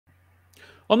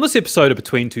On this episode of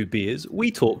Between Two Beers, we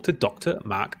talk to Dr.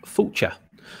 Mark Fulcher.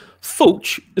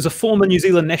 Fulch is a former New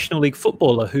Zealand National League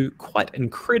footballer who, quite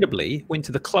incredibly, went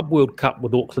to the Club World Cup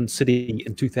with Auckland City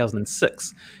in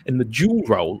 2006 in the dual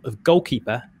role of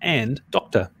goalkeeper and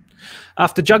doctor.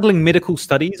 After juggling medical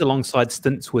studies alongside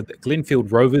stints with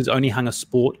Glenfield Rovers, Onehunga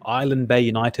Sport, Island Bay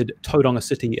United, Tauranga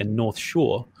City and North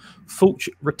Shore, Fulch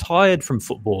retired from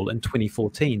football in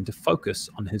 2014 to focus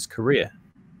on his career.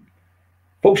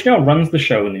 Fulch now runs the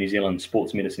show in the New Zealand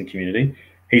sports medicine community.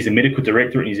 He's a medical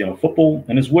director at New Zealand Football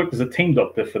and has worked as a team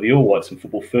doctor for the All Whites and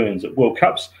Football Ferns at World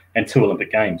Cups and 2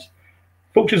 Olympic Games.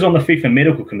 Fulch is on the FIFA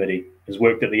Medical Committee, has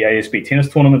worked at the ASB tennis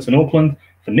tournaments in Auckland,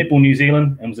 for Netball New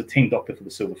Zealand, and was a team doctor for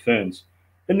the Silver Ferns.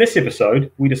 In this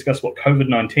episode, we discuss what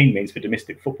COVID-19 means for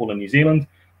domestic football in New Zealand.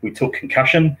 We talk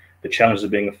concussion, the challenges of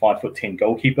being a 5'10"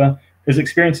 goalkeeper, his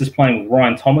experiences playing with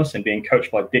Ryan Thomas and being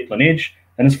coached by Declan Edge,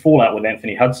 and his fallout with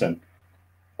Anthony Hudson.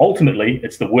 Ultimately,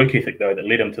 it's the work ethic, though, that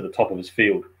led him to the top of his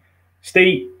field.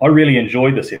 Steve, I really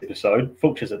enjoyed this episode.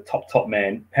 Fulch is a top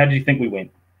man. How did you think we went?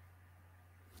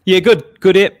 Yeah,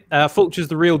 good ep. Fulch is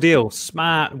the real deal.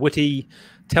 Smart, witty,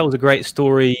 tells a great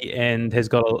story and has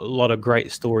got a lot of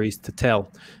great stories to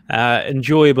tell.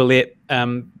 Enjoyable ep,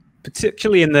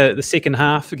 particularly in the second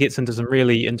half. It gets into some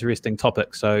really interesting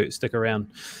topics, so stick around.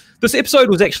 This episode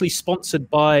was actually sponsored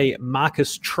by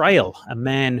Marcus Trail, a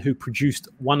man who produced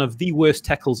one of the worst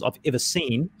tackles I've ever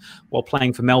seen while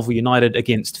playing for Melville United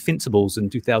against Fencibles in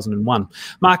 2001.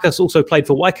 Marcus also played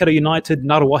for Waitakere United,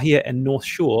 Ngaruawahia and North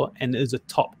Shore and is a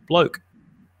top bloke.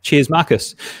 Cheers,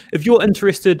 Marcus. If you're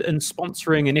interested in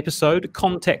sponsoring an episode,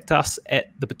 contact us at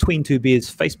the Between Two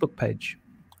Beers Facebook page.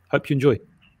 Hope you enjoy.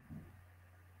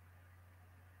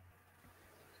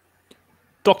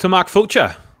 Dr. Mark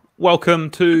Fulcher,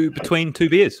 welcome to Between Two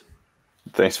Beers.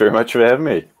 Thanks very much for having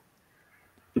me.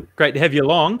 Great to have you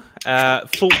along.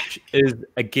 Fulch is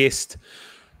a guest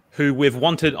who we've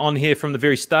wanted on here from the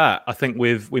very start. I think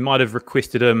we might have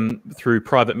requested him through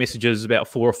private messages about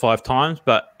 4 or 5 times,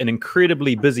 but an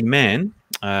incredibly busy man,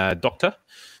 doctor,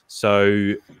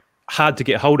 so hard to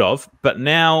get hold of. But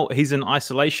now he's in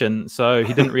isolation, so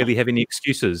he didn't really have any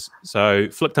excuses. So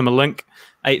flicked him a link,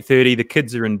 8:30, the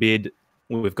kids are in bed.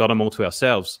 We've got them all to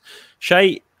ourselves.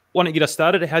 Shay, why don't you get us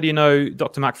started? How do you know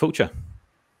Dr. Mark Fulcher?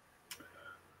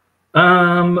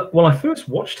 Well, I first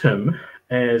watched him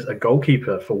as a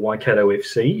goalkeeper for Waikato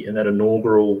FC in that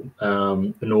inaugural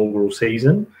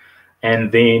season, and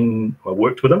then I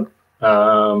worked with him.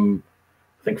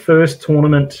 I think first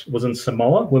tournament was in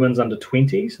Samoa, women's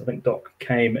under-20s. I think Doc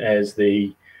came as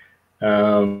the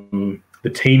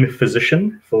team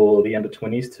physician for the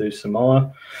under-20s to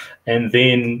Samoa. And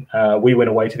then we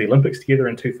went away to the Olympics together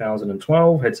in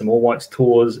 2012, had some All Whites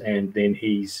tours, and then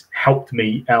he's helped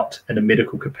me out in a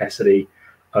medical capacity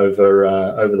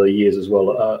over the years as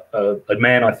well. A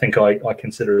man I think I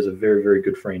consider as a very, very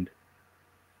good friend.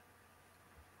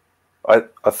 I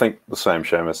think the same,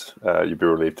 Seamus. You'd be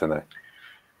relieved to know.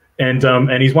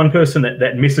 And he's one person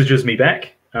that messages me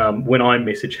back when I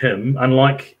message him,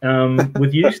 unlike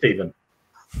with you, Stephen.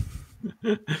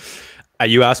 Are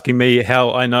you asking me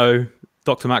how I know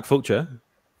Dr. Mark Fulcher?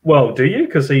 Well, do you?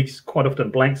 Because he's quite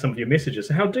often blanks some of your messages.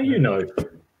 So how do you know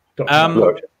Dr. Mark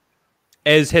Fulcher?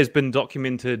 As has been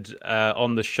documented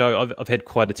on the show, I've had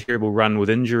quite a terrible run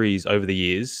with injuries over the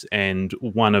years, and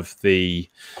one of the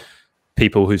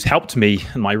people who's helped me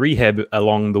in my rehab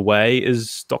along the way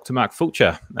is Dr. Mark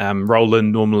Fulcher.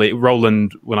 Roland,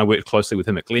 when I worked closely with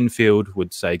him at Glenfield,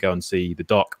 would say, go and see the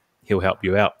doc. He'll help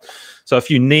you out. So a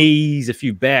few knees, a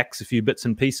few backs, a few bits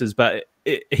and pieces, but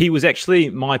he was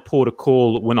actually my port of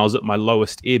call when I was at my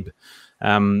lowest ebb.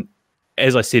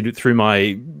 As I said, through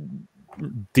my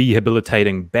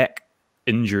debilitating back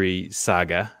injury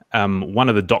saga, one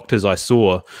of the doctors I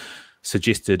saw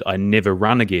suggested I never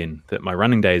run again, that my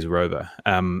running days were over.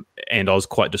 And I was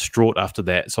quite distraught after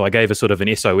that. So I gave a sort of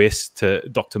an SOS to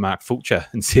Dr. Mark Fulcher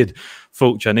and said,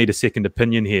 Fulch, I need a second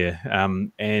opinion here.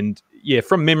 And yeah,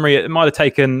 from memory, it might have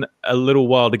taken a little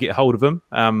while to get hold of him.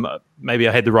 Maybe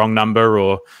I had the wrong number,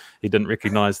 or he didn't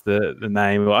recognize the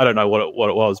name, or I don't know what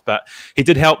it was, but he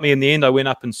did help me in the end. I went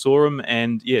up and saw him,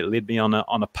 and yeah, it led me on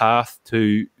a path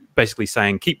to basically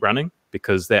saying, keep running,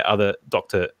 because that other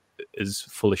doctor is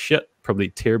full of shit, probably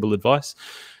terrible advice.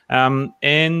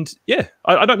 And yeah,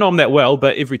 I don't know him that well,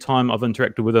 but every time I've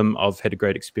interacted with him, I've had a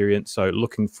great experience. So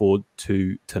looking forward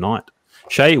to tonight.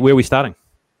 Shay, where are we starting?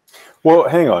 Well,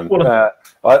 hang on.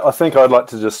 I think I'd like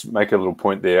to just make a little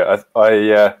point there.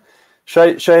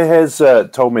 Shay has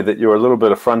told me that you're a little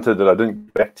bit affronted that I didn't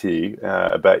get back to you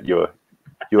about your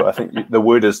I think the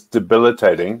word is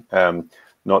debilitating,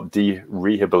 not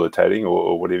de-rehabilitating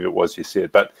or whatever it was you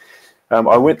said. But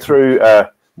I went through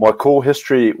my call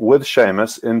history with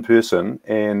Seamus in person,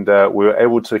 and we were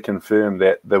able to confirm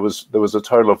that there was a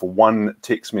total of 1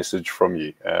 text message from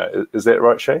you. Is that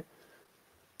right, Che?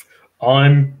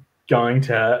 I'm going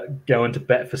to go into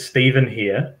bat for Stephen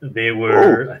here. There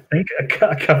were, I think,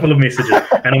 a couple of messages,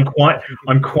 and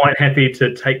I'm quite happy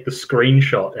to take the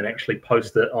screenshot and actually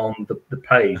post it on the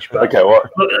page. But okay, well,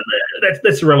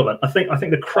 that's irrelevant. I think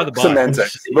the crux.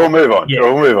 Semantics. We'll move on. Yeah.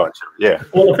 We'll move on. Yeah.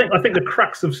 Well, I think the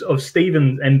crux of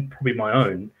Stephen and probably my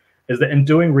own is that in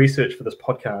doing research for this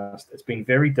podcast, it's been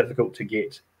very difficult to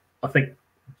get. I think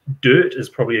dirt is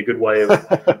probably a good way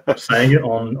of saying it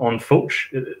on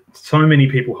Fulch. So many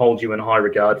people hold you in high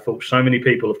regard, Fulch. So many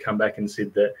people have come back and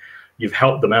said that you've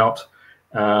helped them out,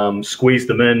 squeezed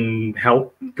them in,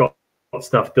 got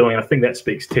stuff doing. I think that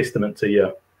speaks testament to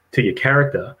your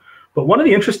character. But one of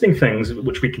the interesting things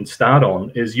which we can start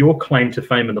on is your claim to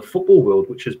fame in the football world,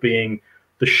 which is being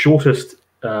the shortest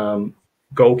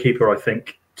goalkeeper, I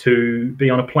think, to be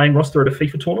on a playing roster at a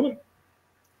FIFA tournament.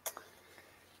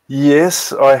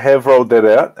 Yes, I have rolled that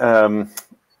out.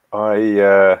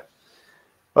 I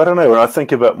don't know. When I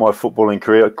think about my footballing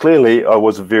career, clearly I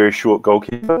was a very short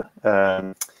goalkeeper.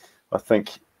 I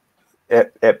think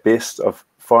at best of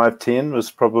 5'10"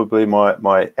 was probably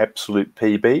my absolute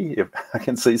PB. If I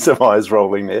can see some eyes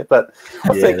rolling there, but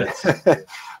I think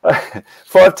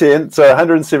 5'10", so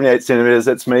 178 centimeters.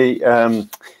 That's me. And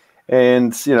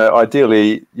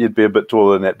ideally you'd be a bit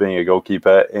taller than that, being a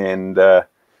goalkeeper. And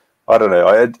I don't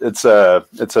know. It's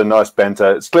a nice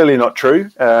banter. It's clearly not true.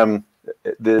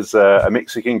 There's a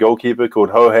Mexican goalkeeper called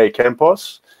Jorge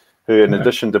Campos, who, in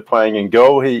addition to playing in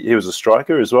goal, he was a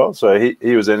striker as well. So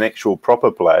he was an actual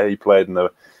proper player. He played in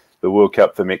the World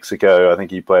Cup for Mexico. I think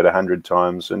he played 100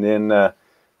 times. And then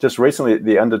just recently,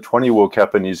 the Under-20 World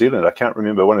Cup in New Zealand, I can't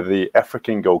remember, one of the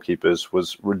African goalkeepers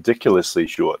was ridiculously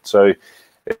short. So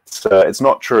it's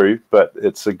not true, but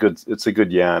it's a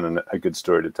good yarn and a good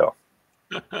story to tell.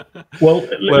 Well,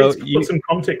 let's put some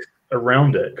context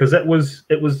around it, because it was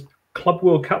Club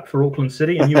World Cup for Auckland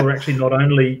City, and you were actually not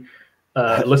only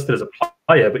listed as a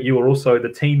player, but you were also the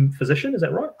team physician. Is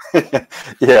that right?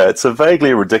 Yeah, it's a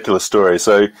vaguely ridiculous story.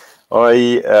 So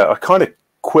I kind of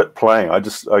quit playing.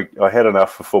 I had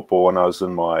enough of football when I was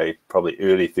in my probably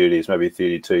early 30s, maybe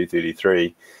 32,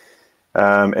 33.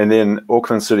 And then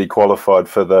Auckland City qualified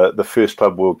for the first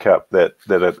Club World Cup that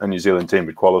a New Zealand team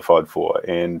had qualified for.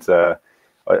 And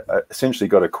I essentially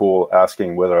got a call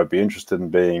asking whether I'd be interested in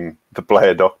being the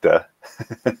player doctor.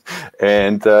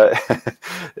 And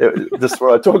just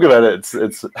when I talk about it,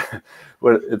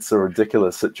 it's a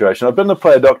ridiculous situation. I've been the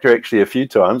player doctor actually a few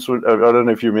times. I don't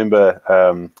know if you remember,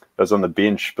 I was on the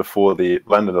bench before the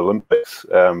London Olympics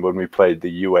when we played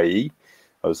the UAE.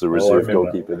 I was the reserve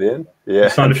goalkeeper then. Yeah, you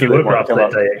signed a few autographs that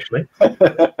day, actually.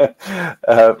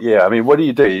 Yeah, I mean, what do?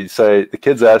 You say the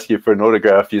kids ask you for an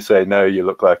autograph, you say no, you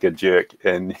look like a jerk,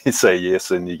 and you say yes,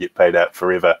 and you get paid out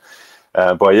forever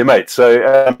by your mate.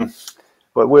 So,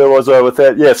 but where was I with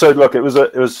that? Yeah, so look, it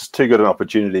was too good an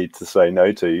opportunity to say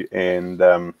no to, and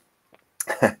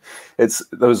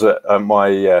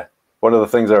one of the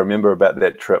things I remember about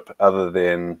that trip, other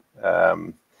than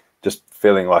just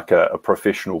feeling like a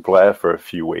professional player for a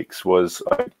few weeks, was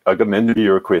I got an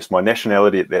interview request. My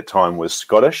nationality at that time was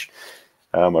Scottish.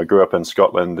 I grew up in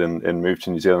Scotland and moved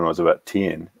to New Zealand when I was about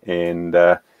 10. And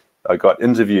I got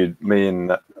interviewed, me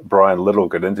and Brian Little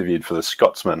got interviewed for the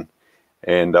Scotsman.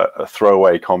 And a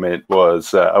throwaway comment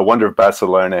was, I wonder if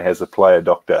Barcelona has a player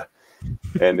doctor.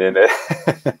 And then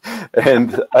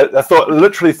and I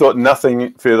literally thought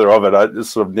nothing further of it. I just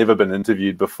sort of never been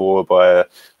interviewed before by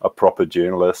a proper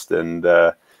journalist, and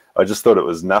I just thought it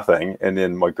was nothing. And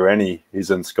then my granny,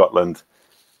 who's in Scotland,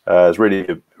 is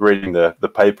reading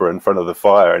the paper in front of the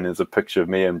fire, and there's a picture of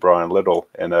me and Brian Little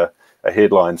and a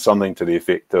headline, something to the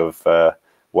effect of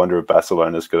wonder if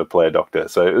Barcelona's got a player doctor.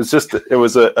 So it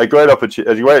was a great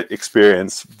opportunity, a great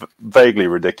experience, vaguely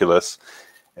ridiculous.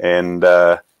 And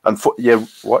I've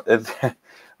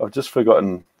just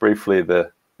forgotten briefly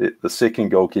the second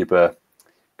goalkeeper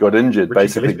got injured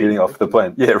basically getting off the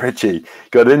plane. Yeah, Richie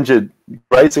got injured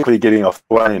basically getting off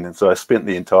the plane, and so I spent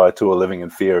the entire tour living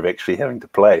in fear of actually having to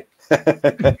play,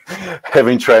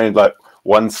 having trained like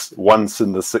once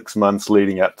in the 6 months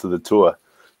leading up to the tour.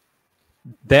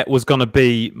 That was going to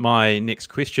be my next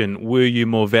question. Were you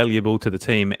more valuable to the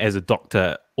team as a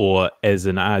doctor or as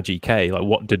an RGK? Like,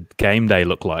 what did game day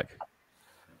look like?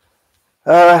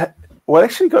 Well, it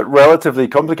actually got relatively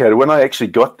complicated. When I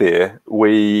actually got there,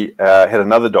 we had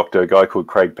another doctor, a guy called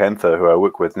Craig Panther, who I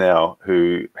work with now,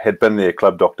 who had been their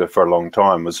club doctor for a long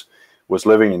time, was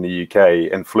living in the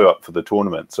UK and flew up for the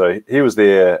tournament. So he was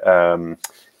there,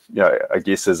 I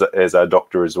guess as our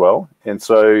doctor as well. And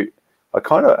so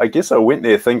I guess I went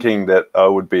there thinking that I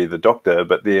would be the doctor,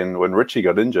 but then when Richie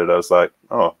got injured, I was like,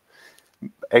 oh,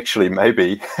 actually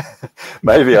maybe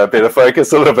I better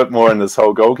focus a little bit more on this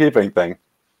whole goalkeeping thing.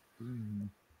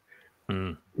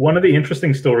 One of the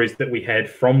interesting stories that we had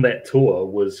from that tour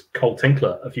was Cole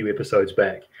Tinkler a few episodes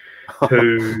back,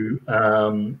 who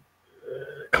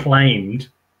claimed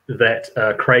that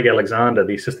Craig Alexander,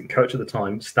 the assistant coach at the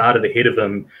time, started ahead of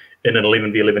him in an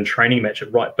 11v11 training match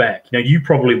at right back. Now, you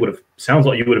probably would have, sounds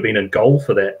like you would have been in goal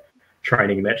for that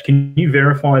training match. Can you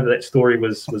verify that story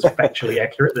was factually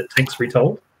accurate, that Tink's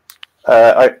retold?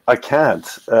 I can't.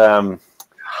 The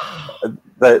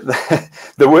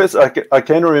worst, I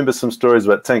can remember some stories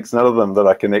about Tinks, none of them that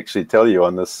I can actually tell you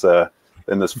on this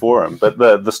in this forum. But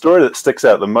the story that sticks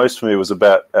out the most for me was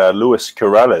about Luis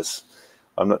Corrales.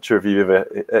 I'm not sure if you've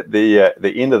ever, at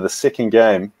the end of the second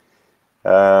game,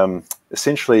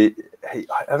 essentially,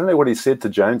 I don't know what he said to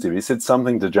Jonesy, but he said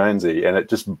something to Jonesy, and it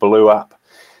just blew up.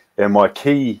 And my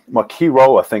key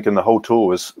role, I think, in the whole tour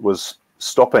was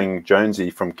stopping Jonesy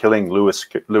from killing Louis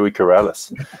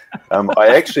Corrales.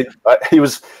 He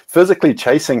was physically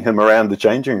chasing him around the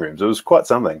changing rooms. It was quite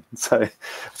something. So,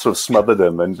 sort of smothered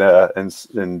him and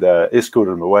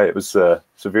escorted him away. It's a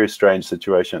very strange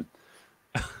situation.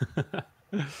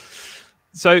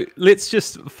 So let's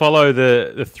just follow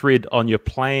the thread on your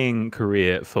playing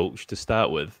career, Fulch, to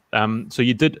start with. So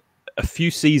you did a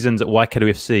few seasons at Waikato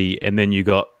FC, and then you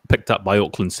got picked up by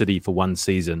Auckland City for one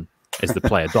season as the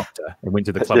player doctor and went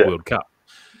to the Club World Cup.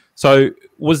 So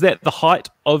was that the height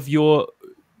of your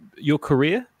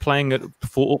career,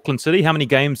 for Auckland City? How many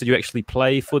games did you actually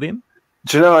play for them?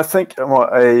 Do you know, I think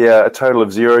a total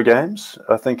of 0 games,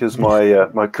 I think, is my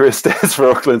my career stats for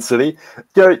Auckland City.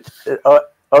 You know,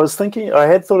 I was thinking, I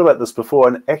had thought about this before,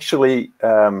 and actually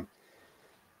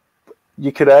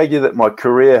you could argue that my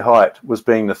career height was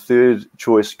being the 3rd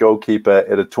choice goalkeeper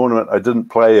at a tournament I didn't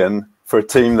play in for a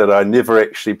team that I never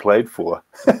actually played for.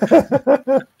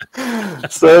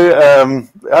 So,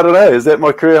 I don't know, is that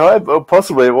my career height? Well,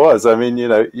 possibly it was. I mean, you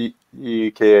know,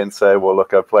 you can say, well,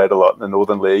 look, I played a lot in the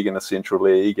Northern League and the Central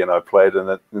League, and I played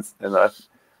in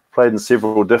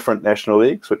several different national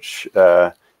leagues, which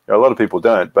a lot of people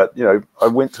don't. But you know, I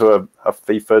went to a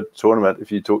FIFA tournament.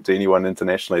 If you talk to anyone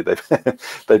internationally,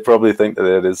 they probably think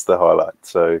that is the highlight.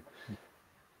 So,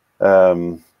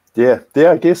 yeah,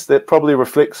 I guess that probably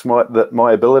reflects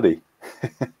my ability.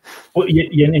 Well,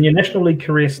 and your National League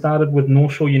career started with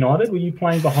North Shore United. Were you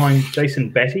playing behind Jason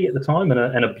Batty at the time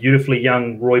and a beautifully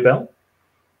young Roy Bell?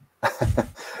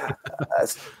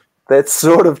 That's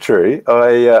sort of true.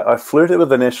 I flirted with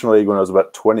the National League when I was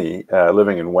about 20,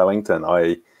 living in Wellington.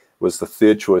 I was the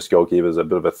 3rd choice goalkeeper. There's a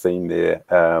bit of a theme there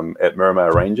at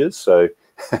Miramar Rangers. So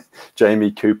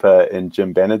Jamie Cooper and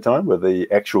Jim Bannatyne were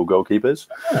the actual goalkeepers.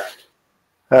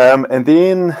 And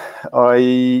then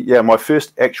my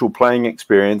first actual playing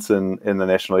experience in the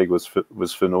National League was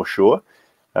for North Shore.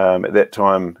 At that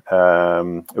time,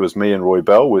 it was me and Roy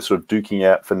Bell. We're sort of duking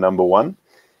out for number 1.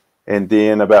 And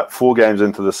then about 4 games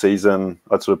into the season,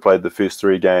 I'd sort of played the first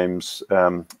 3 games.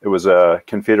 It was a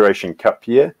Confederation Cup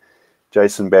year.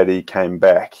 Jason Batty came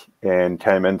back and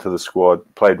came into the squad,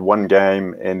 played 1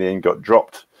 game, and then got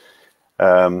dropped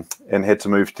and had to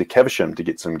move to Caversham to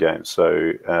get some games.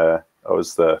 So I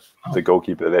was the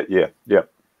goalkeeper that year. Yeah.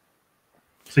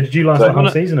 So did you last the whole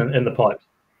season in the pipe?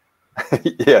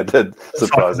 Yeah, I did,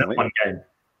 surprisingly. That 1 game.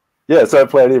 Yeah, so I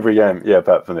played every game,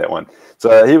 apart from that one.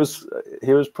 So he was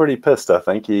pretty pissed, I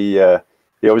think. He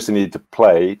obviously needed to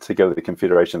play to go to the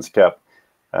Confederations Cup.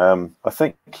 I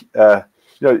think the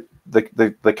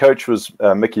coach was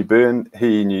Mickey Byrne.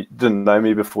 He didn't know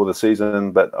me before the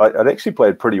season, but I'd actually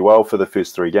played pretty well for the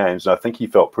first 3 games, and I think he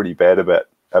felt pretty bad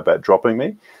about dropping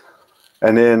me.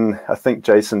 And then I think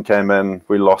Jason came in.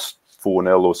 We lost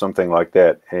 4-0 or something like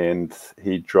that, and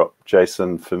he dropped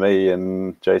Jason for me,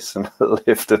 and Jason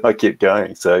left, and I kept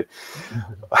going. So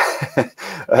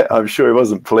I'm sure he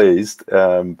wasn't pleased,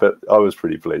 but I was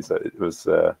pretty pleased. It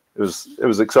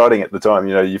was exciting at the time.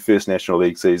 You know, your first National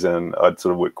League season, I'd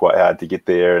sort of worked quite hard to get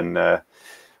there, and I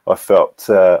felt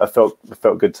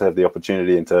good to have the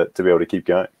opportunity and to be able to keep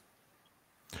going.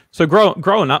 So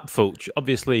growing up, Fulch,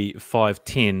 obviously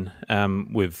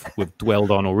 5'10", we've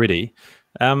dwelled on already.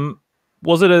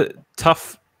 Was it a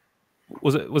tough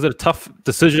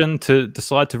decision to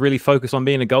decide to really focus on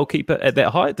being a goalkeeper at that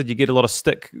height? Did you get a lot of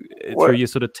stick through your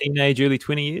sort of teenage, early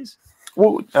 20 years?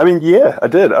 Well, I mean, yeah, I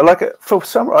did. I like it for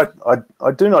some.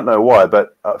 I do not know why,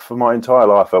 but for my entire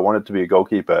life, I wanted to be a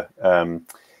goalkeeper.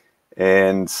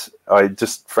 and I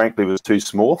just frankly was too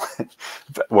small.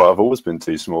 Well, I've always been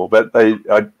too small, but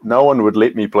no one would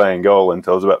let me play in goal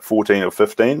until I was about 14 or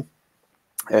 15,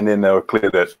 and then they were clear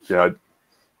that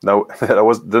that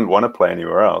I didn't want to play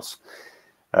anywhere else.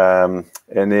 And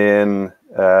then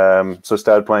so I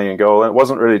started playing in goal, and it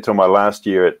wasn't really till my last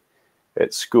year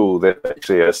at school that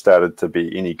actually I started to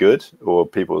be any good, or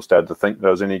people started to think that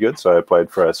I was any good. So I played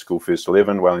for a school first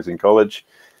 11, Wellington College.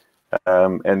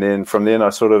 And then from then I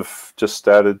sort of just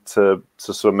started to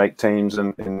sort of make teams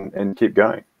and keep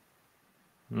going.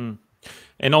 Mm.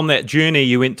 And on that journey,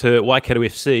 you went to Waikato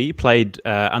FC, played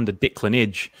under Declan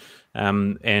Edge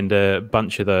and a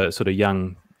bunch of the sort of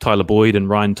young Tyler Boyd and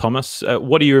Ryan Thomas.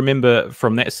 What do you remember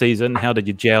from that season? How did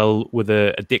you gel with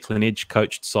a Declan Edge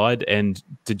coached side? And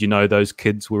did you know those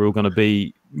kids were all going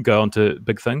to go on to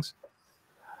big things?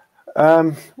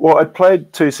 Well, I'd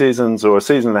played 2 seasons or a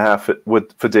season and a half for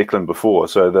Declan before.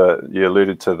 So you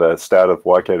alluded to the start of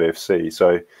Waikato FC.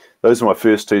 So those were my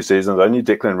first 2 seasons. I knew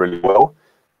Declan really well.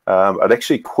 I'd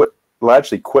actually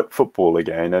largely quit football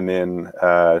again, and then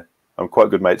I'm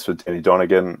quite good mates with Danny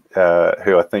Donegan,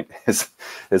 who I think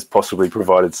has possibly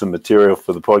provided some material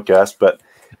for the podcast. But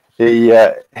he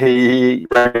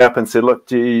rang me up and said, "Look,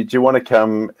 do you want to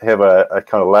come have a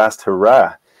kind of last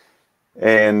hurrah?"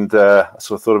 And I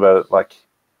sort of thought about it, like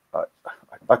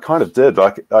I kind of did.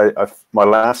 Like my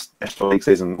last National League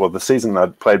season, well, the season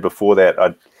I'd played before that,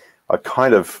 I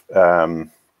kind of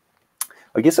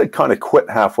I guess I kind of quit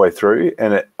halfway through,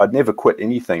 and I'd never quit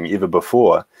anything ever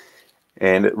before.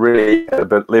 And it really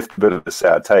left a bit of a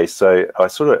sour taste. So I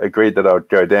sort of agreed that I would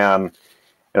go down,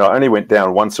 and I only went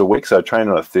down once a week. So I trained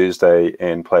on a Thursday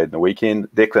and played in the weekend.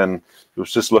 Declan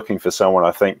was just looking for someone,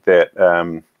 I think,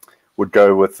 that would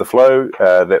go with the flow,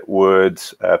 that would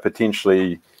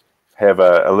potentially have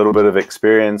a little bit of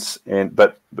experience,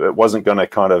 but it wasn't going to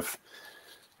kind of,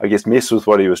 I guess, mess with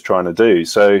what he was trying to do.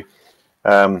 So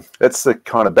that's the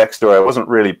kind of backstory. I wasn't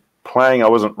really playing. I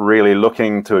wasn't really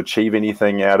looking to achieve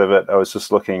anything out of it. I was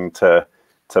just looking to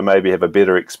maybe have a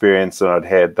better experience than I'd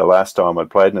had the last time I'd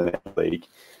played in the league.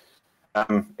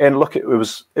 And look, it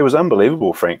was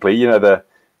unbelievable, frankly. You know,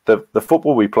 the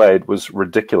football we played was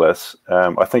ridiculous.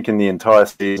 I think in the entire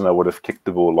season I would have kicked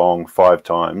the ball long 5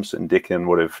 times, and Declan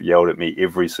would have yelled at me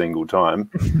every single time.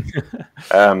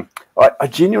 I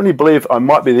genuinely believe I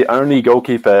might be the only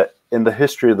goalkeeper in the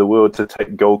history of the world to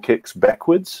take goal kicks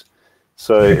backwards.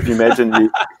 So if you imagine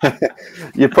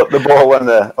you put the ball on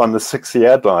the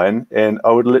 6-yard line, and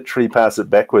I would literally pass it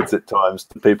backwards at times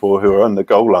to people who are on the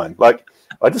goal line. Like,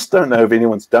 I just don't know if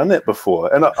anyone's done that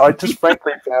before. And I just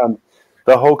frankly found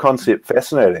the whole concept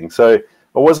fascinating. So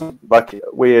I wasn't like,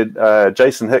 we had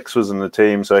Jason Hicks was in the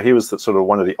team. So he was sort of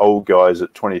one of the old guys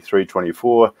at 23,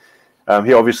 24.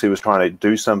 He obviously was trying to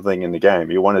do something in the game.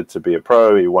 He wanted to be a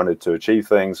pro. He wanted to achieve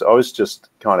things. I was just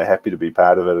kind of happy to be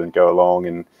part of it and go along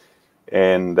and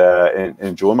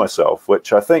enjoy myself,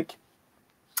 which I think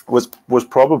was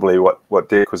probably what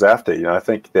Dick was after. You know, I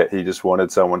think that he just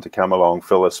wanted someone to come along,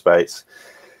 fill a space.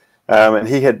 And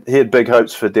he had big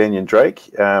hopes for Daniel Drake,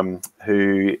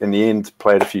 who in the end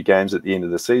played a few games at the end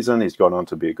of the season. He's gone on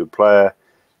to be a good player,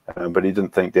 but he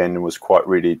didn't think Daniel was quite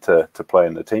ready to play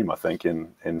in the team, I think,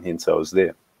 and hence I was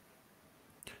there.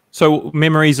 So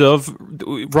memories of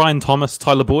Ryan Thomas,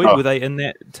 Tyler Boyd, were they in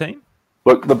that team?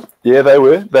 Look, they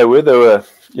were. They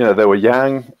were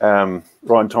young.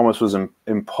 Ryan Thomas was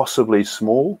impossibly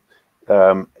small,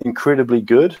 incredibly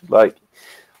good. Like,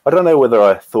 I don't know whether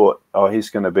I thought, he's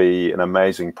going to be an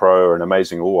amazing pro or an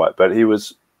amazing All White, but they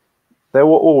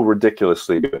were all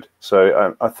ridiculously good.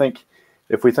 So I think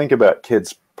if we think about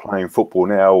kids playing football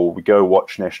now, or we go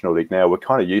watch National League now, we're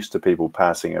kind of used to people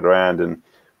passing it around and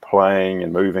playing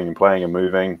and moving and playing and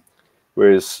moving.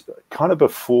 Whereas kind of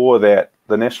before that,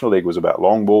 the National League was about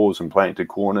long balls and playing to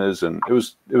corners, and it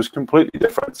was completely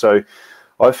different. So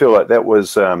I feel like that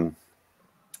was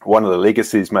one of the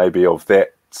legacies maybe of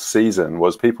that season,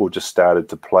 was people just started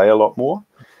to play a lot more.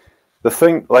 The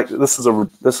thing, like, this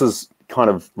is kind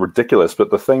of ridiculous,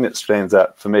 but the thing that stands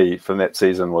out for me from that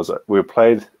season was that we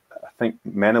played, I think,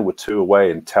 Manawatu away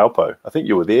in Taupo. I think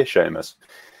you were there, Seamus.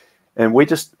 And we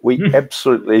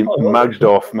absolutely mugged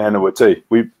off Manawatu.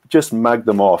 We just mugged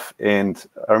them off. And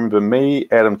I remember me,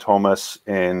 Adam Thomas,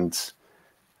 and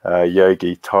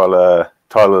Yogi, Tyler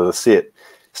the set,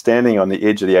 standing on the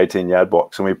edge of the 18-yard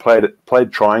box, and we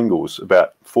played triangles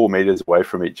about 4 meters away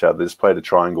from each other. Just played a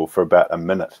triangle for about a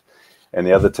minute, and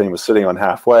the other team was sitting on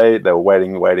halfway. They were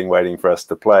waiting for us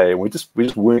to play, and we just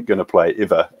weren't going to play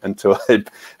ever until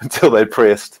they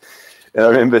pressed. And I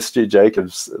remember Stu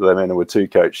Jacobs, the Manawatu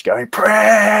coach, going,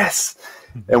 "Press!"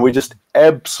 And we just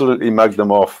absolutely mugged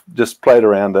them off, just played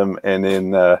around them, and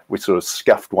then we sort of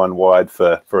scuffed one wide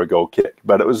for a goal kick.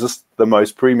 But it was just the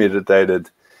most premeditated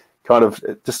kind of,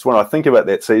 just when I think about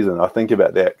that season, I think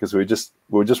about that because we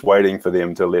were just waiting for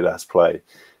them to let us play,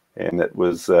 and it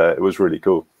was really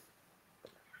cool.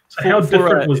 So how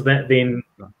different was that then?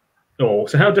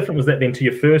 So how different was that then to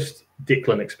your first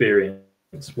Declan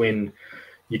experience when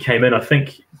you came in? I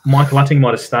think Michael Utting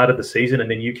might have started the season, and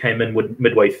then you came in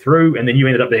midway through, and then you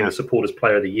ended up being the Supporters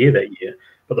Player of the Year that year.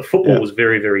 But the football was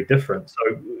very, very different.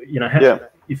 So,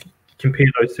 if you compare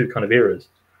those two kind of eras.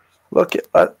 Look,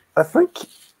 I think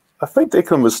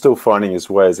Declan was still finding his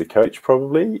way as a coach,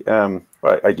 probably.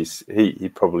 I guess he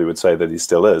probably would say that he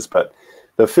still is. But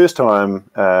the first time,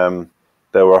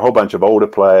 there were a whole bunch of older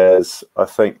players. I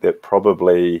think that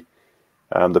probably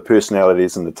the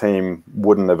personalities in the team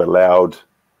wouldn't have allowed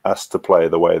us to play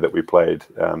the way that we played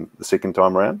the second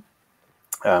time around.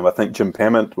 I think Jim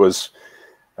Pammont was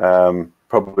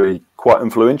probably quite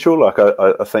influential. Like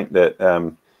I think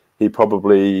that he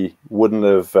probably wouldn't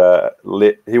have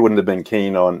been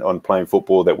keen on playing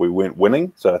football that we weren't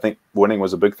winning. So I think winning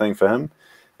was a big thing for him,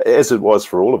 as it was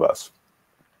for all of us.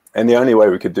 And the only way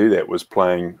we could do that was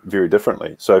playing very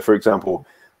differently. So, for example,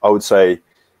 I would say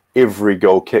every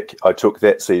goal kick I took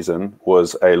that season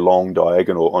was a long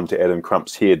diagonal onto Adam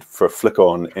Crump's head for a flick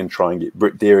on and try and get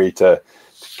Brett Derry to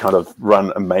kind of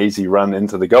run a mazy run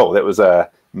into the goal. That was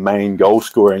a main goal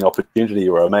scoring opportunity,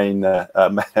 or a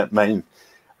main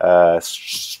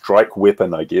strike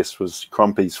weapon, I guess, was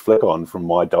Crumpy's flick on from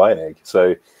my diag.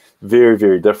 So very,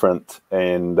 very different,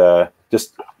 and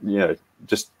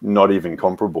just not even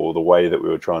comparable the way that we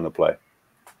were trying to play.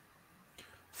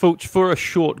 Fulch, for a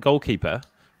short goalkeeper,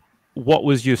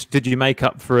 did you make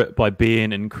up for it by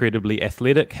being incredibly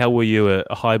athletic? How were you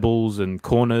at high balls and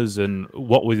corners, and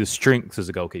what were your strengths as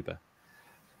a goalkeeper?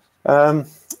 I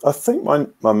think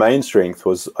my main strength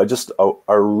was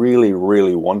I really,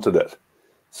 really wanted it.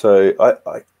 So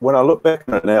I when I look back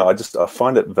on it now, I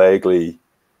find it vaguely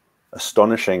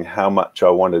astonishing how much I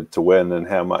wanted to win and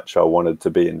how much I wanted to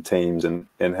be in teams and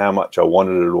how much I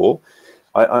wanted it all.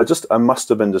 I must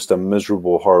have been just a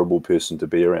miserable, horrible person to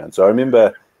be around. So I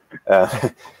remember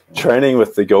training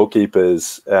with the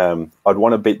goalkeepers. I'd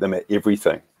want to beat them at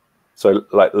everything. So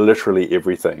like literally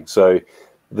everything. So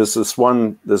there's this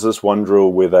one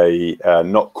drill where they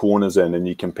knock corners in and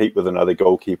you compete with another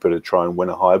goalkeeper to try and win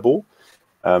a high ball.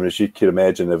 As you can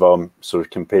imagine, if I'm sort of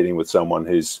competing with someone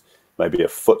who's maybe a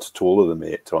foot taller than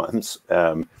me at times,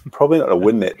 probably not to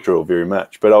win that drill very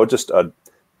much, but I'd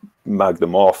mug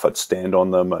them off, I'd stand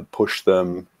on them, I'd push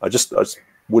them. I just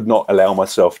would not allow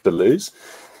myself to lose.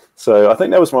 So I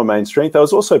think that was my main strength. I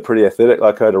was also pretty athletic.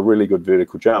 Like I had a really good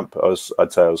vertical jump.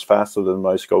 I'd say I was faster than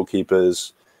most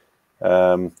goalkeepers.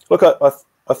 Look,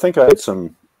 I think I had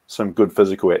some good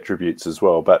physical attributes as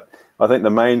well, but I think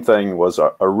the main thing was I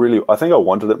think I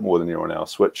wanted it more than anyone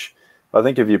else, which I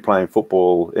think if you're playing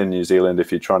football in New Zealand,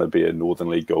 if you're trying to be a Northern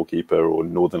League goalkeeper or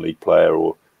Northern League player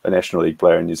or a National League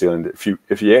player in New Zealand,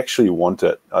 if you actually want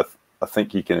it, I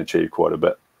think you can achieve quite a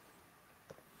bit.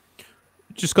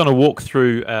 Just going to walk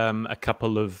through a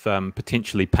couple of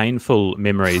potentially painful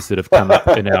memories that have come up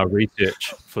in our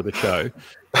research for the show.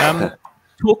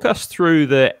 Talk us through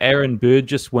the Aaron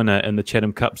Burgess winner in the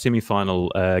Chatham Cup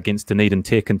semi-final against Dunedin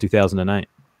Tech in 2008.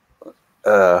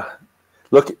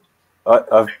 Look,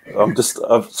 I've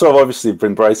sort of obviously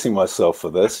been bracing myself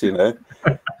for this, you know.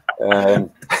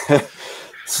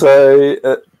 So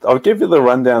I'll give you the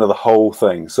rundown of the whole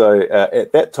thing. So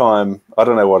at that time, I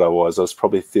don't know what I was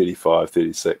probably 35,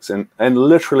 36. And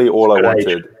literally all I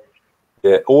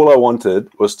wanted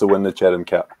was to win the Chatham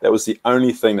Cup. That was the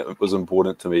only thing that was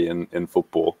important to me in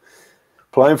football.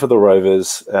 Playing for the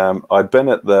Rovers, I'd been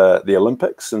at the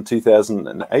Olympics in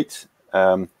 2008,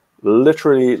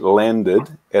 literally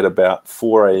landed at about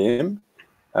 4 a.m.,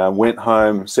 went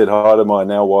home, said hi to my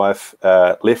now wife,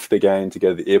 left again to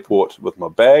go to the airport with my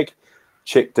bag,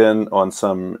 checked in on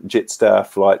some Jetstar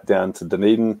flight down to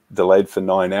Dunedin, delayed for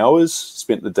 9 hours,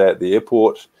 spent the day at the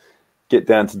airport, get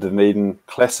down to Dunedin,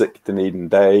 classic Dunedin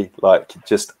day, like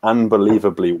just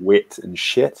unbelievably wet and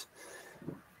shit.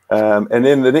 And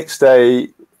then the next day,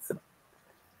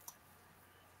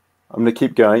 I'm going to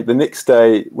keep going. The next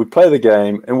day, we play the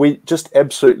game, and we just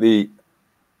absolutely...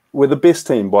 We're the best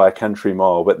team by a country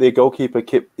mile, but their goalkeeper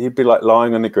he'd be like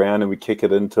lying on the ground and we kick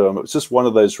it into him. It was just one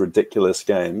of those ridiculous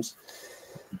games.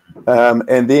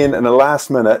 And then in the last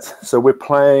minute, so we're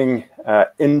playing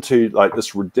into like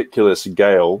this ridiculous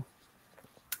gale.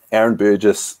 Aaron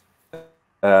Burgess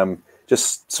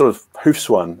just sort of hoofs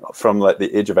one from like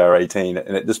the edge of our 18,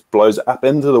 and it just blows up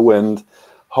into the wind,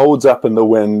 holds up in the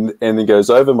wind, and then goes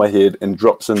over my head and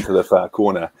drops into the far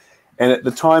corner. And at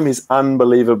the time, he's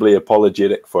unbelievably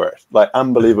apologetic for it, like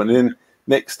unbelievable. And then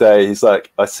next day, he's like,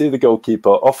 I see the goalkeeper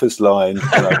off his line.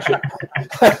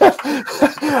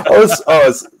 And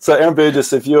so Aaron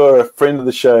Burgess, if you're a friend of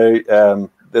the show,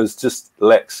 there's just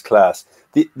lax class.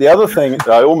 The other thing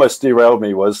that almost derailed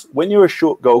me was when you're a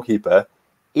short goalkeeper,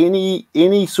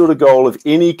 any sort of goal of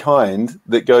any kind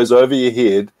that goes over your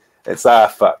head, it's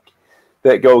fuck.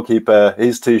 That goalkeeper,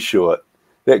 he's too short.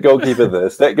 That goalkeeper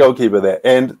this, that goalkeeper that.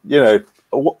 And,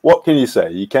 what can you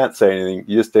say? You can't say anything.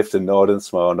 You just have to nod and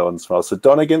smile. So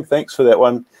Donegan, thanks for that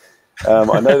one.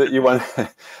 I know that you won.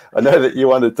 I know that you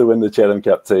wanted to win the Chatham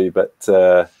Cup too, but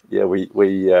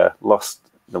we lost.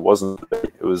 It wasn't.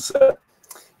 It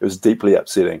was deeply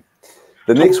upsetting.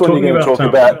 The next one you're going to talk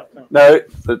about. No,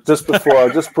 just before I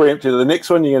just preempt you, the next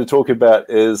one you're going to talk about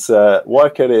is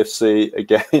Waikato FC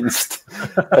against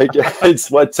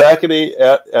Waitakere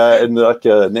out in like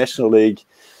a National League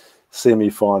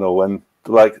semi-final, and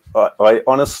like I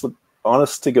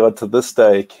honest to God, to this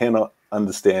day, cannot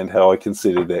understand how I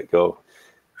conceded that goal.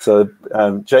 So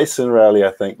Jason Rowley,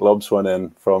 I think, lobs one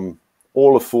in from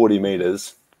all of 40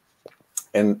 metres.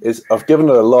 And I've given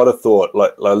it a lot of thought,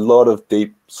 like a lot of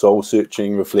deep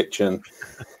soul-searching reflection.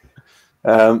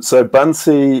 So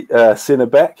Buncey, centre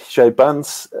back, Che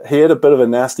Bunce, he had a bit of a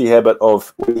nasty habit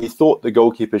of when he thought the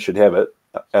goalkeeper should have it,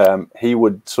 he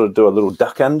would sort of do a little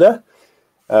duck under.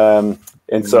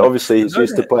 And so obviously he's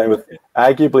used to playing with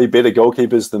arguably better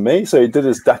goalkeepers than me. So he did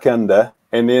his duck under,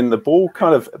 and then the ball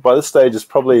kind of, by this stage, is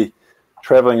probably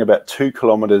travelling about 2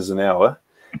 kilometres an hour.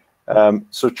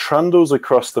 So trundles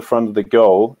across the front of the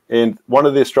goal, and one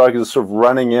of their strikers is sort of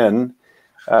running in.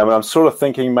 And I'm sort of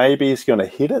thinking maybe he's going to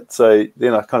hit it. So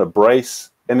then I kind of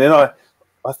brace, and then I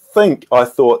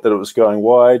thought that it was going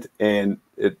wide, and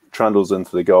it trundles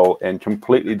into the goal and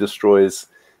completely destroys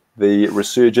the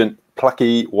resurgent,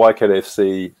 plucky Waikato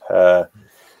FC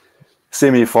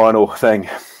semi-final thing.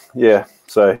 Yeah,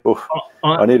 so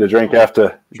I need a drink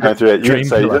after going through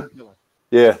that.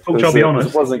 Yeah, I'll be honest.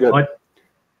 It wasn't good.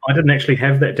 I didn't actually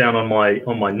have that down on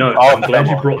my notes. I'm glad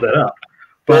you brought that up.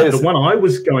 But the one I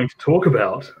was going to talk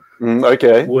about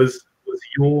was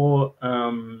your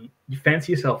you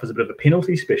fancy yourself as a bit of a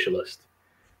penalty specialist.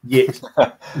 Yet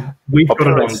we've got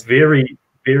it on very,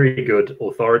 very good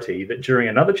authority that during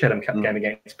another Chatham Cup game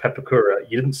against Papakura,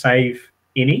 you didn't save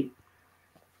any.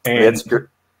 And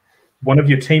one of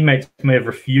your teammates may have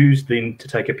refused then to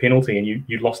take a penalty, and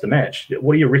you lost the match.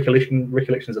 What are your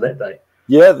recollections of that day?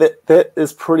 Yeah, that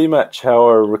is pretty much how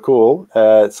I recall.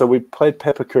 So we played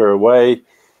Papakura away.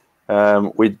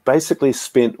 We basically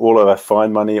spent all of our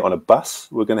fine money on a bus.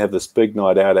 We're going to have this big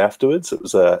night out afterwards. It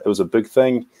was a big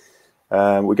thing.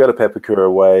 We go to Papakura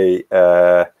away,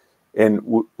 and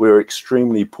we were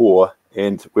extremely poor,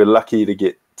 and we're lucky to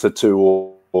get to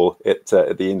 2-2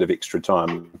 at the end of extra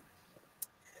time.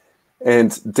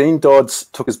 And Dean Dodds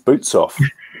took his boots off.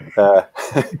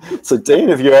 So Dean,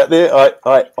 if you're out there,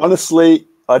 I honestly,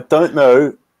 I don't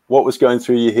know what was going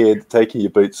through your head taking your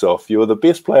boots off. You were the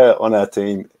best player on our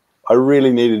team. I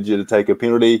really needed you to take a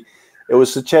penalty. It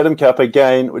was the Chatham Cup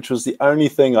again, which was the only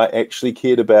thing I actually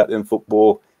cared about in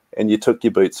football, and you took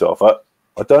your boots off. I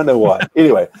don't know why.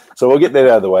 Anyway, so we'll get that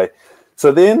out of the way.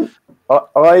 So then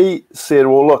I said,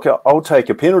 well, look, I'll take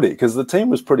a penalty because the team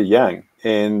was pretty young.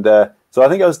 And so I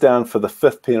think I was down for the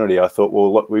 5th penalty. I thought,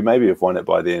 well, look, we maybe have won it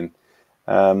by then.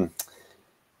 And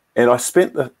I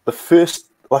spent the first,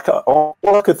 like, all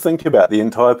I could think about the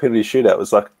entire penalty shootout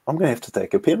was like, I'm going to have to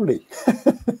take a penalty.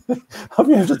 I'm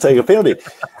going to have to take a penalty.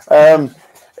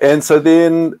 And so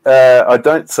then I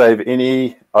don't save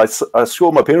any. I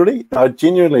scored my penalty. I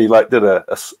genuinely did a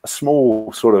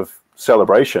small sort of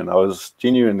celebration. I was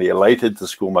genuinely elated to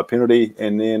score my penalty.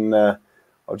 And then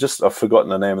I've forgotten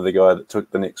the name of the guy that took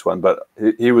the next one, but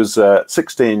he was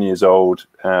 16 years old,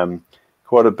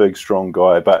 quite a big, strong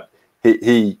guy, but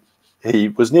he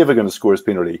was never going to score his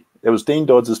penalty. It was Dean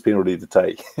Dodds' penalty to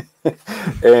take.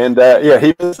 And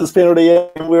he missed his penalty,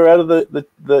 and we were out of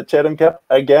the Chatham Cup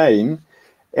again.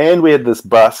 And we had this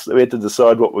bus that we had to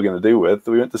decide what we're going to do with.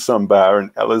 We went to some bar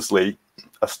in Ellerslie.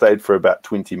 I stayed for about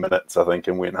 20 minutes, I think,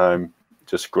 and went home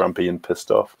just grumpy and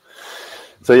pissed off.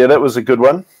 So, yeah, that was a good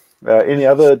one. Any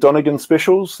other Donegan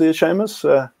specials there,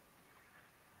 Seamus?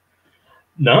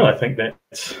 No, I think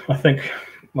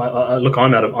look,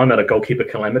 I'm out of goalkeeper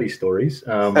calamity stories.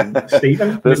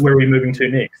 Stephen, where are we moving to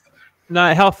next?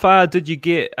 No, how far did you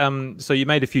get? So you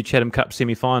made a few Chatham Cup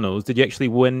semi-finals. Did you actually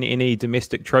win any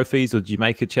domestic trophies, or did you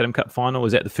make a Chatham Cup final?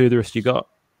 Was that the furthest you got?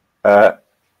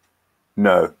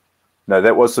 No,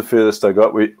 that was the furthest I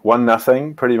got. We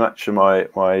 1-0 pretty much in my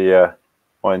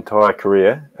my entire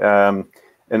career.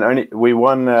 And we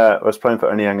won. I was playing for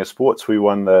Onehunga Sports. We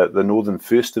won the Northern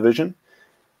First Division,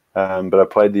 but I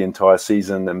played the entire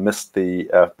season and missed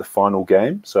the final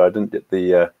game, so I didn't get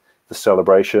the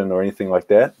celebration or anything like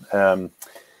that.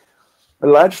 I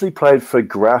largely played for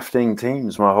grafting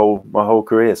teams my whole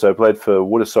career. So I played for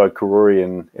Waterside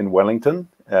Karori in Wellington.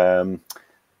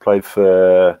 Played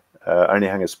for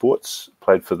Onehunga Sports.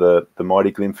 Played for the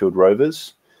mighty Glenfield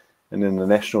Rovers. And in the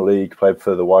National League, played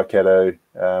for the Waikato,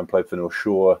 played for North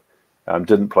Shore,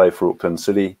 didn't play for Auckland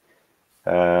City.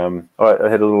 I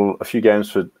had a few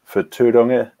games for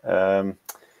Tuaronga,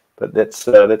 but that's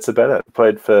about it.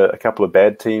 Played for a couple of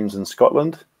bad teams in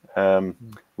Scotland. Well,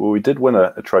 we did win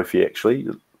a trophy, actually.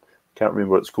 Can't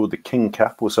remember what it's called, the King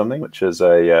Cup or something, which is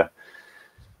a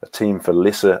team for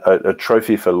a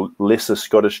trophy for lesser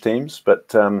Scottish teams. But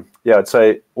yeah, I'd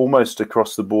say almost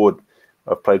across the board,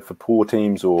 I've played for poor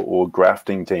teams or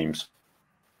grafting teams.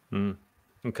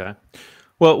 Okay.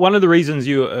 Well, one of the reasons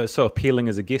you are so appealing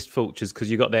as a guest, Fulch, is because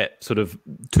you got that sort of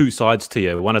two sides to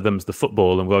you. One of them's the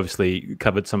football, and we've obviously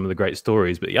covered some of the great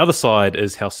stories. But the other side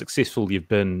is how successful you've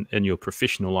been in your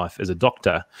professional life as a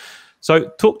doctor. So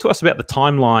talk to us about the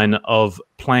timeline of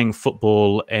playing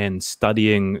football and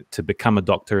studying to become a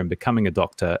doctor and becoming a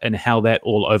doctor, and how that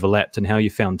all overlapped and how you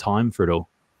found time for it all.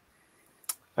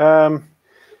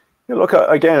 Look,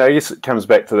 again, I guess it comes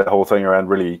back to that whole thing around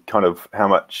really kind of how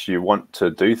much you want to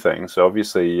do things. So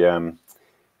obviously,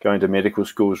 going to medical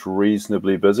school is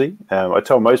reasonably busy. I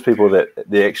tell most people that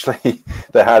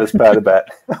the hardest part about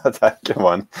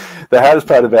the hardest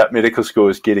part about medical school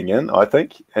is getting in, I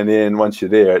think. And then once you're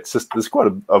there, it's just there's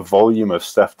quite a volume of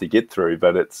stuff to get through,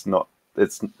 but it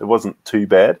wasn't too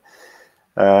bad.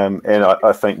 And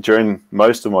I think during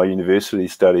most of my university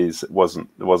studies, it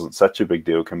wasn't such a big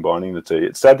deal combining the two.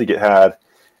 It started to get hard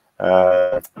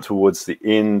towards the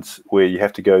end, where you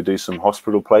have to go do some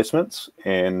hospital placements,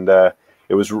 and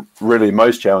it was really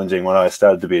most challenging when I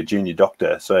started to be a junior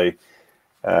doctor. So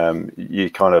there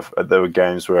were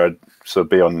games where I'd sort of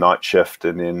be on night shift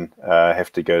and then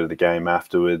have to go to the game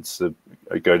afterwards,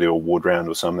 go to a ward round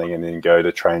or something, and then go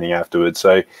to training afterwards.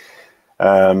 So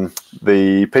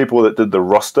the people that did the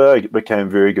roster I became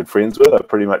very good friends with. I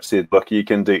pretty much said, look, you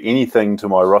can do anything to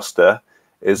my roster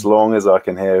as long as I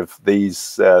can have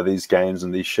these games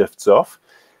and these shifts off.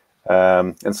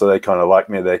 And so they kind of liked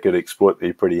me. They could exploit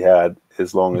me pretty hard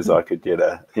as long as I could get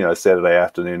a Saturday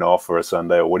afternoon off or a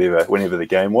Sunday or whenever the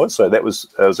game was. So that was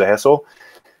a hassle.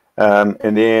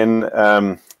 And then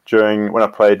when I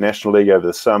played National League over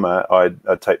the summer,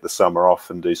 I'd take the summer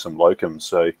off and do some locums.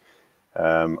 So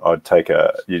I'd take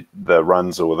the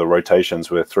runs or the rotations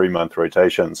were 3-month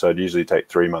rotations. So I'd usually take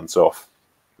 3 months off,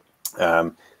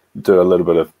 do a little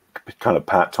bit of kind of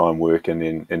part-time work,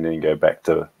 and then go back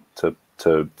to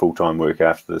full-time work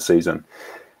after the season.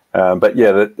 But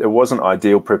yeah, it wasn't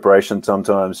ideal preparation.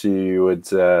 Sometimes you would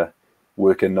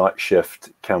work a night shift,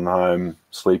 come home,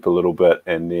 sleep a little bit,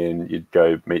 and then you'd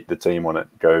go meet the team on it,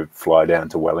 go fly down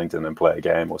to Wellington and play a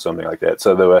game or something like that.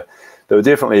 So there were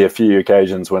definitely a few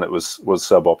occasions when it was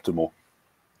suboptimal.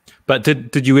 But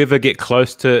did you ever get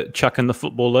close to chucking the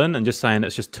football in and just saying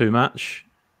it's just too much?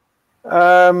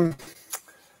 Do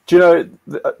you know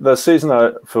the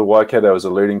season for Waikato I was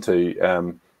alluding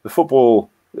to, the football,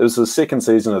 it was the second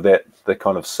season of the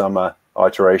kind of summer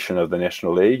iteration of the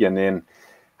National League, and then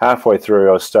halfway through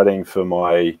I was studying for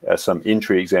my some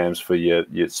entry exams for your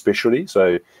specialty.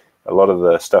 So a lot of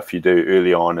the stuff you do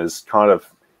early on is kind of,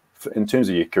 in terms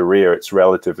of your career, it's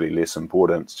relatively less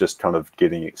important. It's just kind of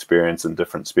getting experience in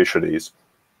different specialties.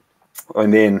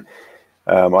 And then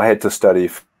I had to study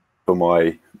for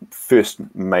my first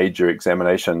major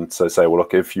examination. So say, well,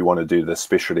 look, if you want to do this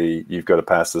specialty, you've got to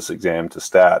pass this exam to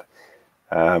start.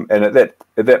 And at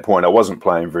that point, I wasn't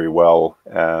playing very well.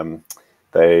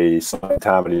 They signed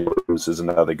Tamati as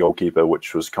another goalkeeper,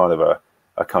 which was kind of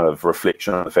a kind of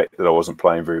reflection on the fact that I wasn't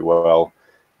playing very well.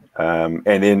 And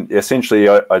then essentially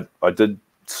I did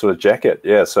sort of jack it.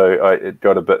 Yeah, so it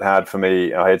got a bit hard for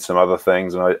me. I had some other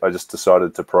things, and I just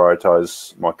decided to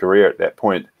prioritize my career at that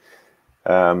point.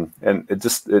 And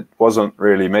it wasn't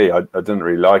really me. I didn't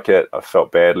really like it. I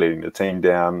felt bad letting the team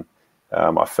down.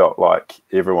 I felt like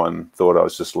everyone thought I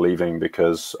was just leaving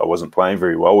because I wasn't playing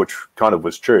very well, which kind of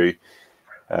was true.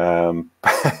 But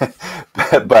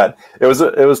it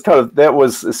was kind of, that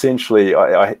was essentially,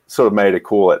 I sort of made a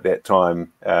call at that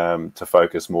time to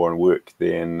focus more on work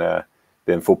than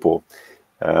football.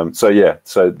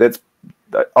 So that's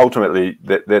ultimately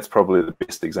that's probably the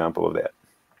best example of that.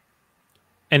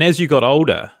 And as you got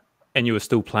older, and you were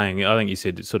still playing, I think you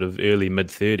said sort of early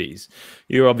mid-30s,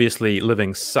 you're obviously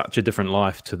living such a different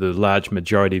life to the large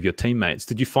majority of your teammates.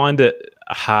 Did you find it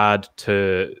hard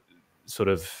to sort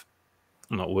of,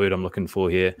 not word I'm looking for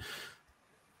here,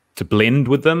 to blend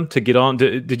with them, to get on?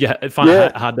 Did you find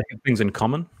it hard to have things in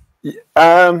common?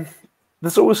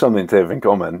 There's always something to have in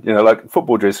common. You know, like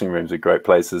football dressing rooms are great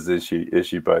places, as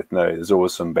you both know. There's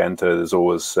always some banter. There's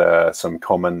always some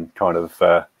common kind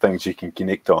of things you can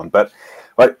connect on. But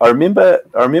I remember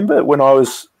when I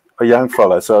was a young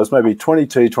fella, so I was maybe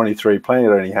 22, 23, playing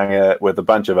at Onehunga with a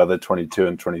bunch of other 22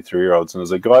 and 23-year-olds, and there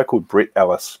was a guy called Brett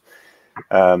Ellis.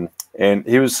 And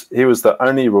he was the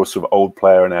only real sort of old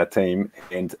player in our team.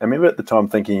 And I remember at the time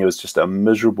thinking he was just a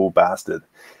miserable bastard.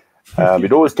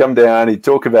 He'd always come down, he'd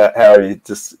talk about how he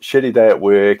just shitty day at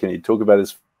work, and he'd talk about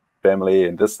his family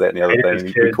and this, that, and the other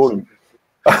thing.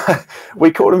 And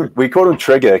we called him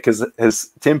Trigger because his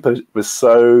temper was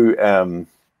so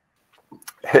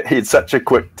he had such a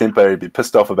quick temper. He'd be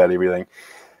pissed off about everything.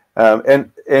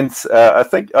 And I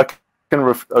think I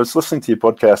was listening to your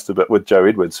podcast a bit with Joe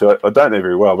Edwards, who I don't know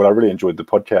very well, but I really enjoyed the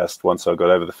podcast once I got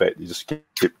over the fact he just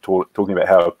kept talking about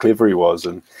how clever he was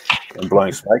and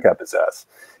blowing smoke up his ass.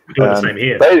 Doing the same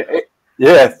here.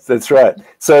 Yeah, that's right.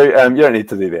 So you don't need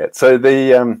to do that. So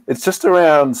it's just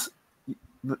around,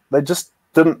 they just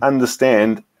didn't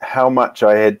understand how much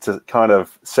I had to kind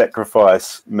of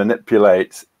sacrifice,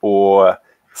 manipulate, or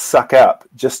suck up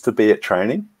just to be at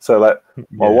training. So like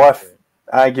my wife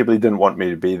arguably didn't want me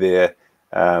to be there.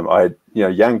 I had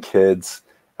young kids,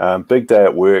 big day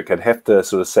at work. I'd have to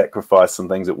sort of sacrifice some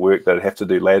things at work that I'd have to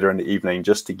do later in the evening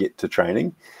just to get to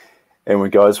training. And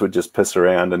when guys would just piss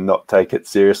around and not take it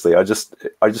seriously, I just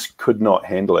could not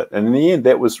handle it. And in the end,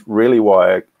 that was really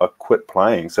why I quit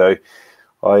playing. So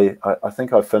I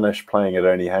think I finished playing at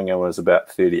Onehunga when I was about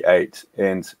 38.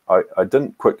 And I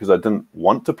didn't quit because I didn't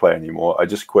want to play anymore. I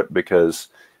just quit because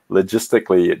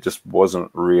logistically it just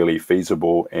wasn't really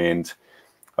feasible. And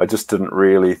I just didn't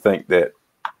really think that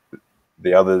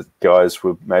the other guys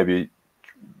were maybe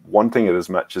wanting it as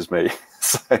much as me.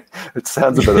 So it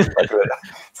sounds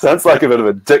like a bit of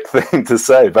a dick thing to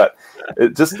say, but I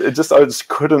just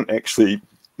couldn't actually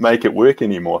make it work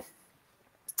anymore.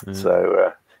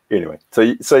 So anyway,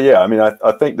 so yeah, I mean,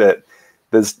 I think that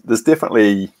there's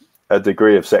definitely a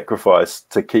degree of sacrifice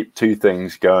to keep two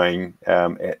things going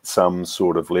at some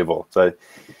sort of level. So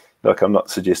look, I'm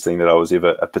not suggesting that I was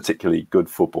ever a particularly good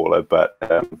footballer, but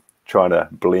trying to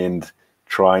blend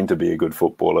trying to be a good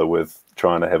footballer with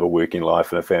trying to have a working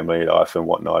life and a family life and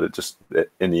whatnot,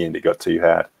 in the end it got too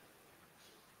hard.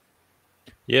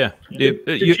 Yeah. Did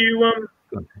you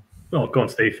oh, go on,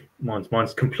 Steve.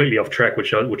 Mine's completely off track,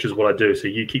 which is what I do. So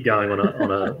you keep going on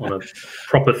a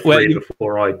proper thread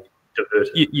before I divert.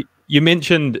 You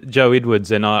mentioned Joe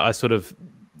Edwards, and I sort of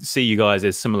see you guys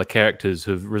as similar characters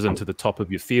who've risen to the top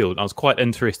of your field. I was quite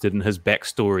interested in his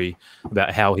backstory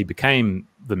about how he became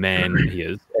the man he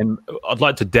is, and I'd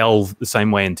like to delve the same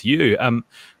way into you.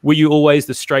 Were you always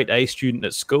the straight A student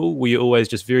at school? Were you always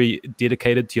just very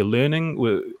dedicated to your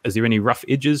learning? Is there any rough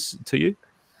edges to you?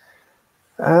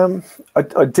 I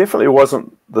definitely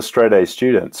wasn't the straight A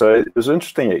student. So it was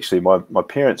interesting, actually. My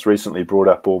parents recently brought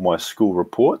up all my school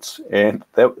reports, and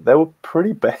they were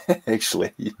pretty bad,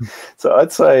 actually. So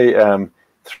I'd say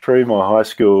through my high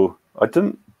school, I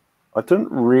didn't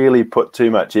really put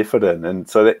too much effort in, and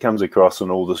so that comes across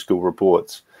in all the school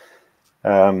reports.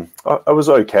 I was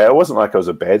okay. It wasn't like I was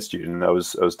a bad student. I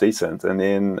was decent, and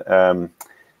then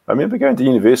I remember going to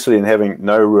university and having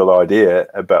no real idea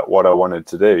about what I wanted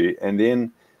to do. And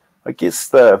then I guess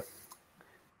the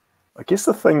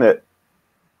thing that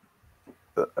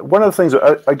one of the things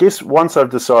I guess once I've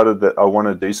decided that I want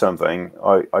to do something,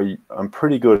 I'm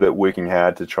pretty good at working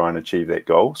hard to try and achieve that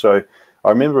goal. So I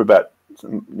remember about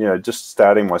just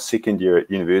starting my second year at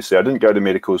university. I didn't go to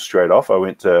medical straight off.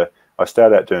 I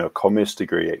started out doing a commerce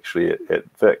degree actually at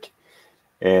Vic.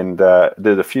 And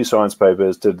did a few science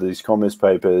papers, did these commerce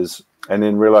papers, and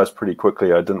then realized pretty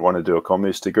quickly I didn't want to do a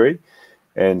commerce degree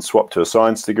and swapped to a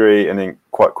science degree, and then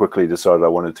quite quickly decided I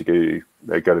wanted to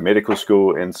go to medical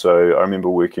school. And so I remember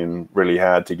working really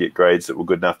hard to get grades that were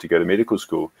good enough to go to medical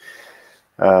school.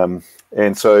 And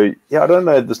so, yeah, I don't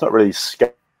know, there's not really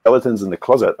skeletons in the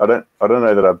closet. I don't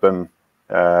know that I've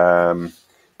been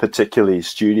particularly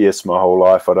studious my whole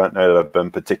life. I don't know that I've been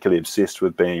particularly obsessed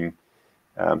with being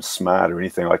smart or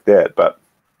anything like that, but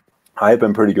I have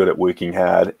been pretty good at working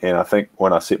hard, and I think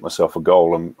when I set myself a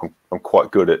goal, I'm quite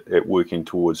good at working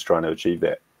towards trying to achieve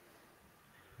that.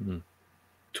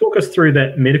 Talk us through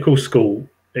that medical school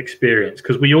experience,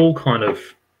 because we all kind of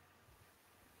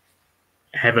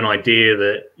have an idea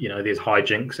that there's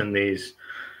hijinks and there's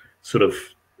sort of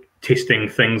testing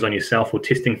things on yourself or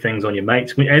testing things on your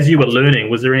mates? As you were learning,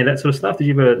 was there any of that sort of stuff? Did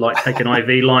you ever like take an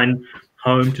IV line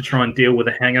home to try and deal with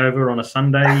a hangover on a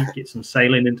Sunday, get some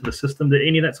saline into the system? Did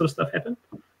any of that sort of stuff happen?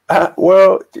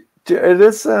 Well, it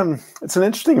is. It's an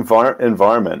interesting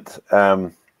environment.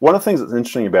 One of the things that's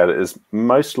interesting about it is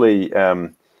mostly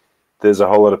there's a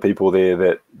whole lot of people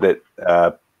there that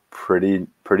are pretty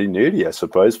nerdy, I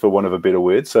suppose, for want of a better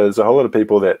word. So there's a whole lot of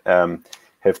people that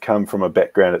have come from a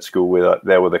background at school where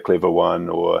they were the clever one,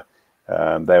 or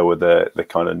they were the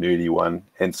kind of nerdy one.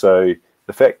 And so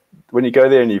the fact when you go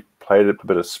there and you played a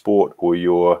bit of sport, or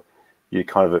you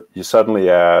suddenly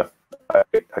are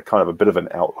a kind of a bit of an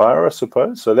outlier, I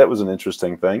suppose. So that was an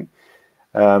interesting thing.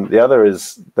 The other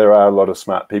is there are a lot of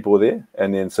smart people there,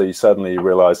 and then so you suddenly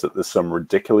realize that there's some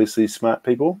ridiculously smart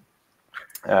people.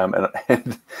 And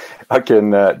I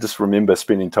can just remember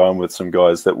spending time with some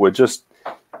guys that were just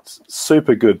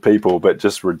super good people, but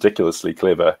just ridiculously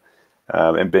clever,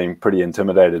 and being pretty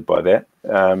intimidated by that.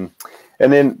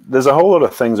 And then there's a whole lot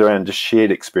of things around just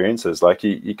shared experiences. Like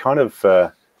you kind of,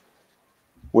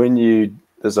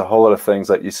 there's a whole lot of things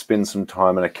like you spend some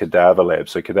time in a cadaver lab.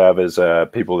 So cadavers are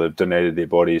people that have donated their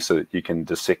bodies so that you can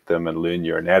dissect them and learn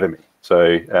your anatomy.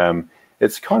 So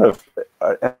it's kind of,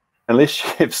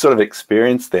 unless you've sort of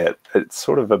experienced that, it's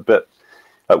sort of a bit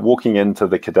like walking into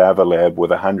the cadaver lab with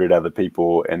 100 other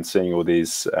people and seeing all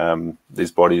these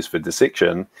bodies for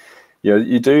dissection. You know,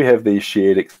 you do have these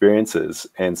shared experiences.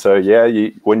 And so,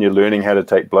 when you're learning how to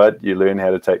take blood, you learn how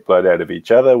to take blood out of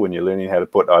each other. When you're learning how to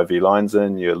put IV lines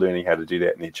in, you're learning how to do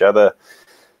that in each other.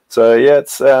 So, it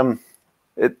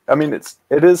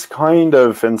is kind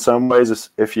of, in some ways,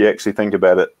 if you actually think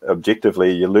about it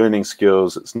objectively, you're learning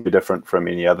skills. It's no different from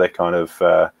any other kind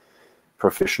of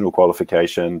professional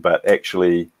qualification, but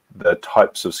actually the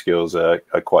types of skills are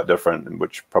quite different,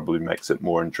 which probably makes it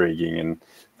more intriguing and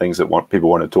things that people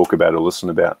want to talk about or listen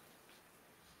about.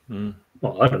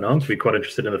 Well, I don't know. I'm quite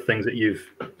interested in the things that you've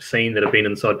seen that have been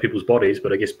inside people's bodies,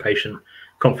 but I guess patient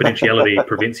confidentiality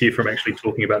prevents you from actually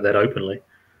talking about that openly.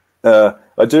 I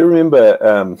do remember.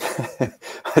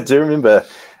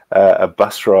 A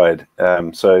bus ride.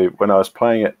 So when I was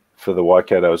playing it for the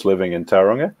Waikato, I was living in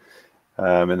Tauranga,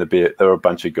 and there were a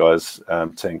bunch of guys,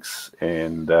 Tinks,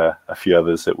 and a few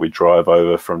others that we drive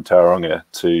over from Tauranga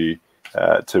to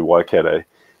Waikato.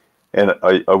 And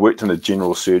I worked in a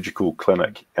general surgical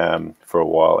clinic for a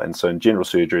while, and so in general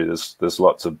surgery, there's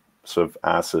lots of sort of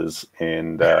asses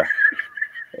and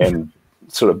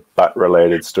sort of butt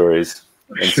related stories.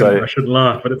 I should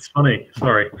laugh, but it's funny.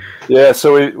 Sorry. Yeah,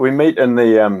 so we meet in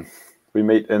the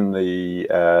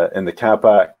car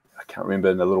park. I can't remember,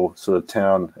 in a little sort of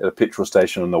town at a petrol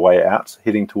station on the way out,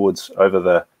 heading towards over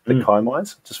the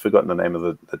Kaimais. Just forgotten the name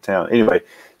of the town. Anyway,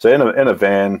 so in a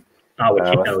van.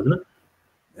 Waikato, isn't it?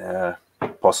 Yeah,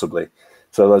 possibly.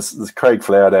 So there's Craig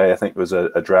Flowerday, I think, was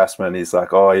a draftsman. He's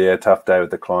like, oh yeah, tough day with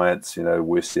the clients,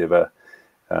 worst ever.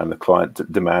 The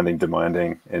client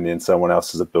demanding, and then someone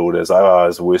else is a builder. It's like, oh, it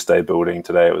was the worst day building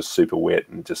today. It was super wet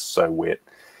and just so wet.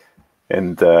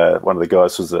 And one of the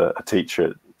guys was a teacher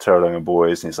at Tauranga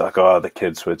Boys, and he's like, oh, the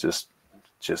kids were just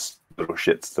little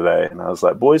shits today. And I was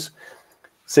like, boys,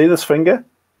 see this finger?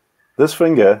 This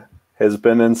finger has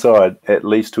been inside at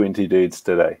least 20 dudes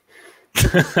today.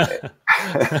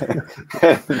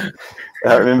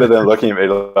 I remember them looking at me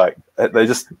like they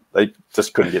just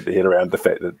couldn't get their head around the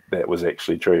fact that was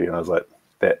actually true, and I was like,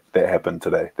 that happened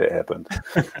today. That happened.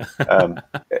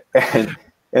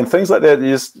 And things like that.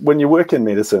 When you work in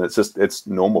medicine, it's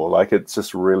normal. Like, it's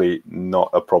just really not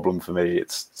a problem for me.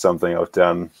 It's something I've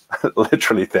done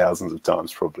literally thousands of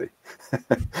times, probably.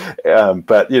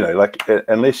 But like,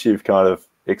 unless you've kind of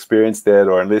experienced that,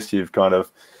 or unless you've kind of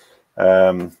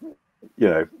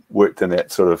worked in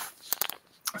that sort of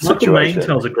situation. Michael Main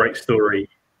tells a great story.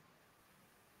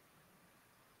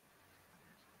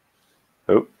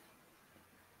 Oh,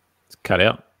 it's cut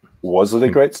out. Was it a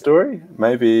great story?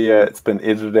 Maybe it's been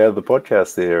edited out of the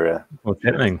podcast there. What's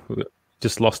happening? We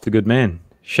just lost a good man.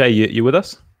 Shay, you with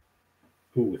us?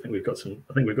 Ooh, I think we've got some.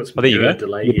 Oh, there you go.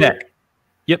 Delay you're here. back.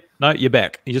 Yep. No, you're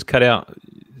back. You just cut out.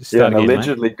 Yeah, Start again,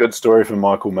 allegedly mate. Good story from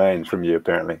Michael Main from you,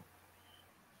 apparently.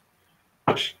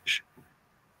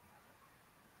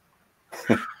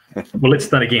 Well, let's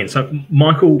start again. So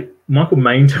Michael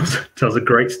Main tells a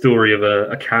great story of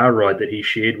a car ride that he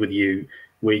shared with you,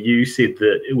 where you said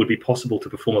that it would be possible to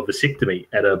perform a vasectomy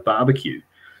at a barbecue.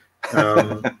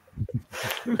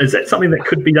 Is that something that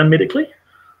could be done medically?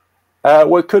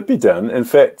 Well, it could be done. In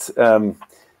fact,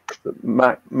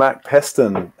 Mark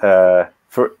Paston, there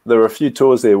were a few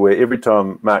tours there where every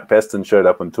time Mark Paston showed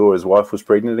up on tour, his wife was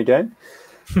pregnant again.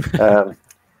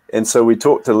 And so we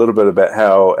talked a little bit about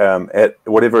how at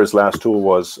whatever his last tour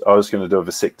was, I was going to do a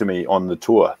vasectomy on the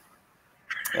tour.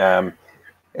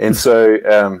 And so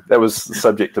that was the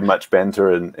subject of much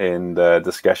banter and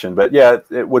discussion. But yeah,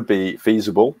 it would be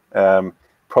feasible.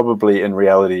 Probably in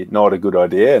reality, not a good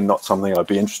idea and not something I'd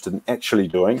be interested in actually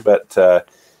doing. But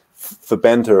for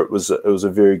banter, it was a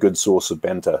very good source of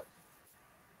banter.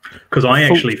 Because I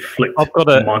actually flicked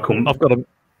Michael. I've got a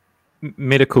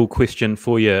medical question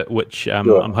for you, which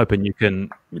Sure. I'm hoping you can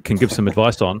give some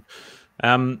advice on.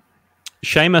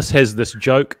 Seamus has this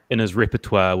joke in his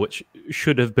repertoire which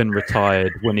should have been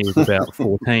retired when he was about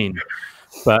 14,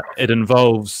 but it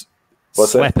involves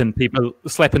slapping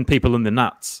people in the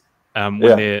nuts when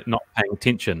they're not paying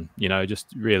attention. You know, just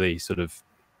really sort of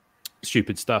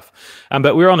stupid stuff.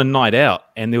 But we were on a night out,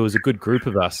 and there was a good group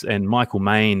of us, and Michael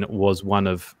Main was one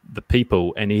of the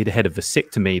people, and he'd had a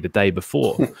vasectomy the day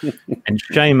before, and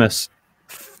Seamus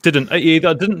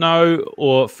either didn't know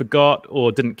or forgot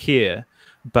or didn't care,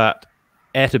 but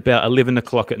at about 11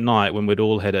 o'clock at night, when we'd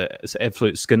all had an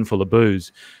absolute skinful of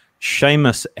booze,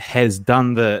 Seamus has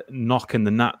done the knock in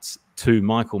the nuts to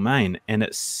Michael Main, and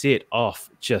it set off,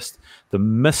 just the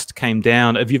mist came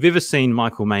down. If you've ever seen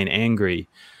Michael Main angry,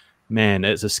 man,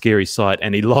 it's a scary sight.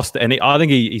 And he lost, and I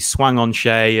think he swung on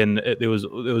Che, and there was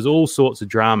all sorts of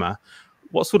drama.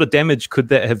 What sort of damage could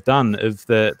that have done if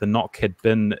the knock had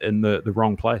been in the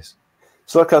wrong place?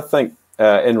 So, look, I think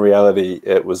in reality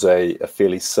it was a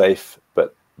fairly safe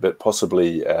but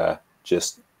possibly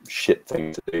just shit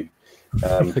thing to do.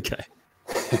 Okay.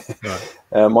 Right.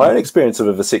 My own experience of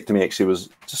a vasectomy actually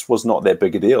was not that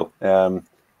big a deal.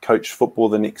 Coached football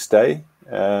the next day.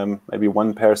 Maybe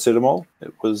one paracetamol.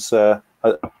 It was,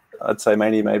 I'd say,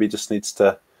 maybe just needs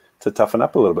to toughen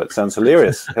up a little bit. Sounds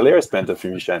hilarious. Hilarious banter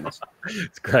from you, Seamus.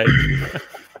 It's great.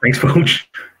 Thanks, Fulch.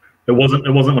 It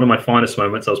wasn't one of my finest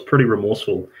moments. I was pretty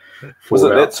remorseful. Was it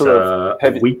that sort of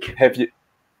a week? Have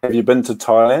you been to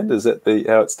Thailand? Is that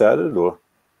how it started, or?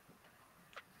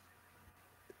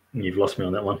 You've lost me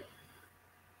on that one.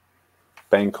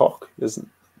 Bangkok, isn't?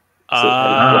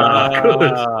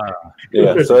 Good.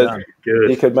 Yeah, so good.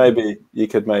 you could maybe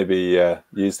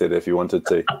use that if you wanted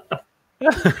to. I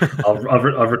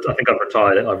think I've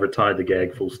retired it. I've retired the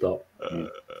gag. Full stop.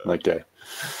 Okay.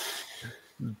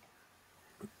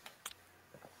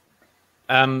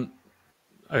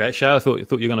 Okay, Shay, I thought you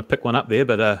were going to pick one up there,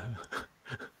 but I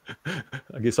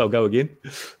guess I'll go again.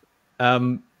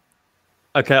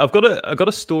 Okay, I've got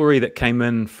a story that came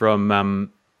in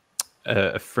from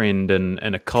a friend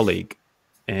and a colleague,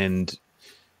 and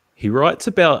he writes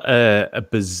about a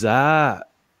bizarre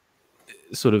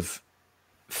sort of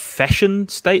fashion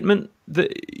statement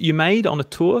that you made on a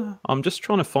tour. I'm just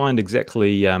trying to find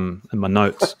exactly in my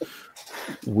notes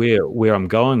where I'm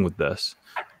going with this.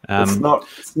 It's not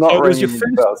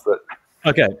ringing bells, but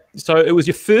okay, so it was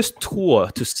your first tour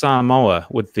to Samoa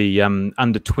with the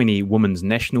under-20 women's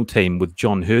national team with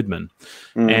John Herdman,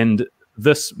 and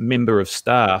this member of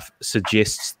staff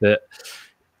suggests that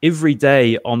every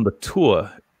day on the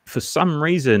tour, for some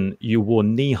reason, you wore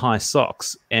knee-high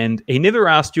socks, and he never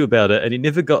asked you about it, and he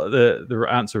never got the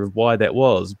answer of why that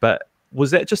was. But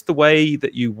was that just the way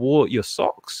that you wore your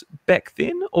socks back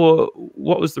then, or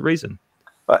what was the reason?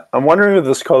 I'm wondering if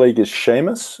this colleague is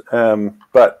Seamus,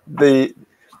 but the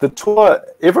tour,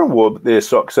 everyone wore their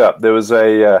socks up. There was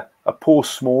a Paul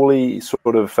Smalley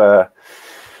sort of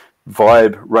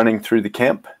vibe running through the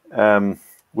camp.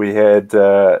 We had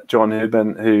John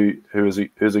Herdman, who's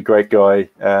a great guy.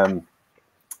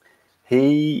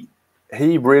 He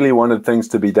really wanted things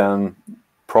to be done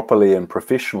properly and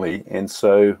professionally, and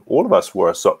so all of us wore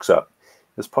our socks up.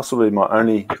 It's possibly my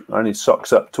only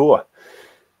socks up tour.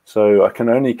 So I can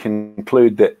only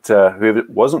conclude that whoever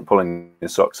wasn't pulling their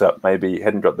socks up maybe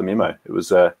hadn't got the memo. It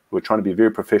was we're trying to be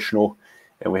very professional,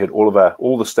 and we had all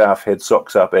the staff had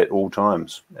socks up at all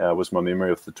times. Was my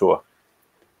memory of the tour.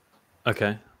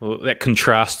 Okay, well that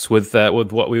contrasts with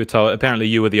what we were told. Apparently,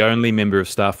 you were the only member of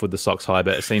staff with the socks high,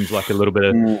 but it seems like a little bit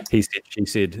of he said, she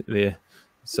said there.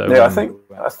 So yeah,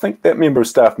 I think that member of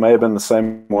staff may have been the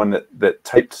same one that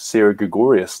taped Sarah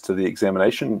Gregorius to the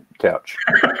examination couch.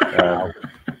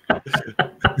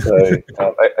 So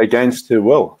against her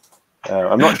will.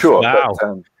 I'm not sure,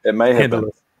 but it may have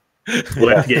been.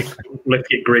 We'll have to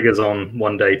get Gregors on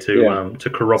one day to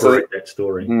corroborate that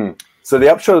story. So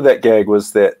the upshot of that gag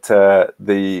was that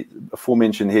the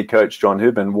aforementioned head coach John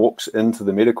Herdman walks into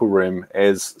the medical room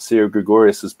as Sarah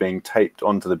Gregorius is being taped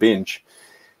onto the bench,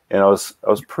 and I was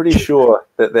pretty sure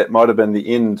that might have been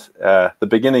the end, the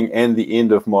beginning and the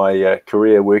end of my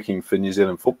career working for New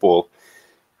Zealand football.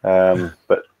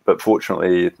 But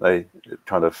fortunately, they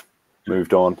kind of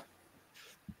moved on.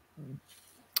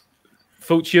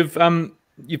 Fulch,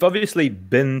 you've obviously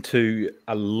been to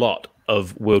a lot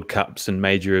of World Cups and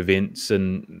major events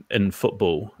in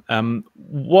football.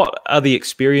 What are the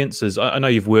experiences? I know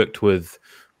you've worked with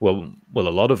a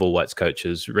lot of All Whites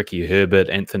coaches, Ricky Herbert,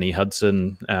 Anthony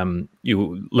Hudson.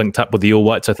 You linked up with the All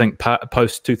Whites, I think,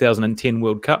 post 2010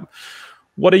 World Cup.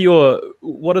 What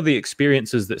are the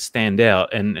experiences that stand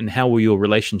out, and how were your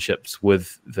relationships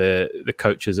with the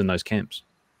coaches in those camps?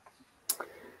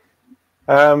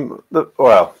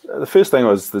 The first thing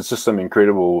was there's just some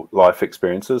incredible life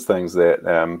experiences, things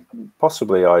that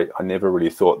possibly I never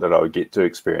really thought that I would get to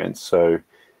experience. So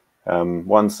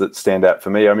ones that stand out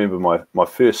for me, I remember my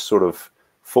first sort of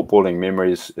footballing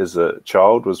memories as a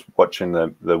child was watching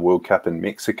the World Cup in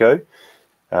Mexico.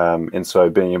 And so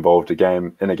being involved in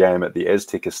a game at the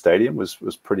Azteca Stadium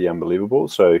was pretty unbelievable.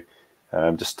 So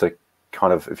just to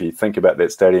kind of, if you think about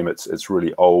that stadium, it's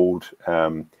really old.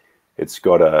 It's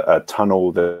got a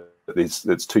tunnel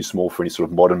that's too small for any sort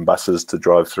of modern buses to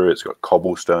drive through. It's got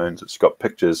cobblestones. It's got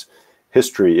pictures,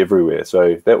 history everywhere.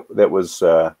 So that was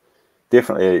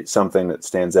definitely something that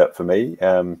stands out for me.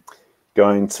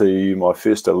 Going to my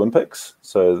first Olympics,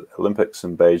 so Olympics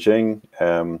in Beijing,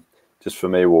 just for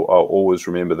me, I'll always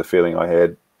remember the feeling I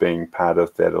had being part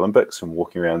of that Olympics and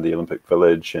walking around the Olympic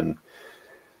Village, and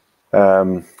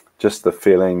just the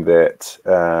feeling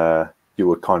that you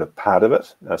were kind of part of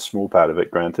it, a small part of it,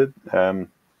 granted. And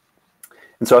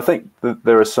so I think that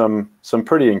there are some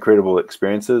pretty incredible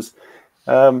experiences.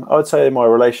 I would say my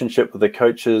relationship with the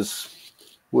coaches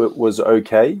was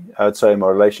okay. I would say my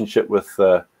relationship with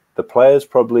the players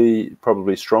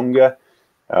probably stronger.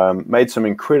 Made some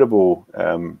incredible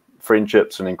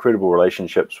friendships and incredible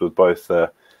relationships with both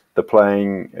the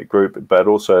playing group, but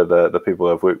also the people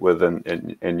I've worked with,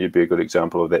 and you'd be a good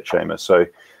example of that, Seamus. So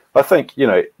I think,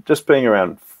 just being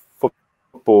around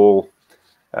football,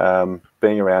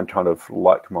 being around kind of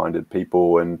like-minded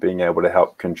people and being able to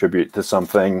help contribute to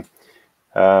something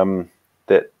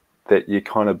that you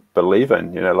kind of believe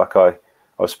in. Like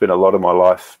I've spent a lot of my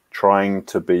life trying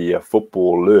to be a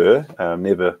footballer,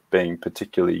 never being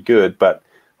particularly good, but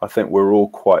I think we're all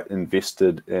quite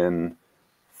invested in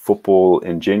football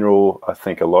in general. I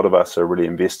think a lot of us are really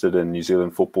invested in New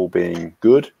Zealand football being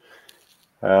good.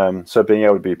 So being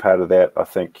able to be part of that, I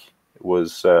think,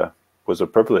 was a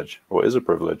privilege, or is a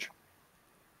privilege.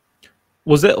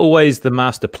 Was that always the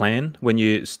master plan when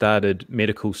you started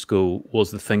medical school? Was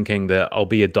the thinking that I'll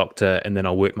be a doctor and then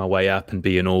I'll work my way up and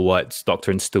be an All Whites doctor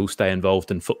and still stay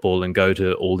involved in football and go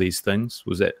to all these things?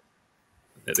 Was that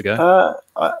the go?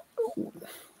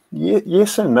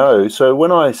 Yes and no. So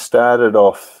when I started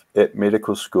off at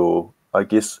medical school, I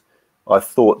guess I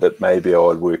thought that maybe I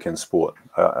would work in sport.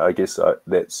 I guess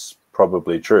that's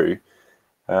probably true.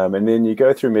 And then you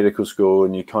go through medical school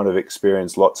and you kind of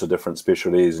experience lots of different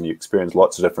specialties and you experience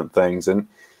lots of different things. And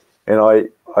I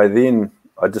didn't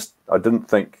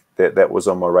think that was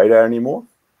on my radar anymore.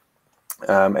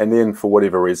 And then for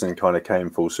whatever reason, kind of came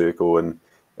full circle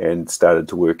and started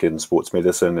to work in sports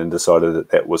medicine and decided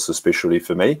that was the specialty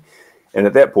for me. And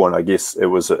at that point, I guess it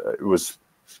was a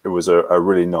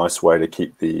really nice way to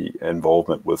keep the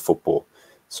involvement with football.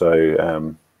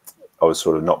 So I was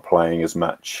sort of not playing as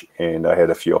much, and I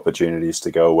had a few opportunities to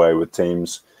go away with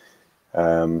teams.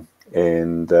 So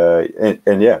at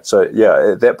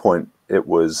that point, it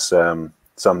was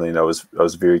something I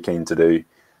was very keen to do.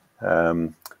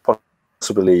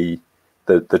 Possibly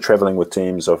the traveling with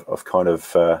teams I've kind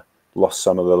of lost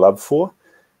some of the love for,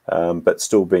 but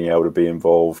still being able to be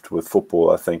involved with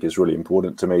football, I think, is really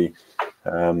important to me.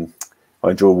 I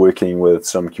enjoy working with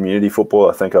some community football.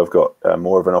 I think I've got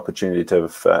more of an opportunity to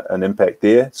have an impact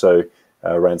there. So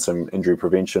around some injury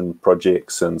prevention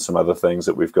projects and some other things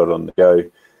that we've got on the go.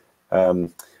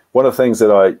 One of the things that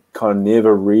I kind of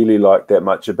never really liked that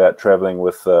much about traveling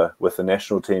with the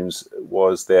national teams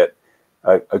was that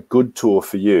a good tour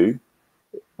for you,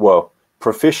 well,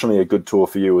 professionally a good tour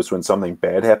for you was when something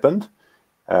bad happened,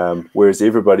 whereas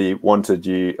everybody wanted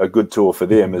a good tour for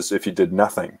them is if you did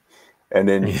nothing. And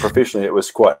then professionally, it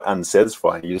was quite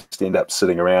unsatisfying. You just end up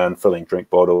sitting around, filling drink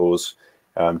bottles,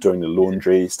 doing the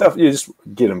laundry stuff. You just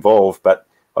get involved. But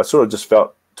I sort of just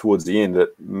felt towards the end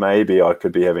that maybe I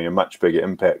could be having a much bigger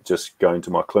impact just going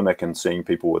to my clinic and seeing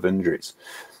people with injuries.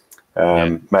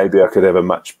 Maybe I could have a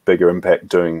much bigger impact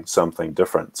doing something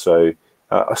different. So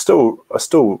I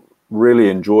still really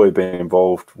enjoy being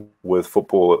involved with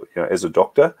football, as a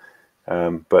doctor.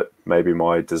 But maybe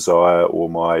my desire or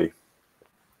my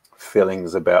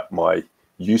feelings about my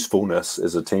usefulness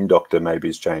as a team doctor maybe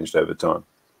has changed over time.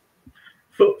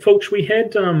 Fulch, we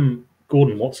had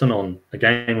Gordon Watson on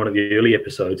again, one of the early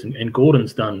episodes, and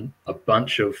Gordon's done a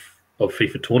bunch of of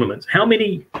FIFA tournaments. How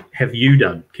many have you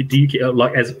done? Do you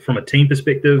like as from a team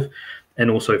perspective, and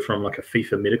also from like a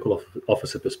FIFA medical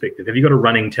officer perspective? Have you got a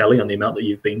running tally on the amount that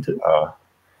you've been to?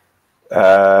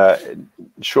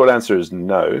 Short answer is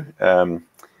no.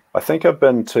 I think I've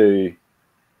been to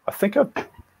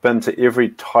every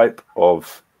type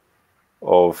of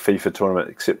FIFA tournament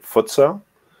except futsal.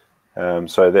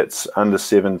 So that's under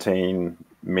 17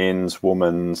 men's,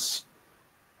 women's,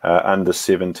 under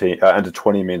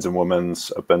 20 men's and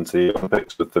women's. I've been to the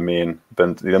Olympics with the men,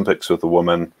 been to the Olympics with the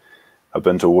women. I've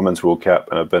been to a Women's World Cup,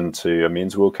 and I've been to a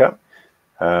Men's World Cup.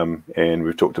 And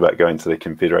we've talked about going to the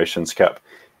Confederations Cup.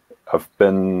 I've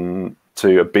been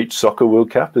to a beach soccer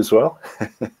World Cup as well.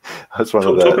 That's one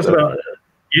of the. Talk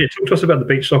to us about the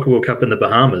beach soccer World Cup in the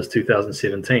Bahamas,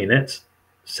 2017. That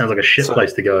sounds like a shit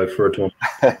place to go for a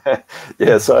tournament.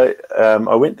 Yeah, so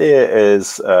I went there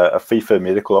as a FIFA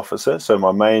medical officer. So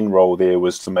my main role there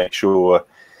was to make sure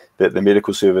that the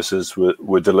medical services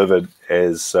were delivered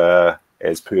as per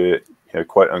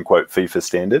quote unquote FIFA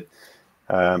standard.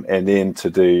 And then to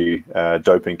do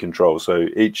doping control. So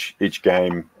each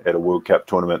game at a World Cup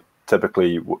tournament,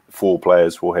 typically 4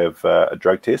 players will have a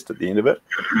drug test at the end of it.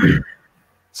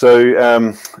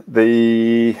 So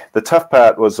the tough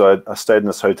part was I stayed in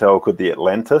this hotel called the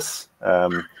Atlantis.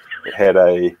 It had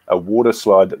a water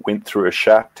slide that went through a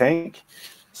shark tank.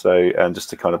 So just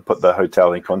to kind of put the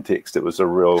hotel in context, it was a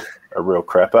real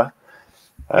crapper.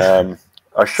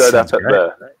 I showed up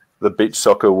at the beach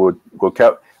soccer World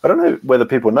Cup. I don't know whether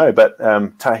people know, but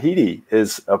Tahiti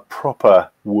is a proper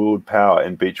world power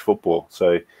in beach football.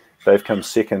 So they've come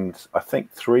second, I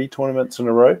think, 3 tournaments in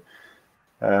a row.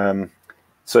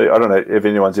 So I don't know if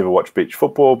anyone's ever watched beach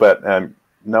football, but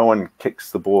no one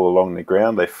kicks the ball along the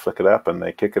ground. They flick it up and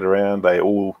they kick it around. They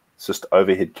all just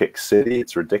overhead kick city.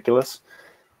 It's ridiculous.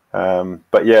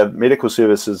 But yeah, medical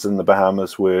services in the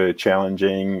Bahamas were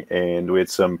challenging, and we had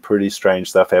some pretty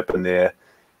strange stuff happen there.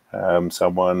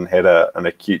 Someone had an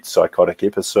acute psychotic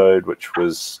episode, which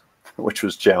was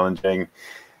challenging.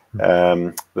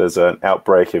 There's an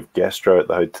outbreak of gastro at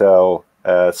the hotel.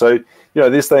 So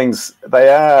these things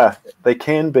they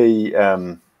can be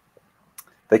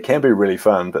really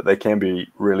fun, but they can be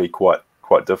really quite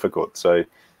difficult. So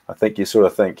I think you sort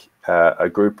of think a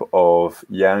group of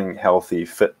young, healthy,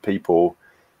 fit people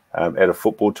at a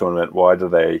football tournament, why do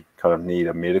they kind of need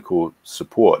a medical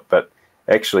support? But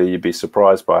actually, you'd be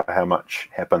surprised by how much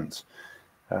happens.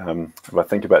 If I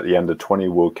think about the under-20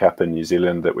 World Cup in New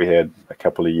Zealand that we had a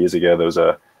couple of years ago, there was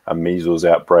a measles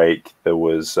outbreak. There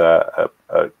was a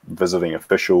visiting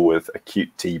official with acute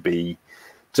TB.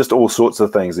 Just all sorts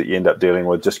of things that you end up dealing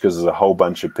with just because there's a whole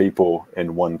bunch of people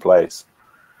in one place.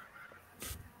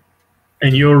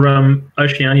 And you're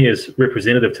Oceania's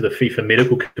representative to the FIFA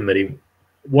Medical Committee.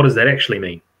 What does that actually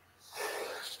mean?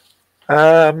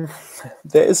 That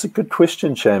is a good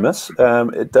question, Seamus.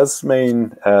 It does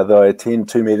mean that I attend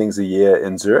 2 meetings a year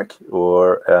in Zurich,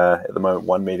 or at the moment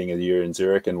 1 meeting a year in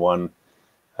Zurich and 1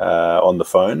 on the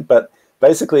phone. But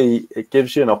basically, it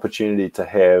gives you an opportunity to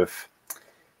have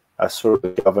a sort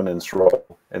of governance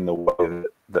role in the way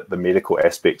that the medical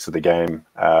aspects of the game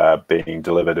are being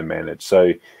delivered and managed.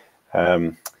 So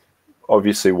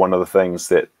obviously, one of the things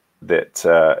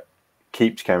that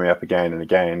keeps coming up again and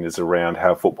again is around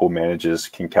how football manages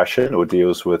concussion or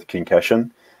deals with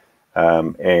concussion,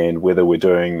 and whether we're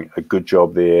doing a good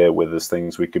job there, whether there's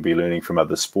things we could be learning from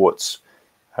other sports.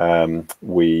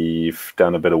 We've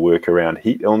done a bit of work around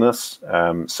heat illness,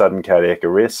 sudden cardiac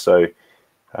arrest. So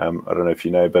I don't know if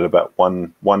you know, but about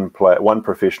one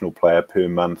professional player per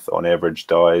month on average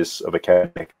dies of a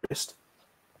cardiac arrest.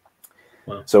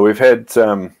 Wow. So we've had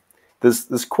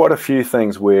there's quite a few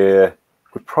things where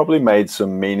we've probably made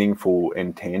some meaningful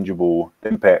and tangible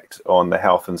impact on the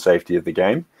health and safety of the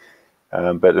game.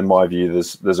 But in my view,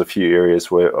 there's a few areas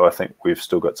where I think we've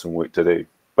still got some work to do.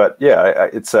 But yeah,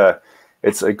 it's a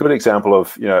good example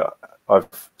of,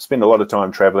 I've spent a lot of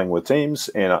time traveling with teams,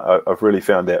 and I've really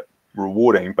found that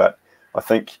rewarding. But I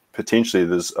think potentially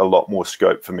there's a lot more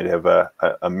scope for me to have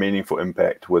a meaningful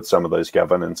impact with some of those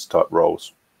governance type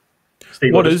roles.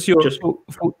 Steve, what is your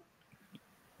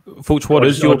Fulch? What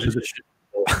is your position?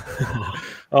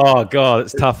 Oh God,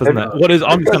 it's tough, isn't it?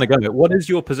 I'm just going to go. What is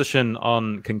your position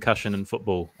on concussion in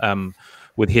football?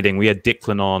 With heading, we had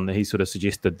Declan on. He sort of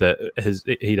suggested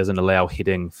that he doesn't allow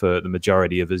heading for the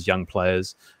majority of his young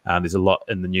players. There's a lot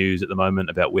in the news at the moment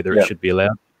about whether it should be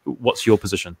allowed. What's your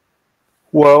position?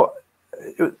 Well,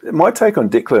 my take on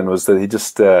Declan was that he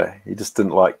just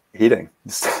didn't like heading.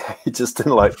 He just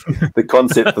didn't like the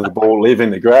concept of the ball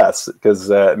leaving the grass, because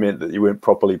it meant that you weren't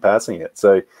properly passing it.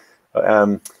 So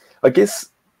I guess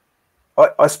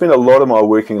I spent a lot of my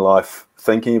working life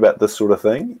thinking about this sort of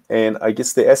thing, and I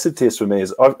guess the acid test for me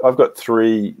is I've got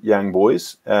 3 young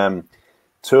boys.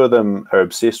 2 of them are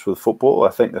obsessed with football. I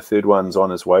think the third one's on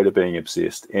his way to being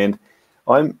obsessed, and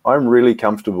I'm really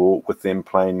comfortable with them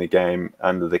playing the game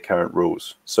under the current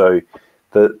rules. So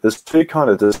there's 2 kind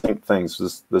of distinct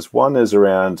things. There's one is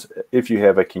around if you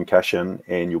have a concussion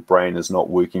and your brain is not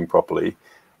working properly,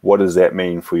 what does that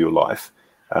mean for your life?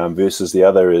 Versus the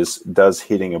other is, does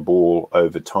hitting a ball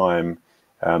over time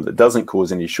that doesn't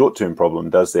cause any short-term problem,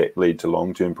 does that lead to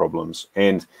long-term problems?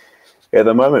 And at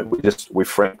the moment, we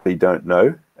frankly don't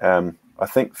know. I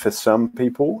think for some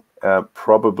people,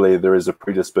 probably there is a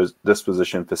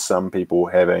predisposition for some people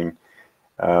having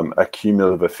a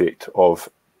cumulative effect of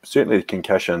certainly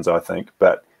concussions, I think,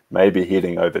 but maybe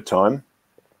hitting over time.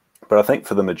 But I think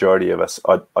for the majority of us,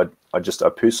 I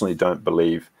personally don't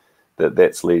believe that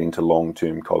that's leading to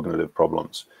long-term cognitive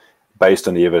problems based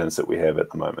on the evidence that we have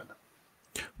at the moment.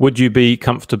 Would you be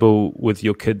comfortable with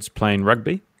your kids playing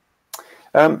rugby?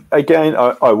 Again,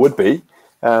 I would be.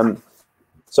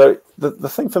 So the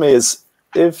thing for me is,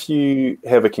 if you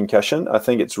have a concussion, I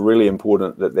think it's really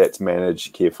important that that's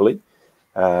managed carefully.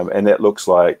 And that looks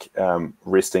like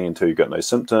resting until you've got no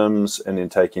symptoms, and then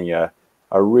taking a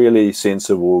really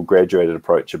sensible, graduated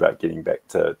approach about getting back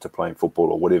to playing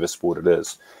football or whatever sport it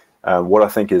is. What I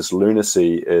think is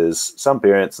lunacy is some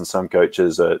parents and some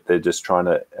coaches, they're just trying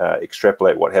to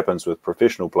extrapolate what happens with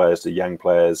professional players to young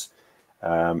players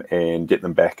and get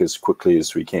them back as quickly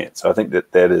as we can. So I think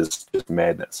that is just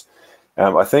madness.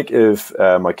 I think if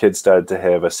my kids started to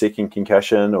have a second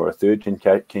concussion or a third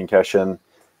concussion,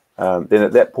 then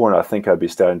at that point I think I'd be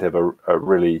starting to have a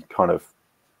really kind of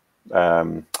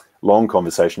long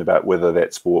conversation about whether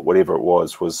that sport, whatever it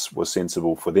was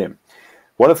sensible for them.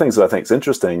 One of the things that I think is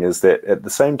interesting is that at the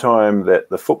same time that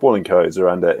the footballing codes are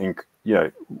under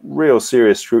real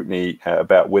serious scrutiny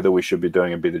about whether we should be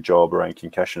doing a better job around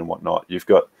concussion and whatnot, you've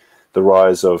got the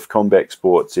rise of combat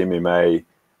sports, MMA,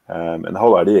 and the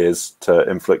whole idea is to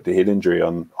inflict a head injury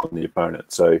on the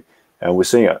opponent. So we're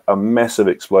seeing a massive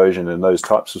explosion in those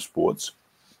types of sports,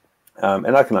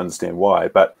 and I can understand why,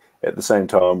 but at the same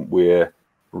time we're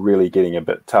really getting a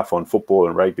bit tough on football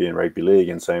and rugby league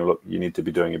and saying, look, you need to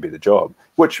be doing a better job,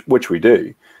 which we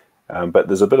do. But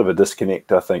there's a bit of a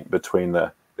disconnect, I think, between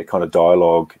the kind of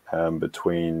dialogue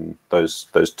between those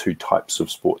 2 types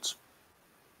of sports.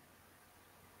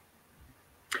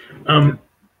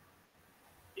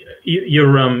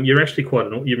 You're actually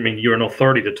you're an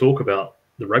authority to talk about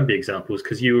the rugby examples,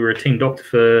 because you were a team doctor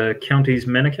for Counties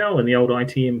Manukau in the old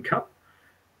ITM Cup.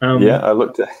 Yeah, I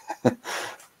looked at.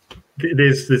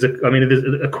 There's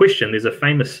a question. There's a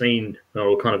famous scene,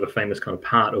 or kind of a famous kind of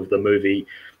part of the movie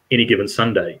Any Given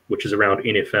Sunday, which is around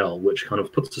NFL, which kind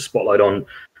of puts the spotlight on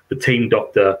the team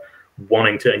doctor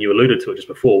wanting to, and you alluded to it just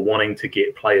before, wanting to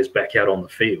get players back out on the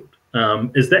field.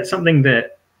 Is that something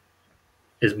that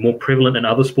is more prevalent in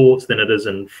other sports than it is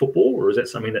in football, or is that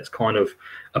something that's kind of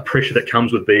a pressure that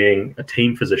comes with being a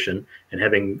team physician and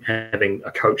having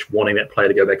a coach wanting that player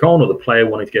to go back on, or the player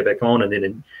wanting to go back on, and then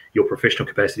in your professional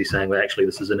capacity saying, well, actually,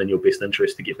 this isn't in your best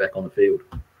interest to get back on the field?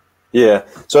 Yeah,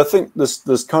 so I think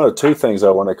there's kind of 2 things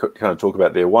I want to kind of talk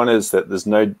about there. One is that there's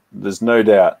no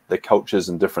doubt the cultures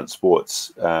in different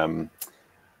sports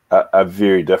are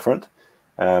very different.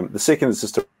 The second is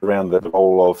just around the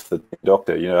role of the team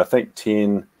doctor. I think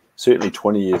 10, certainly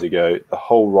 20 years ago, the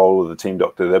whole role of the team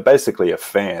doctor, they're basically a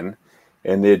fan,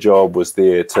 and their job was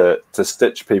there to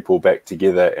stitch people back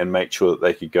together and make sure that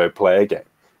they could go play a game,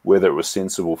 whether it was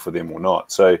sensible for them or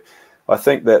not. So I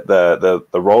think that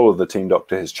the role of the team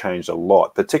doctor has changed a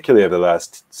lot, particularly over the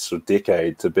last sort of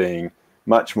decade, to being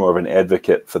much more of an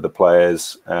advocate for the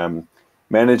players,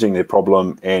 managing their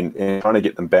problem and trying to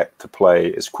get them back to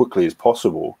play as quickly as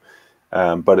possible.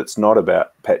 But it's not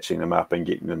about patching them up and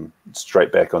getting them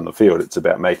straight back on the field. It's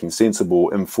about making sensible,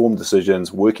 informed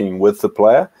decisions, working with the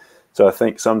player. So I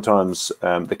think sometimes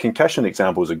the concussion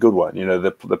example is a good one.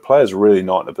 The player's really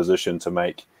not in a position to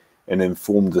make an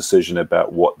informed decision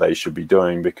about what they should be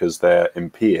doing because they're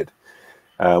impaired.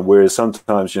 Whereas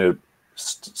sometimes,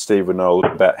 Steve would know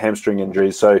about hamstring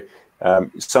injuries. So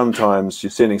sometimes you're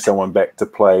sending someone back to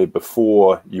play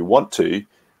before you want to,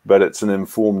 but it's an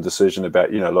informed decision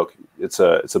about, look, it's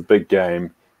a big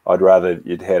game. I'd rather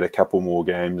you'd had a couple more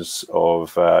games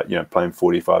of, playing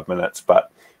 45 minutes,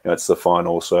 but it's the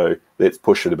final, so let's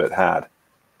push it a bit hard.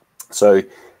 So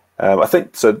I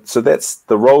think so that's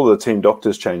the role of the team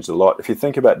doctors changed a lot. If you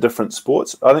think about different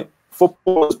sports, I think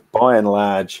footballers by and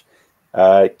large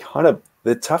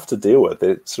they're tough to deal with.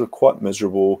 They're sort of quite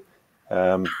miserable.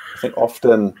 I think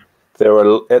often there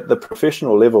are, at the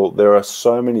professional level, there are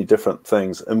so many different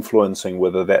things influencing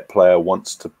whether that player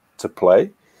wants to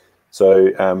play.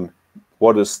 So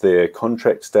what is their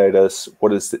contract status?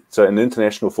 So in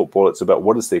international football, it's about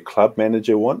what does their club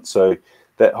manager want? So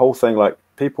that whole thing, like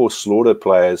people slaughter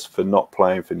players for not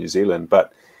playing for New Zealand,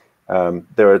 but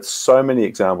there are so many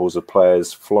examples of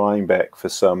players flying back for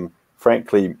some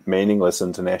frankly meaningless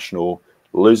international,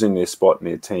 losing their spot in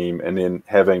their team, and then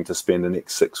having to spend the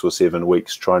next 6 or 7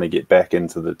 weeks trying to get back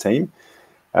into the team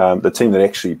that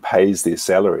actually pays their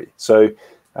salary. So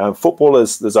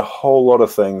footballers, there's a whole lot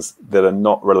of things that are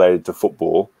not related to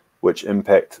football which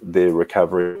impact their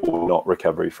recovery or not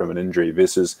recovery from an injury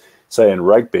versus, say, in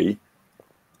rugby,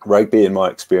 in my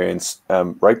experience,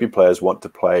 rugby players want to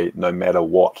play no matter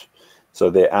what. So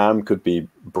their arm could be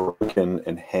broken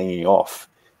and hanging off,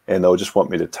 and they'll just want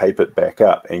me to tape it back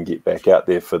up and get back out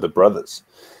there for the brothers.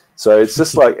 So it's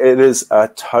just like, it is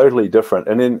totally different.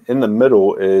 And then in the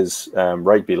middle is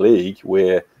rugby league,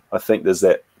 where I think there's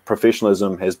that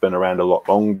professionalism has been around a lot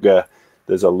longer.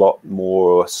 There's a lot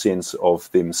more sense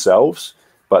of themselves,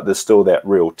 but there's still that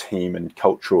real team and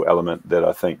cultural element that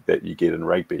I think that you get in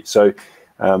rugby. So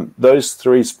those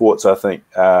three sports, I think,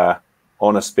 are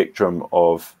on a spectrum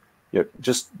of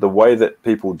just the way that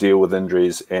people deal with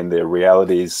injuries and their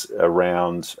realities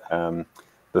around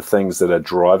the things that are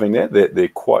driving that, they're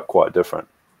quite different.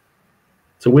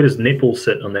 So where does netball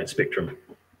sit on that spectrum?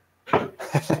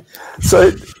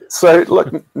 so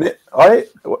look,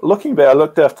 looking back, I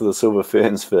looked after the Silver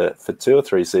Ferns for 2 or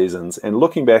 3 seasons, and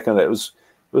looking back on it, it was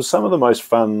some of the most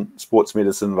fun sports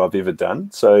medicine that I've ever done.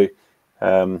 So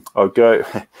I'll go.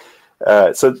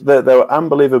 So they were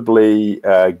unbelievably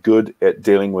good at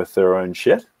dealing with their own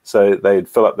shit. So they'd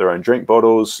fill up their own drink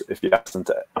bottles if you asked them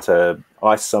to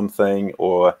ice something,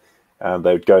 or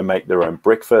they would go make their own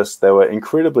breakfast. They were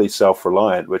incredibly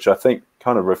self-reliant, which I think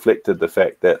kind of reflected the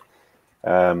fact that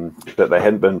that they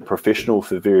hadn't been professional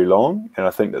for very long, and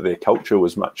I think that their culture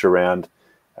was much around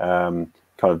kind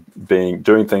of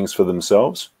doing things for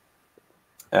themselves.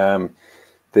 So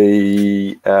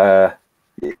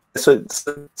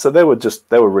they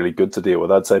were really good to deal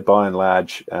with. I'd say by and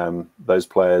large, those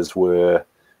players were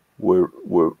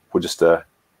just I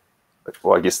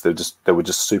guess they were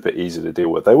just super easy to deal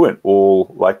with. They weren't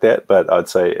all like that, but I'd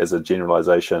say as a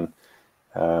generalization,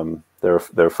 they're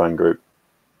a fun group.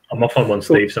 I'm off on one,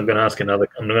 Steve, so I'm going to ask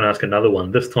another one.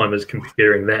 This time is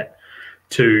comparing that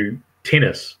to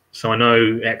tennis. So I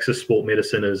know Axis Sport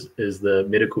Medicine is the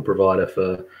medical provider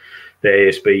for the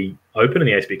ASB Open and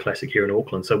the ASB Classic here in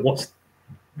Auckland. So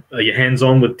are you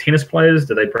hands-on with tennis players?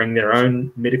 Do they bring their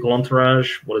own medical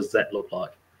entourage? What does that look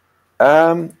like?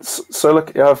 So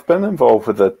look, I've been involved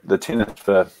with the tennis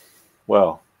for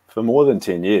more than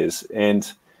 10 years.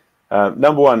 And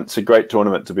number one, it's a great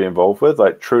tournament to be involved with,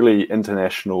 like truly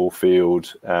international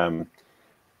field,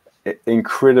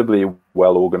 incredibly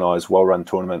well-organized, well-run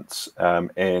tournaments,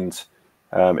 and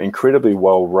incredibly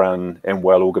well-run and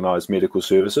well-organized medical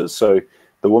services. So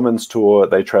the women's tour,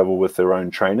 they travel with their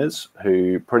own trainers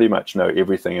who pretty much know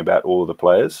everything about all of the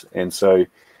players. And so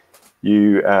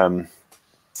you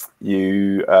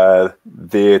are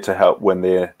there to help when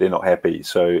they're not happy.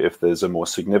 So if there's a more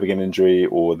significant injury,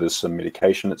 or there's some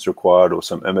medication that's required, or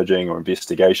some imaging or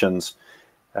investigations,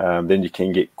 then you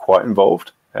can get quite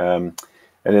involved. And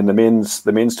then the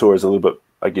men's tour is a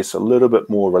little bit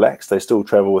more relaxed. They still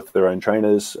travel with their own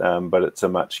trainers, but it's a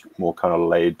much more kind of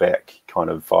laid back kind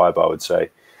of vibe, I would say.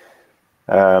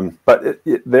 But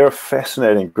they're a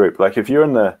fascinating group. Like if you're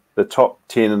in the top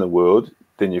 10 in the world,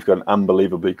 then you've got an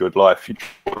unbelievably good life. Your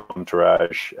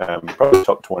entourage, probably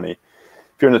top 20. If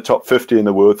you're in the top 50 in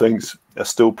the world, things are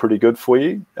still pretty good for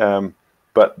you.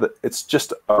 But it's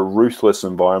just a ruthless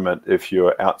environment if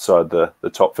you're outside the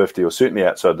top 50, or certainly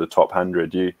outside the top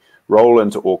 100. You roll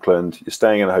into Auckland, you're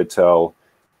staying in a hotel,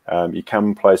 you come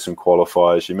and play some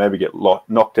qualifiers, you maybe get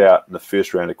knocked out in the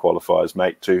first round of qualifiers,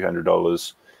 make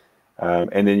 $200,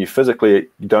 and then you physically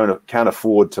can't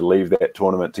afford to leave that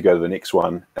tournament to go to the next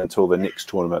one until the next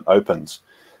tournament opens.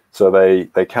 So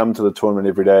they come to the tournament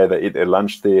every day, they eat their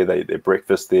lunch there, they eat their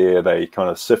breakfast there, they kind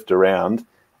of sift around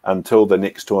until the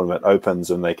next tournament opens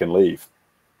and they can leave.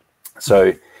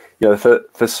 So,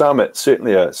 for some, it's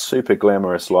certainly a super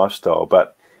glamorous lifestyle,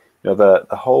 but the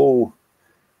whole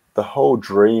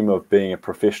dream of being a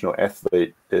professional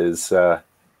athlete is I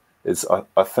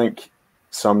think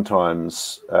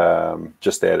sometimes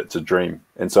just that it's a dream.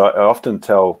 And so I often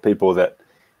tell people that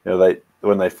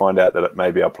when they find out that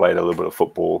maybe I played a little bit of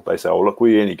football, they say, "Oh, look, were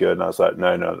you any good?" And I was like,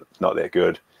 "No, not that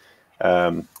good."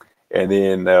 And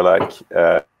then they're like,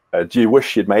 "Do you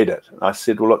wish you'd made it?" And I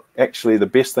said, "Well, look, actually, the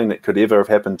best thing that could ever have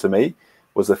happened to me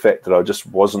was the fact that I just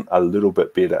wasn't a little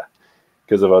bit better.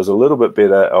 Because if I was a little bit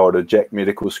better, I would have jacked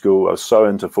medical school. I was so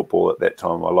into football at that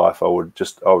time of my life, I would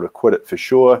have quit it for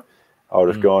sure. I would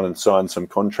have gone and signed some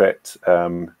contract. I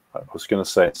was going to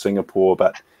say in Singapore,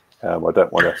 but I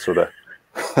don't want to sort of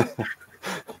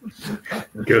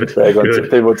drag on to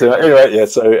people too. Anyway, yeah.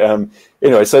 So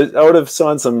so I would have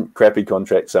signed some crappy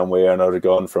contract somewhere, and I would have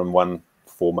gone from one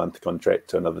 4-month contract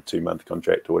to another 2-month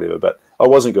contract or whatever. But I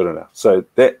wasn't good enough. So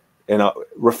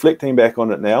reflecting back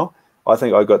on it now, I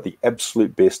think I got the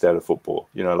absolute best out of football.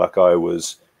 Like I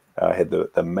had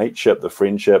the mateship, the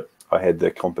friendship, I had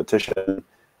the competition.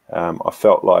 I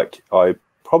felt like I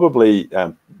probably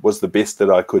was the best that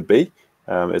I could be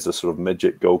as a sort of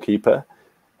midget goalkeeper.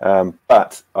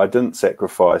 But I didn't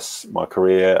sacrifice my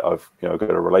career. I've got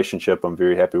a relationship I'm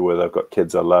very happy with. I've got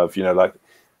kids I love.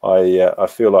 I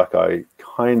feel like I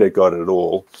kind of got it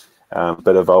all.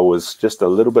 But if I was just a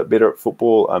little bit better at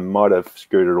football, I might have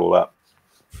screwed it all up.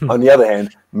 On the other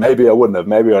hand, maybe I wouldn't have.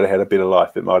 Maybe I'd have had a better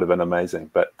life. It might have been amazing.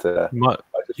 But you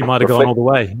might have gone all the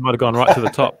way. You might have gone right to the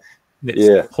top.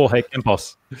 That's Jorge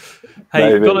Campos.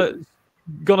 Hey,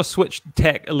 got to switch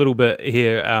tack a little bit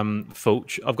here,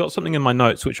 Fulch. I've got something in my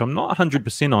notes which I'm not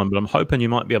 100% on, but I'm hoping you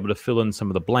might be able to fill in some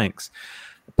of the blanks.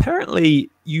 Apparently,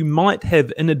 you might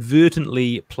have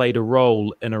inadvertently played a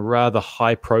role in a rather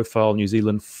high-profile New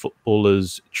Zealand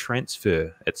footballer's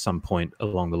transfer at some point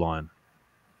along the line.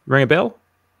 Ring a bell?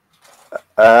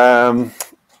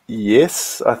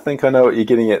 Yes, I think I know what you're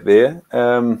getting at there.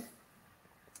 How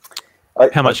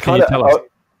much can you tell us?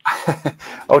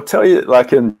 I'll tell you,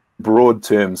 like in broad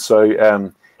terms.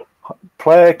 So,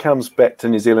 player comes back to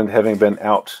New Zealand having been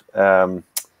out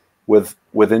with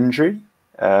injury,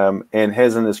 and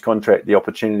has in his contract the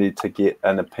opportunity to get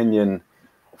an opinion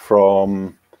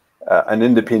from an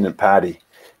independent party.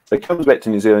 So he comes back to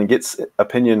New Zealand, gets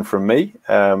opinion from me,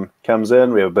 comes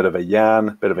in, we have a bit of a yarn,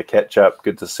 a bit of a catch-up,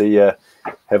 good to see you,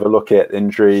 have a look at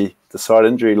injury, decide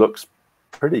injury looks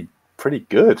pretty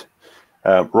good.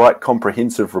 Write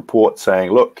comprehensive report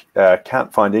saying, look,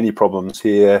 can't find any problems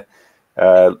here,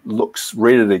 looks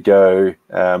ready to go.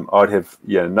 I'd have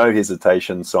no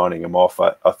hesitation signing him off.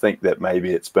 I think that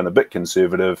maybe it's been a bit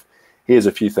conservative. Here's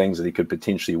a few things that he could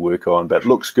potentially work on, but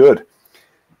looks good.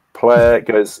 Player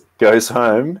goes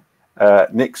home.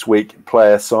 Next week,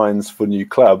 player signs for new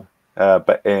club,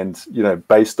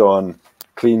 based on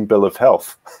clean bill of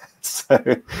health. So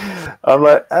I'm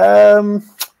like, I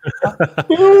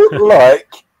feel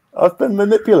like I've been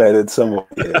manipulated somewhat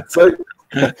here. So,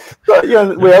 in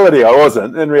reality, I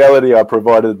wasn't. In reality, I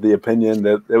provided the opinion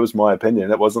that it was my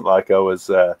opinion. It wasn't like I was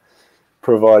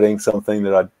providing something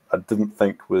that I didn't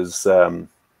think was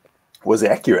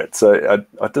accurate. So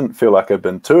I didn't feel like I'd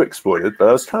been too exploited, but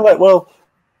I was kind of like, well,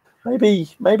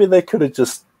 maybe they could have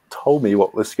just told me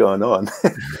what was going on,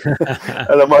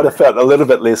 and I might have felt a little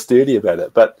bit less dirty about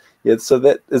it. But yeah, so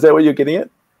is that what you're getting at?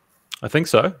 I think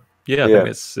so. Yeah, I think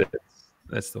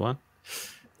that's the one.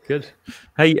 Good.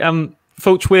 Hey,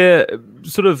 Fulch, we're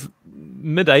sort of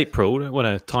mid-April. I don't want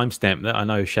to timestamp that. I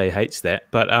know Che hates that,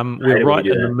 but we're right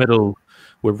in the middle.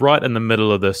 We're right in the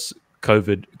middle of this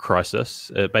COVID crisis,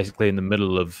 basically in the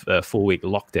middle of a 4-week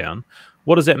lockdown.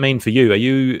 What does that mean for you? Are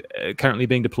you currently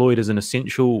being deployed as an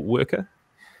essential worker?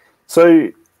 So,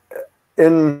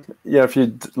 if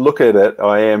you look at it,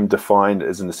 I am defined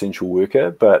as an essential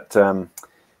worker, but I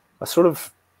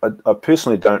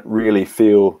personally don't really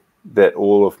feel that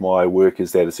all of my work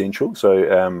is that essential.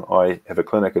 So I have a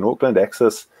clinic in Auckland,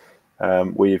 Access.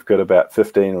 We've got about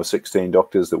 15 or 16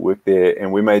 doctors that work there,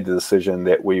 and we made the decision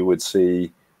that we would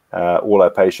see all our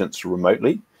patients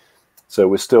remotely. So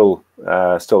we're still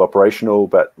operational,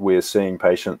 but we're seeing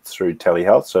patients through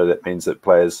telehealth. So that means that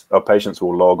patients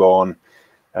will log on.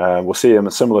 We'll see them in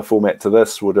a similar format to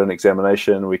this. We'll do an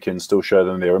examination. We can still show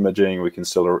them their imaging. We can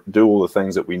still do all the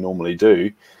things that we normally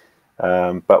do.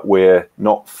 But we're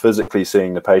not physically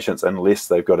seeing the patients unless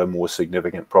they've got a more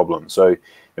significant problem. So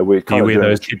we're kind of doing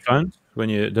those headphones when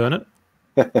you're doing it?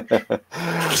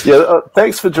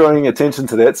 Thanks for drawing attention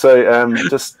to that. So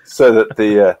just so that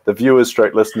the viewers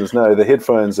stroke listeners know, the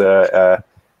headphones are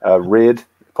red,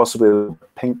 possibly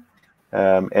pink,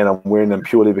 and I'm wearing them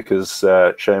purely because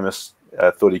Seamus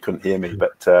thought he couldn't hear me,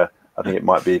 but I think it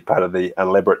might be part of the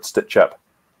elaborate stitch-up.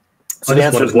 So I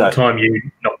just wondered what time you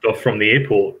knocked off from the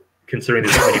airport, considering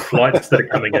there's so many flights that are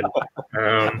coming in.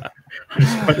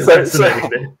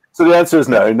 So the answer is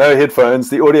no headphones.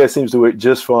 The audio seems to work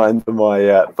just fine for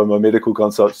my medical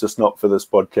consults, just not for this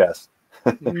podcast.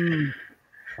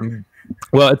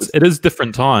 Well, it is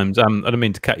different times. I don't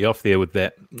mean to cut you off there with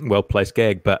that well-placed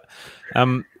gag, but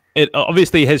It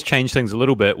obviously has changed things a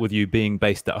little bit with you being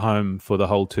based at home for the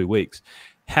whole 2 weeks.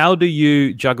 How do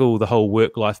you juggle the whole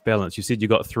work-life balance? You said you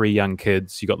got 3 young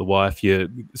kids, you got the wife, you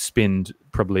spend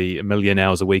probably 1 million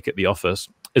hours a week at the office.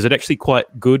 Is it actually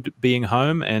quite good being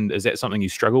home, and is that something you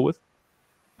struggle with?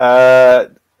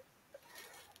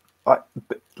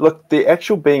 Look, the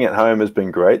actual being at home has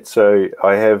been great. So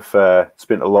I have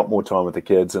spent a lot more time with the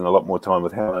kids and a lot more time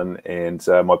with Helen, and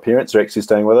my parents are actually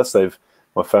staying with us.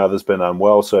 My father's been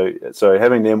unwell, so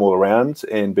having them all around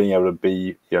and being able to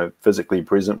be physically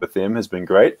present with them has been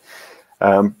great.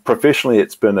 Professionally,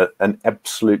 it's been an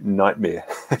absolute nightmare.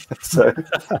 so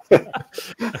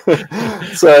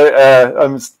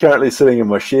I'm currently sitting in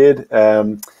my shed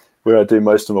where I do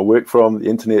most of my work from. The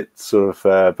internet sort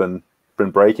of been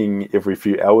breaking every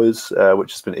few hours,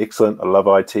 which has been excellent. I love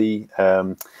IT.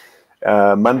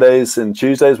 Mondays and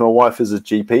Tuesdays, my wife is a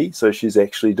GP, so she's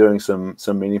actually doing some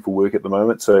meaningful work at the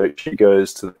moment. So she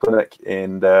goes to the clinic,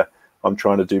 and I'm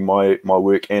trying to do my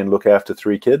work and look after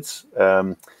 3 kids.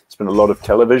 It's been a lot of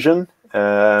television.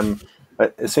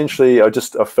 Essentially, I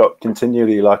felt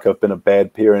continually like I've been a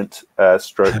bad parent,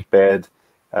 stroke bad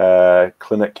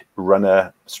clinic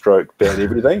runner, stroke bad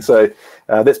everything. So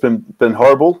that's been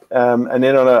horrible. And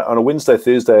then on a Wednesday,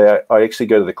 Thursday, I actually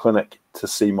go to the clinic to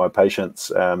see my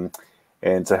patients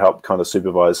and to help kind of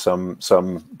supervise some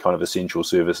kind of essential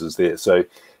services there. So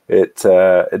it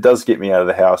does get me out of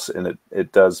the house, and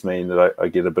it does mean that I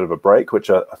get a bit of a break,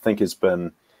 which I think has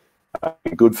been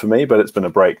good for me, but it's been a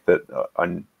break that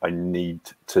I need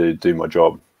to do my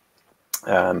job.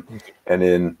 And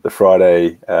then the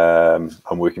Friday,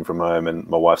 I'm working from home and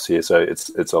my wife's here, so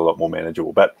it's a lot more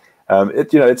manageable. But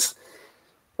it's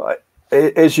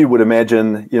as you would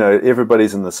imagine,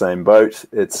 everybody's in the same boat.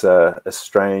 It's a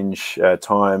strange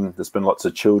time. There's been lots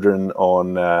of children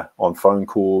on phone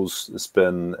calls. There's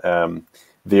been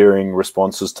varying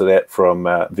responses to that, from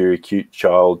very cute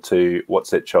child to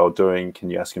what's that child doing? Can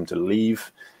you ask him to leave?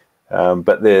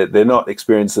 But they're not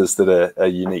experiences that are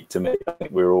unique to me. I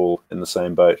think we're all in the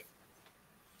same boat.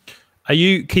 Are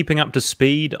you keeping up to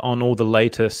speed on all the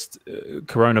latest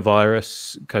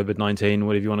coronavirus, COVID-19,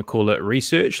 whatever you want to call it,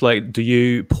 research? Like, do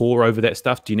you pore over that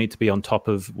stuff? Do you need to be on top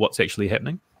of what's actually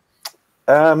happening?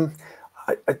 I'm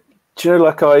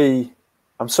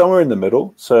somewhere in the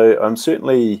middle. So I'm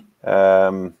certainly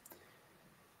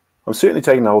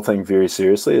taking the whole thing very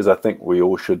seriously, as I think we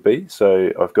all should be.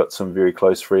 So I've got some very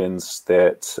close friends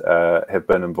that have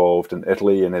been involved in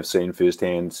Italy and have seen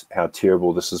firsthand how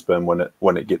terrible this has been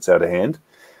when it gets out of hand.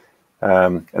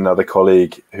 Another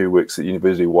colleague who works at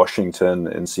University of Washington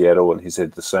in Seattle, and he's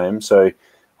had the same. So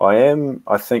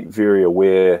I think, very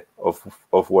aware of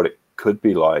what it could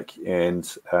be like, and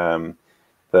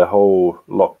the whole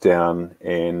lockdown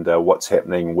and what's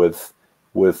happening with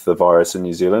the virus in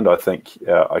New Zealand, I think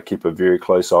I keep a very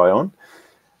close eye on.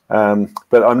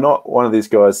 But I'm not one of these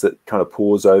guys that kind of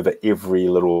pores over every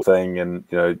little thing and,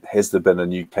 has there been a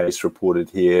new case reported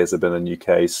here? Has there been a new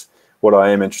case? What I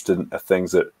am interested in are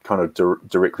things that kind of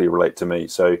directly relate to me.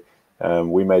 So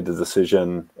we made the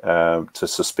decision to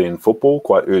suspend football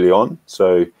quite early on.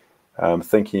 So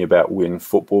thinking about when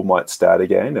football might start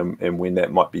again and when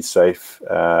that might be safe,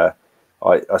 I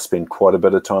spend quite a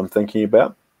bit of time thinking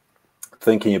about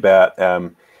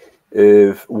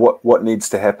if what needs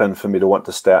to happen for me to want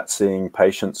to start seeing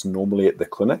patients normally at the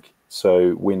clinic.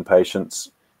 So when patients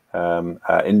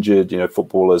are injured,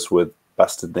 footballers with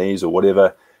busted knees or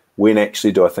whatever, when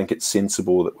actually do I think it's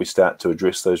sensible that we start to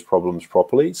address those problems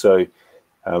properly? So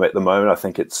at the moment, I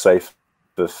think it's safe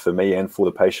for me and for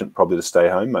the patient probably to stay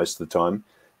home most of the time.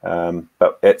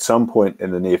 But at some point in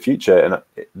the near future, and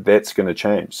that's going to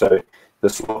change. So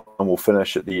this lockdown will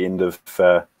finish at the end of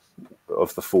the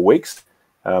 4 weeks.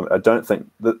 I don't think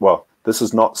that, this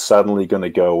is not suddenly going to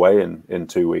go away in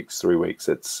 2 weeks, 3 weeks.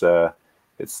 It's the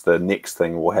next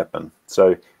thing will happen.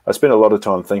 So I spent a lot of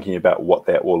time thinking about what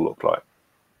that will look like.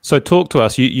 So talk to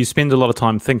us. You spend a lot of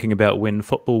time thinking about when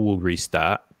football will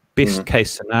restart. Best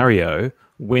case scenario,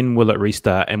 when will it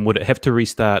restart? And would it have to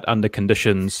restart under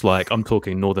conditions like, I'm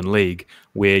talking Northern League,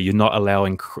 where you're not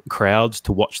allowing crowds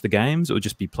to watch the games? It would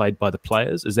just be played by the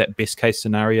players. Is that best case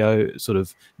scenario sort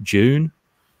of June?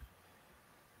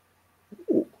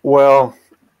 Well,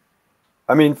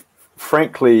 I mean,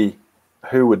 frankly,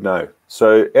 who would know?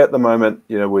 So at the moment,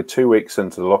 we're 2 weeks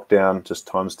into the lockdown, just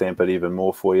timestamp it even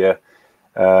more for you.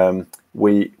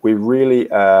 We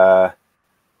really are,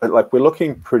 we're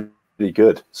looking pretty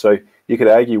good. So you could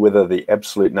argue whether the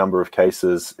absolute number of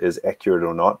cases is accurate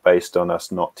or not based on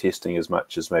us not testing as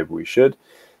much as maybe we should.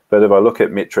 But if I look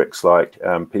at metrics like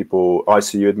people,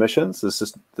 ICU admissions,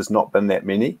 there's not been that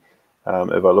many.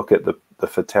 If I look at the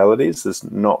fatalities, there's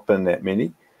not been that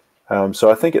many.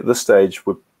 So I think at this stage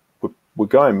we're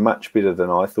going much better than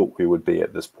I thought we would be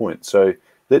at this point. So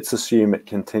let's assume it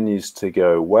continues to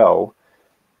go well.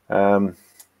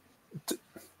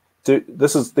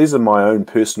 These are my own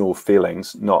personal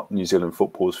feelings, not New Zealand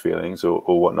football's feelings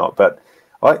or whatnot. But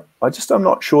I'm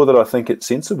not sure that I think it's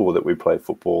sensible that we play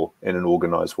football in an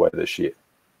organised way this year.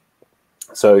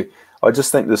 So I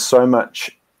just think there's so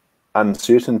much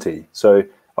uncertainty. So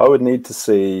I would need to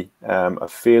see a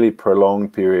fairly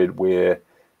prolonged period where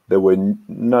there were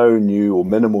no new or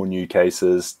minimal new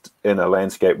cases in a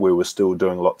landscape where we're still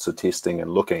doing lots of testing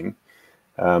and looking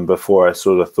before I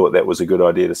sort of thought that was a good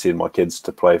idea to send my kids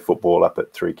to play football up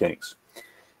at Three Kings.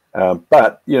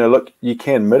 But, look, you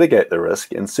can mitigate the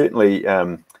risk, and certainly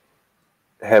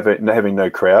having no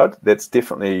crowd, that's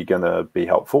definitely going to be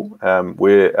helpful.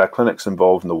 Our clinic's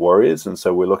involved in the Warriors, and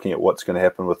so we're looking at what's going to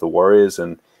happen with the Warriors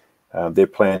and their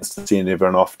plans to send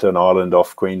everyone off to an island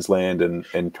off Queensland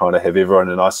and kind of have everyone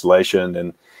in isolation.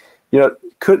 And,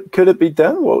 could it be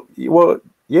done? Well,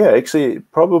 yeah, actually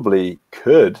it probably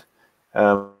could.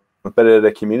 But at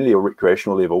a community or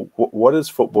recreational level, what is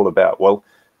football about? Well,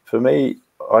 for me,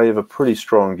 I have a pretty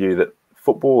strong view that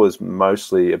football is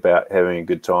mostly about having a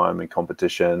good time and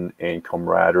competition and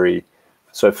camaraderie.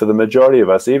 So for the majority of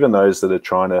us, even those that are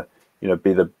trying to,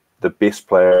 be the best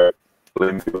player at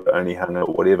Glenfield, only hung or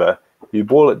whatever, you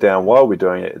boil it down while we're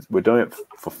doing it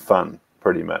for fun,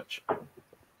 pretty much.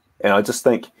 And I just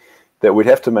think that we'd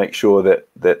have to make sure that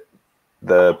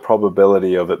the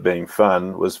probability of it being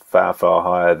fun was far, far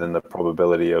higher than the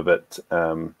probability of it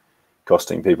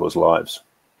costing people's lives.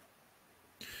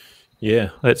 Yeah,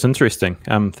 that's interesting.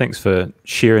 Thanks for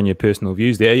sharing your personal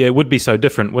views there. Yeah, it would be so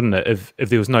different, wouldn't it, if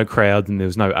there was no crowd and there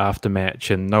was no aftermatch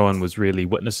and no one was really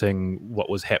witnessing what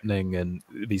was happening and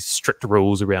these strict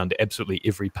rules around absolutely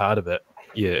every part of it.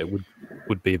 Yeah, it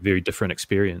would be a very different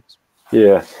experience.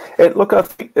 Yeah, and look, I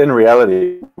think in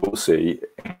reality, what we'll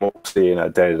see in our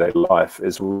day-to-day life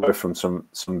is we'll go from some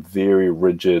very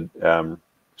rigid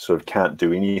sort of can't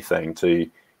do anything to,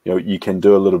 you can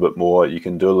do a little bit more, you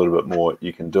can do a little bit more,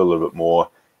 you can do a little bit more,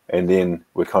 and then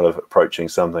we're kind of approaching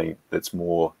something that's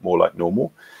more like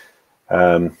normal.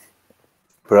 But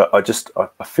I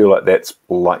feel like that's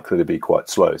likely to be quite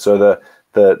slow. So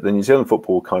the New Zealand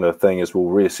football kind of thing is we'll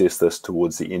reassess this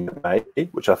towards the end of May,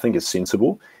 which I think is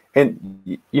sensible. And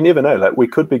you never know, like we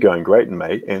could be going great in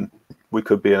May and we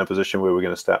could be in a position where we're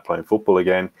going to start playing football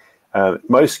again.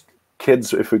 Most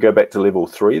kids, if we go back to level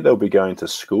 3, they'll be going to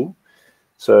school.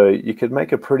 So you could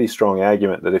make a pretty strong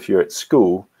argument that if you're at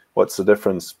school, what's the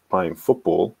difference playing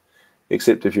football?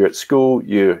 Except if you're at school,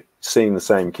 you're seeing the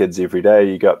same kids every day.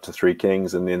 You go up to Three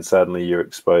Kings and then suddenly you're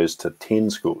exposed to 10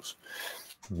 schools.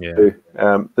 Yeah.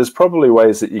 So, there's probably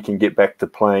ways that you can get back to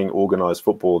playing organised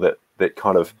football that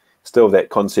kind of still that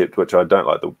concept, which I don't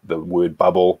like the word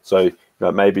bubble. So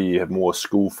maybe you have more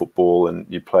school football and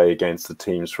you play against the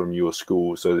teams from your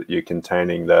school so that you're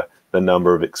containing the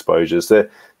number of exposures. There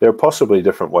are possibly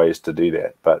different ways to do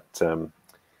that, but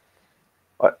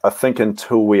I think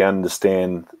until we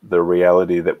understand the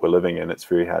reality that we're living in, it's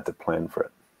very hard to plan for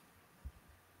it.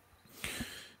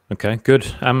 Okay,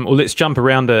 good. Well, let's jump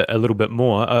around a little bit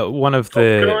more. One of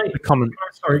the common...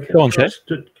 Go on, Che.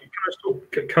 Can I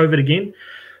talk COVID again?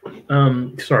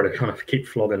 Sorry to kind of keep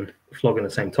flogging the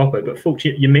same topic, but Fulch,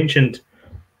 you mentioned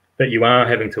that you are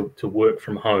having to work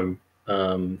from home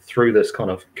through this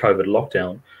kind of COVID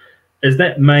lockdown. Is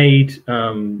that made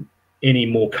any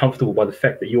more comfortable by the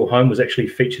fact that your home was actually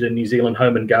featured in New Zealand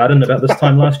Home and Garden about this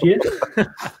time last year?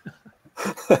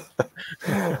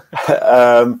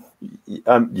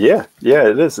 Yeah,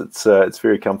 it is. It's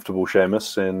very comfortable,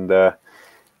 Seamus, and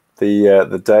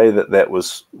the day that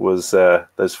was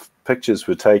those pictures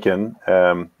were taken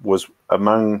was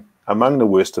among the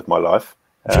worst of my life.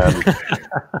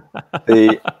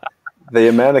 The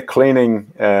amount of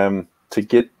cleaning to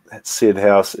get said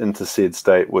house into said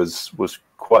state was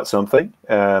quite something.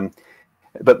 But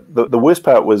the worst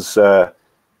part was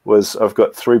I've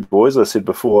got 3 boys. I said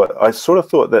before, I sort of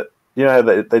thought that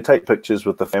they take pictures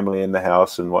with the family in the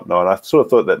house and whatnot. I sort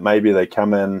of thought that maybe they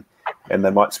come in and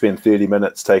they might spend 30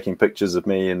 minutes taking pictures of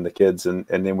me and the kids, and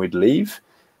then we'd leave.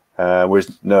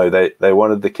 Whereas no, they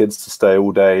wanted the kids to stay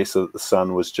all day so that the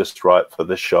sun was just right for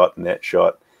this shot and that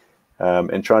shot,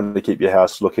 and trying to keep your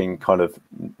house looking kind of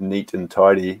neat and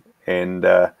tidy, and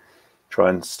try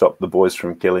and stop the boys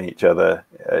from killing each other.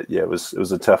 It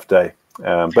was a tough day,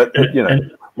 but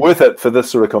worth it for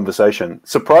this sort of conversation.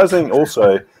 Surprising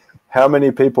also how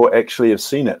many people actually have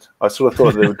seen it. I sort of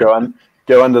thought they would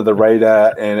go under the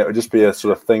radar and it would just be a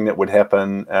sort of thing that would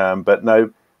happen, but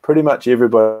no, pretty much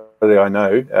everybody I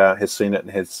know has seen it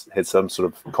and has had some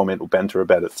sort of comment or banter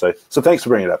about it. So thanks for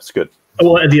bringing it up. It's good.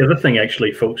 Well, and the other thing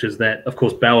actually, Fulch, is that of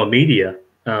course Bauer Media,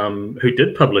 who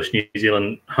did publish New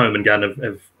Zealand Home and Gun,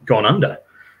 have gone under,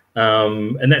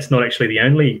 and that's not actually the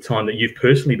only time that you've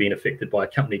personally been affected by a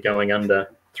company going under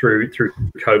through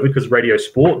COVID, because Radio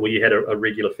Sport, where you had a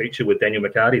regular feature with Daniel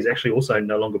McCarty, is actually also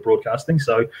no longer broadcasting.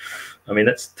 So, I mean,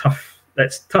 that's tough.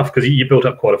 That's tough because you built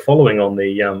up quite a following on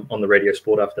the Radio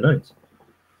Sport afternoons.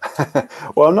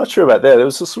 Well, I'm not sure about that. It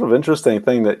was a sort of interesting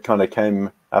thing that kind of came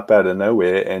up out of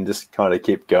nowhere and just kind of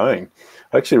kept going.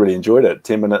 I actually really enjoyed it.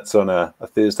 10 minutes on a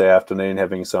Thursday afternoon,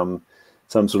 having some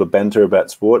sort of banter about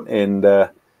sport, and I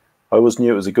always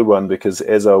knew it was a good one because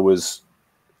as I was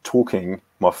talking,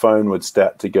 my phone would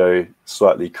start to go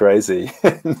slightly crazy.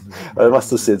 I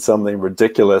must have said something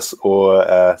ridiculous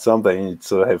or something. You'd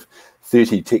sort of have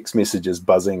 30 text messages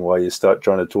buzzing while you start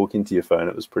trying to talk into your phone.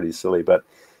 It was pretty silly, but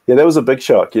yeah, that was a big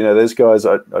shock. You know, those guys,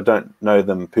 I don't know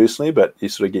them personally, but you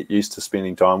sort of get used to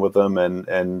spending time with them,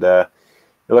 and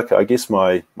look, I guess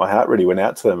my heart really went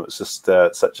out to them. It was just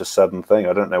such a sudden thing.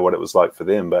 I don't know what it was like for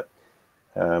them, but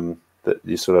that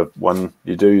you sort of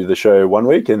you do the show one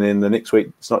week, and then the next week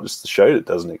it's not just the show that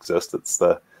doesn't exist; it's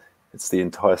the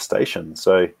entire station.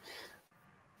 So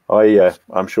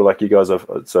I'm sure, like you guys,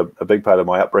 it's a big part of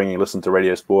my upbringing. Listen to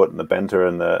Radio Sport and the banter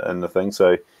and the thing.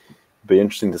 So it'd be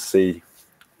interesting to see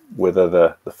whether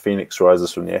the phoenix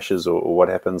rises from the ashes or what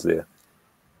happens there.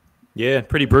 Yeah,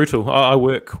 pretty brutal. I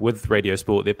work with Radio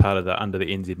Sport. They're part of under the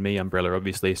NZME umbrella,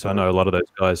 obviously. So I know a lot of those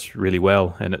guys really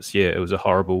well. And it was a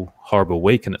horrible, horrible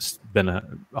week, and it's been a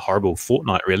horrible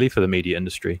fortnight really for the media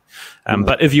industry.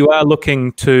 But if you are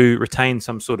looking to retain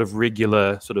some sort of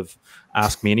regular sort of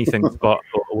Ask Me Anything spot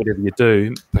or whatever you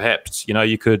do, perhaps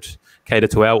you could cater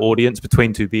to our audience.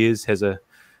 Between Two Beers has a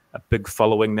big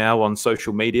following now on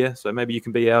social media, so maybe you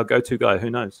can be our go-to guy. Who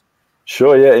knows?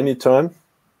 Sure, yeah, anytime.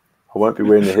 I won't be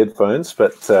wearing the headphones,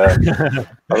 but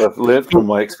I've learned from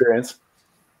my experience.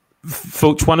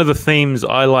 Fulch, one of the themes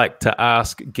I like to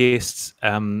ask guests,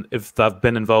 if they've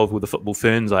been involved with the Football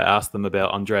Ferns, I ask them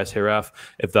about Andreas Heraf.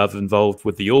 If they've involved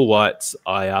with the All Whites,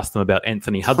 I ask them about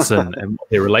Anthony Hudson and what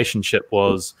their relationship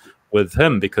was with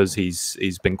him, because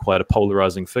he's been quite a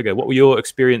polarising figure. What were your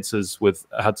experiences with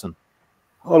Hudson?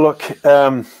 Oh, look,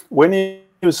 when he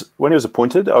was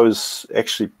appointed, I was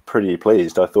actually pretty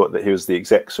pleased. I thought that he was the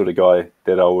exact sort of guy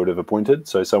that I would have appointed.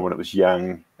 So someone that was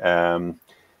young,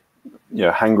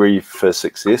 hungry for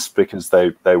success because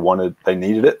they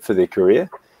needed it for their career.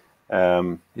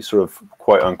 He sort of,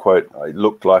 quote unquote,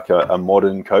 looked like a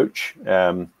modern coach,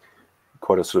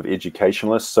 quite a sort of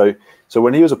educationalist. So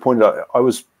when he was appointed, I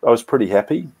was pretty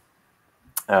happy.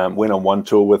 Went on one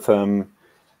tour with him.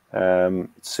 It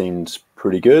seemed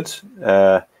pretty good.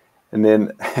 And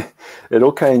then it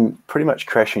all came pretty much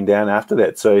crashing down after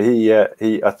that. So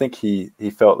I think he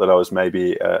felt that I was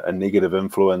maybe a negative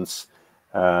influence.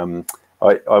 I've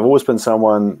always been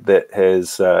someone that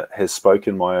has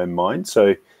spoken my own mind.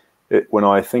 So when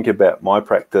I think about my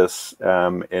practice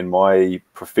and my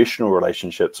professional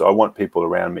relationships, I want people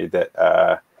around me that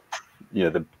are,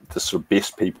 the sort of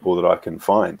best people that I can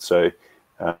find. So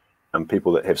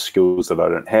people that have skills that I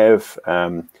don't have.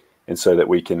 And so that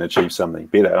we can achieve something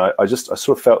better. And I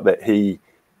sort of felt that he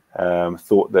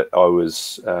thought that I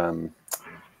was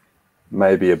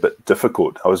maybe a bit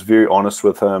difficult. I was very honest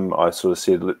with him. I sort of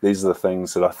said, these are the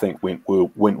things that I think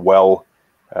went well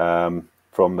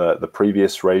from the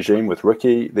previous regime with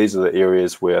Ricky. These are the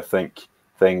areas where I think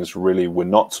things really were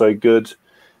not so good.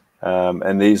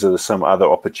 And these are some other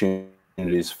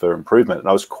opportunities for improvement. And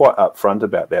I was quite upfront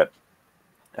about that.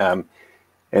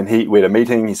 And we had a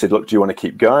meeting. He said, look, do you want to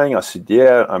keep going? I said,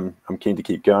 yeah, I'm keen to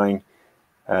keep going.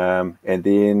 And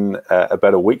then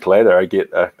about a week later, I get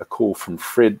a call from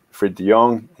Fred de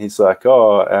Jong. He's like,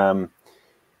 I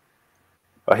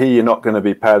hear you're not going to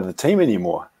be part of the team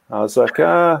anymore. I was like,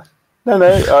 no.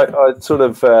 I sort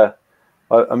of,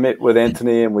 I met with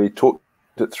Anthony and we talked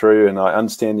it through, and I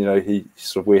understand, he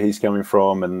sort of where he's coming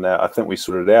from. And I think we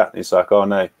sorted it out. And he's like, oh,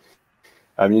 no,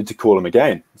 I need to call him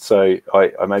again. So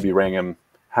I maybe rang him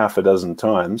half a dozen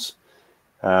times,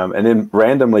 and then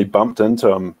randomly bumped into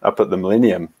him up at the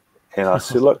Millennium. And I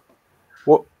said, look,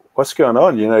 what's going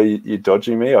on? You're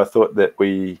dodging me. I thought that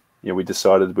we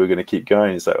decided we were going to keep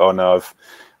going. He's like, oh no,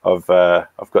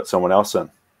 I've got someone else in.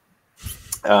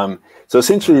 So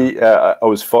essentially, I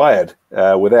was fired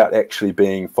without actually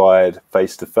being fired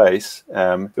face to face.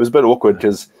 It was a bit awkward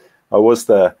because I was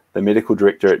the medical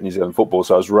director at New Zealand Football,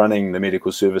 so I was running the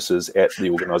medical services at the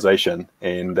organisation,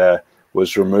 and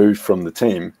was removed from the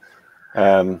team,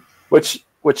 which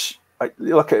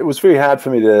it was very hard for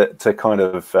me to kind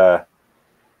of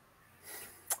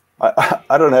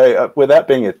I don't know, without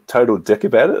being a total dick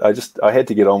about it, I had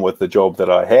to get on with the job that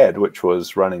I had, which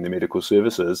was running the medical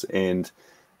services and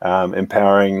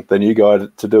empowering the new guy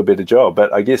to do a better job.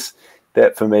 But I guess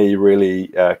that for me really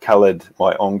coloured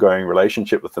my ongoing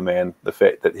relationship with the man. The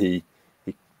fact that he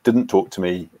didn't talk to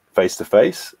me face to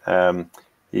face,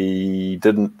 he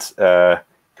didn't kind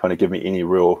of give me any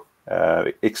real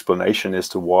explanation as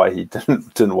to why he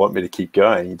didn't want me to keep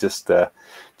going. He just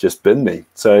binned me.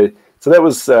 So that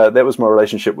was my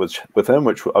relationship with him,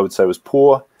 which I would say was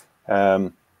poor.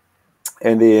 And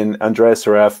then Andreas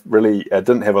Saraf really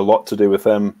didn't have a lot to do with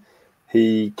him.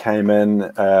 He came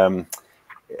in,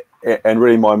 and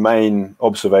really my main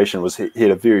observation was he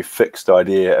had a very fixed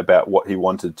idea about what he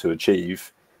wanted to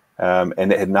achieve,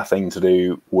 and it had nothing to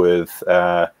do with,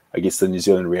 I guess, the New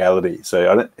Zealand reality.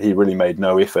 So he really made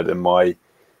no effort in my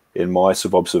sort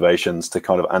of observations to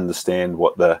kind of understand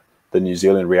what the New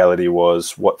Zealand reality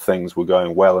was, what things were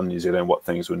going well in New Zealand, what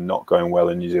things were not going well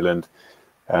in New Zealand.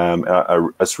 I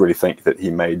just really think that he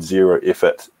made zero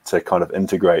effort to kind of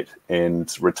integrate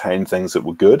and retain things that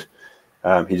were good.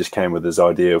 He just came with his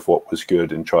idea of what was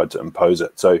good and tried to impose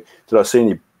it. So did I see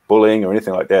any bullying or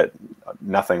anything like that?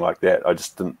 Nothing like that.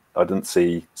 I didn't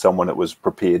see someone that was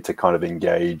prepared to kind of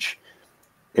engage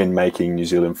in making New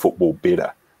Zealand football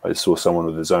better. I just saw someone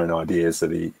with his own ideas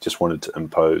that he just wanted to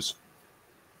impose.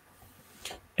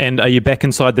 And are you back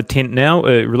inside the tent now?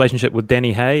 A relationship with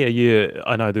Danny Hay?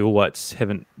 I know the All Whites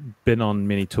haven't been on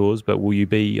many tours, but will you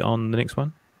be on the next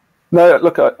one? No,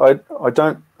 look,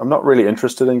 I'm not really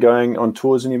interested in going on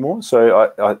tours anymore.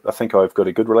 So I think I've got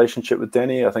a good relationship with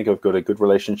Danny. I think I've got a good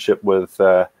relationship with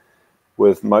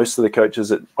most of the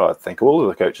coaches I think all of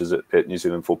the coaches at New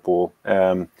Zealand Football.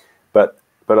 But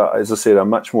as I said, I'm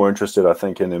much more interested, I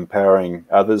think, in empowering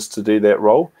others to do that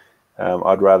role.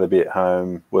 I'd rather be at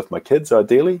home with my kids,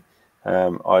 ideally.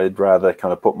 I'd rather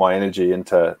kind of put my energy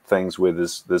into things where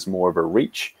there's more of a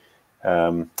reach.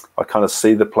 I kind of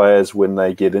see the players when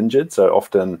they get injured. So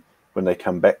often when they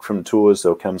come back from tours,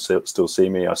 they'll come still see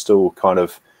me. I still kind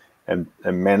of am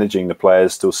managing the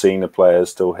players, still seeing the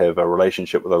players, still have a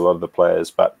relationship with a lot of the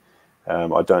players. But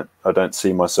I don't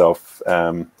see myself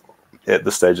at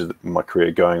this stage of my career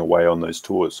going away on those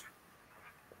tours.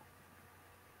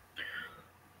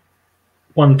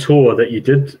 One tour that you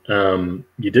did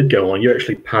go on, you're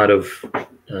actually part of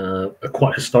a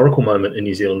quite historical moment in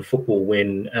New Zealand football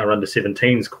when our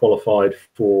under-17s qualified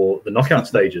for the knockout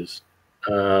stages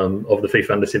of the FIFA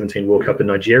Under-17 World Cup in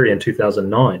Nigeria in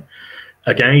 2009.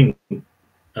 Again,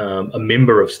 a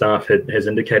member of staff has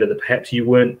indicated that perhaps you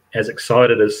weren't as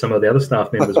excited as some of the other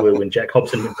staff members were when Jack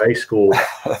Hobson McVeigh scored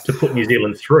to put New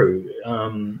Zealand through.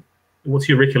 What's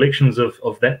your recollections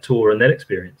of that tour and that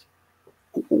experience?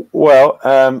 Well,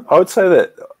 I would say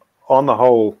that on the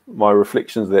whole, my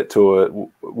reflections of that tour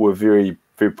were very,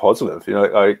 very positive. You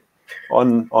know,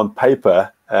 on paper,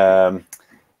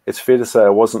 it's fair to say I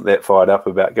wasn't that fired up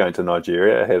about going to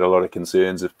Nigeria. I had a lot of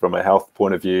concerns from a health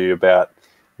point of view about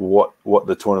what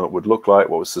the tournament would look like,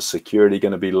 what was the security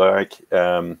going to be like.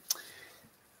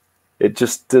 It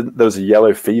just didn't. There was a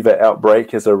yellow fever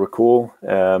outbreak, as I recall.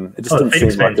 It just didn't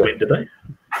seem like it. Did they?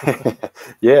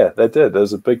 Yeah, they did. There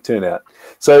was a big turnout.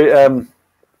 So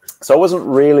I wasn't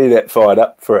really that fired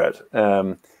up for it.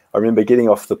 I remember getting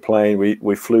off the plane.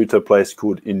 We flew to a place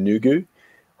called Enugu.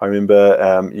 I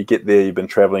remember you get there, you've been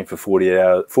traveling for 40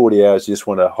 hours, you just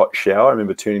want a hot shower. I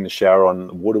remember turning the shower on,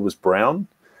 the water was brown.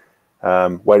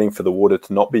 Waiting for the water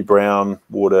to not be brown.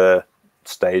 Water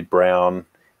stayed brown,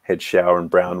 had shower in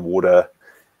brown water.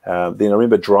 Then I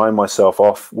remember drying myself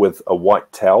off with a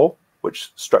white towel,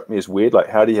 which struck me as weird. Like,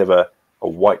 how do you have a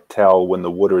white towel when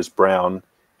the water is brown,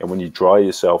 and when you dry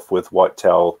yourself with white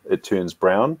towel, it turns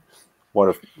brown? One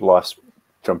of life's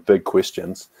big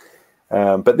questions.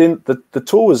 But then the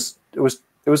tour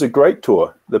was a great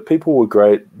tour. The people were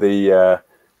great. The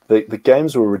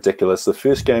games were ridiculous. The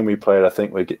first game we played, I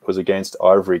think, was against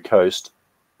Ivory Coast.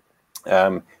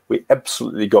 We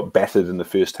absolutely got battered in the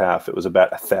first half. It was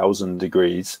about 1,000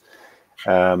 degrees.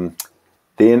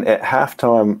 Then at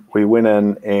halftime, we went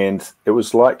in and it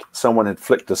was like someone had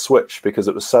flicked a switch, because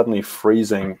it was suddenly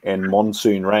freezing and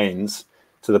monsoon rains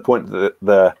to the point that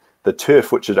the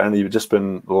turf, which had only just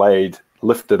been laid,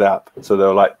 lifted up. So there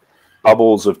were like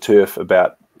bubbles of turf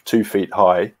about 2 feet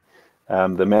high.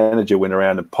 The manager went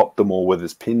around and popped them all with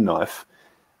his penknife.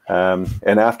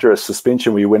 And after a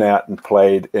suspension, we went out and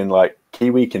played in like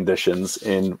Kiwi conditions,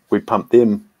 and we pumped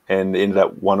them and ended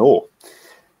up 1-1.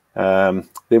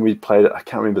 Then we played, I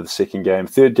can't remember the second game.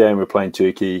 Third game, we were playing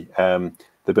Turkey. There'd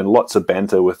been lots of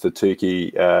banter with the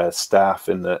Turkey staff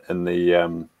in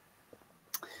the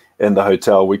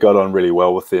hotel. We got on really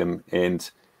well with them, and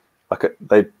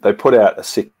they put out a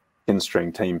second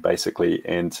string team basically,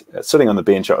 and sitting on the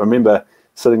bench, I remember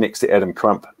sitting next to Adam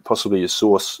Crump, possibly your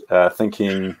source,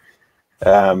 thinking,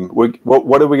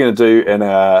 what are we going to do in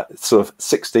a sort of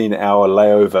 16-hour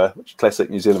layover, which classic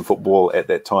New Zealand football at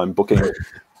that time, booking.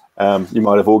 You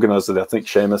might have organised it, I think,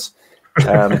 Seamus.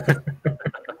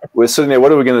 We're sitting there,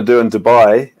 what are we going to do in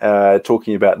Dubai,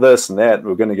 talking about this and that,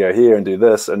 we're going to go here and do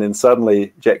this, and then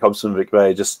suddenly Jack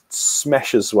Hobson-McVeigh just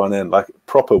smashes one in, like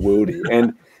proper worldie.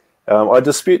 And I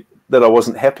dispute that I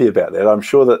wasn't happy about that. I'm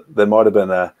sure that there might have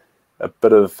been a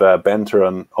bit of banter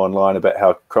online about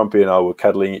how Crumpy and I were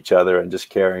cuddling each other and just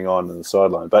carrying on the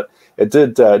sideline. But it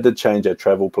did change our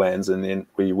travel plans, and then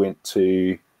we went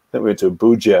to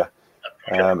Abuja,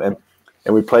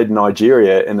 and we played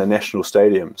Nigeria in the national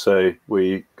stadium. So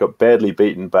we got badly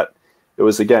beaten, but it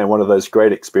was, again, one of those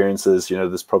great experiences. You know,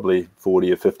 there's probably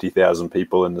 40 or 50,000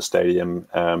 people in the stadium,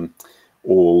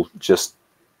 all just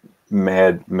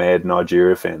mad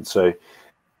Nigeria fans. So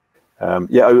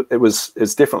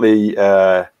it's definitely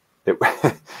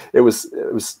it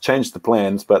was changed the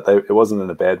plans, but it wasn't in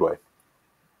a bad way.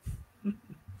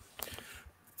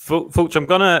 Fulch, I'm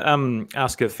going to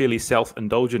ask a fairly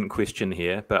self-indulgent question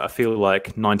here, but I feel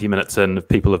like 90 minutes in, if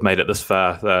people have made it this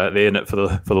far, they're in it for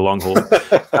the long haul.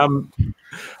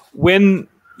 When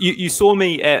you saw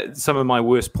me at some of my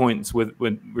worst points with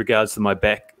regards to my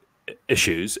back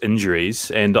issues,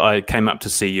 injuries, and I came up to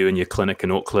see you in your clinic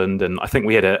in Auckland, and I think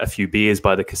we had a few beers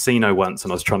by the casino once,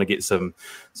 and I was trying to get some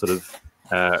sort of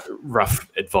rough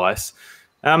advice.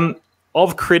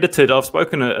 I've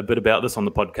spoken a bit about this on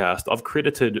the podcast. I've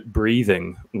credited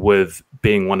breathing with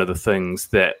being one of the things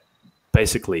that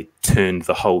basically turned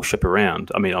the whole ship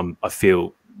around. I mean, I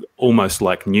feel almost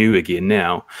like new again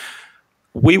now.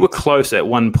 We were close at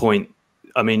one point.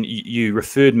 I mean, you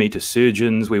referred me to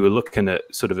surgeons. We were looking at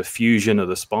sort of a fusion of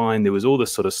the spine. There was all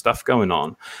this sort of stuff going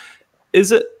on.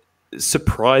 Is it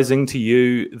surprising to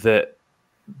you that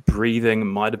breathing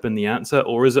might have been the answer,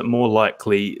 or is it more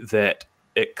likely that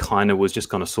it kind of was just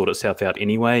going to sort itself out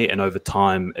anyway, and over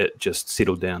time it just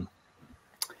settled down?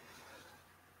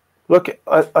 Look,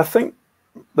 I think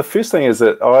the first thing is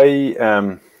that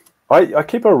I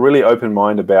keep a really open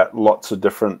mind about lots of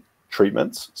different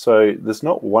treatments. So there's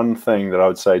not one thing that I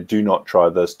would say, do not try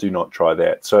this, do not try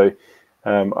that. So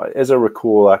as I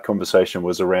recall, our conversation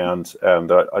was around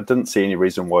that I didn't see any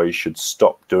reason why you should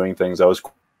stop doing things. I was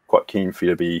quite keen for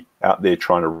you to be out there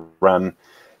trying to run.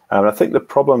 I think the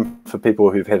problem for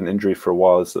people who've had an injury for a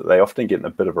while is that they often get in a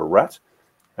bit of a rut,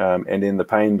 and then the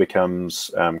pain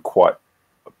becomes quite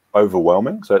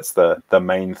overwhelming. So that's the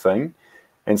main thing.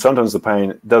 And sometimes the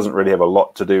pain doesn't really have a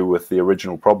lot to do with the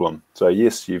original problem. So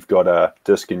yes, you've got a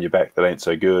disc in your back that ain't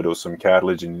so good, or some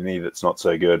cartilage in your knee that's not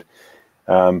so good.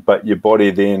 But your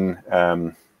body then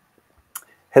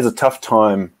has a tough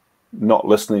time not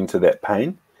listening to that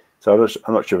pain. So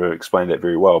I'm not sure if I've explained that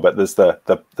very well, but there's the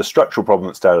structural problem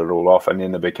that started it all off, and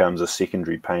then there becomes a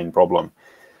secondary pain problem.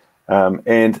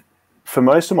 And for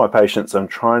most of my patients, I'm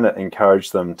trying to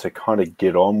encourage them to kind of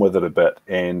get on with it a bit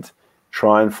and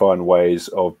try and find ways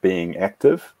of being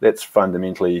active. That's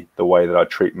fundamentally the way that I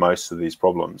treat most of these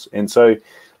problems. And so,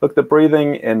 look, the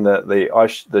breathing and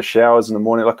the showers in the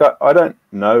morning, like I don't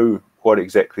know what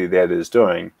exactly that is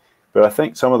doing, but I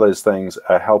think some of those things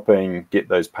are helping get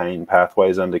those pain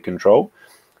pathways under control.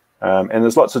 And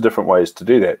there's lots of different ways to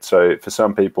do that. So for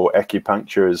some people,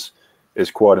 acupuncture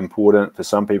is quite important. For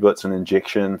some people, it's an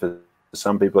injection. For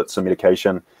some people, it's some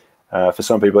medication. For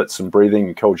some people, it's some breathing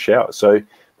and cold showers. So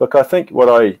look, I think what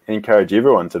I encourage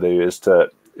everyone to do is to,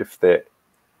 if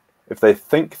they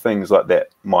think things like that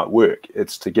might work,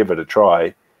 it's to give it a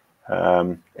try,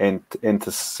 and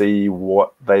to see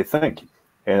what they think.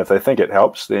 And if they think it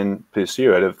helps, then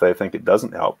pursue it. If they think it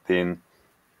doesn't help, then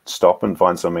stop and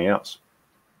find something else.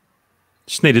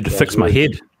 Just needed to fix my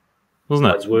head, wasn't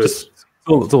it? It's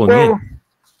all in well,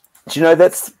 do you know,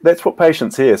 that's what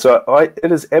patients hear. So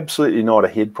it is absolutely not a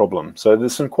head problem. So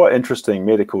there's some quite interesting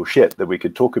medical shit that we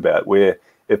could talk about, where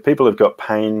if people have got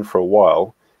pain for a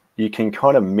while, you can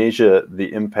kind of measure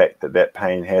the impact that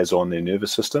pain has on their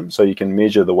nervous system. So you can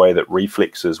measure the way that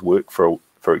reflexes work, for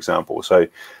example. So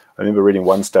I remember reading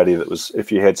one study that was,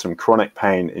 if you had some chronic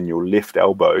pain in your left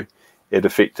elbow, it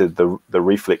affected the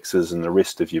reflexes in the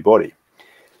rest of your body.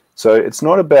 So it's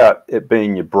not about it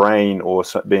being your brain or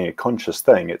being a conscious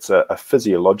thing. It's a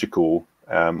physiological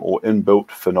or inbuilt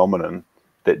phenomenon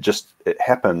that it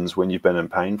happens when you've been in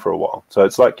pain for a while. So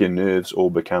it's like your nerves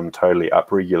all become totally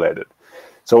upregulated.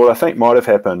 So what I think might have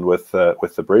happened with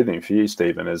the breathing for you,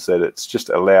 Stephen, is that it's just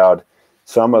allowed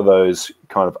some of those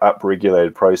kind of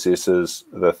upregulated processes,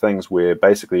 the things where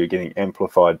basically you're getting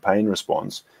amplified pain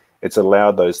response, it's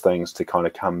allowed those things to kind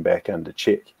of come back under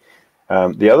check.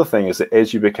 The other thing is that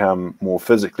as you become more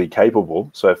physically capable,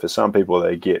 so for some people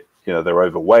they get, they're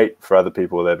overweight, for other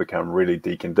people they become really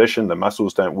deconditioned, the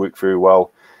muscles don't work very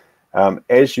well.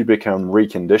 As you become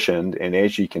reconditioned and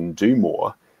as you can do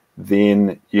more,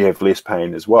 then you have less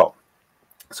pain as well.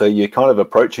 So you're kind of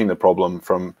approaching the problem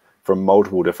from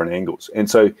multiple different angles. And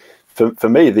so for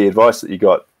me, the advice that you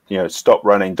got, stop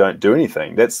running, don't do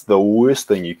anything, that's the worst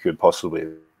thing you could possibly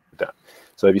have done.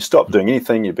 So if you stop doing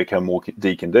anything, you become more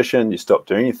deconditioned. You stop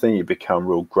doing anything, you become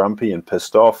real grumpy and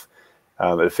pissed off.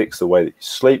 It affects the way that you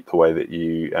sleep, the way that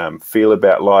you feel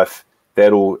about life.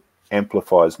 That all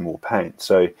amplifies more pain.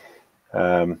 So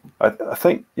I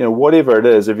think, whatever it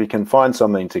is, if you can find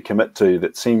something to commit to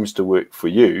that seems to work for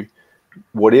you,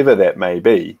 whatever that may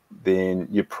be, then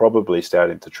you're probably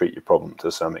starting to treat your problem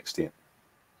to some extent.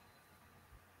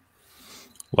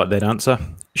 Like that answer.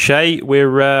 Che,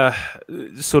 we're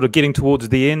sort of getting towards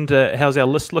the end. How's our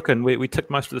list looking? We ticked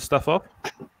most of the stuff off?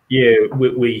 Yeah,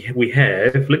 we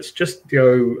have. Let's just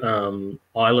go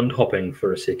island hopping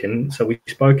for a second. So we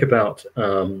spoke about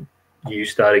you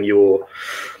starting your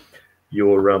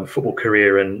football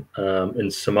career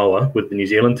in Samoa with the New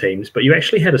Zealand teams, but you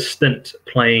actually had a stint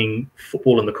playing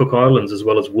football in the Cook Islands as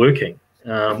well as working.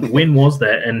 When was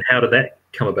that, and how did that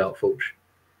come about, Fulch?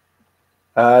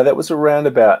 That was around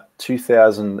about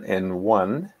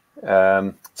 2001.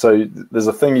 So there's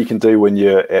a thing you can do when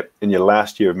you're in your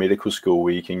last year of medical school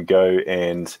where you can go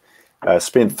and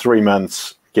spend 3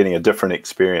 months getting a different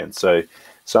experience. So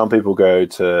some people go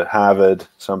to Harvard,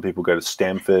 some people go to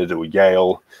Stanford or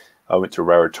Yale. I went to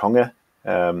Rarotonga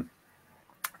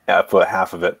for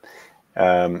half of it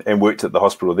and worked at the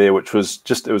hospital there, which was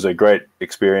it was a great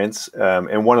experience.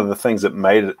 And one of the things that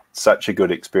made it such a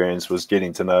good experience was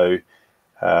getting to know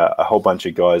a whole bunch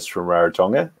of guys from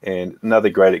Rarotonga. And another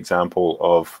great example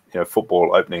of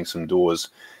football opening some doors.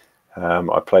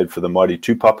 I played for the mighty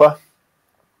Tupapa,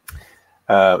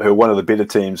 who are one of the better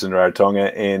teams in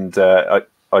Rarotonga, and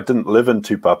I didn't live in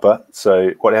Tupapa.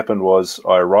 So what happened was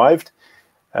I arrived.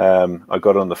 I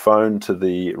got on the phone to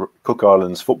the Cook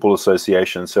Islands Football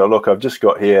Association and said, look, I've just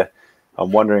got here.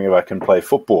 I'm wondering if I can play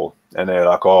football. And they're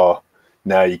like, oh,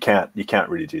 no, you can't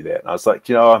really do that. And I was like,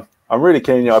 I'm really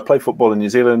keen. I play football in New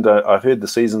Zealand. I've heard the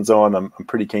season's on. I'm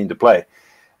pretty keen to play.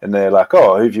 And they're like,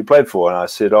 oh, who have you played for? And I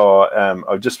said,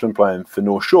 I've just been playing for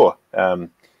North Shore. And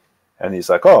he's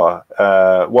like,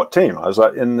 what team? I was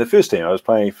like, in the first team. I was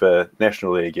playing for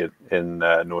National League in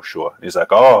North Shore. And he's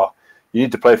like, oh, you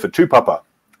need to play for Tupapa.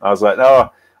 I was like,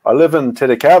 no, I live in Te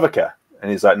Rekavika.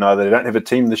 And he's like, no, they don't have a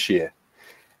team this year.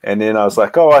 And then I was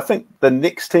like, I think the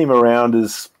next team around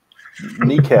is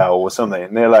Nikau or something.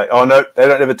 And they're like, oh, no, they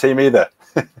don't have a team either.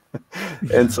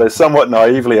 And so somewhat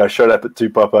naively, I showed up at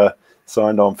Tupapa,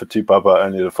 signed on for Tupapa,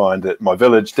 only to find that my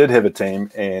village did have a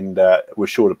team and was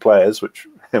short of players, which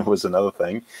was another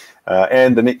thing.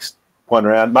 And the next one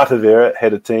round, Matavera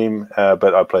had a team,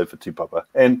 but I played for Tupapa.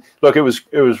 And look, it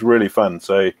was really fun.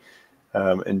 So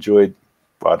enjoyed,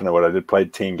 I don't know what I did,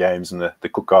 played 10 games in the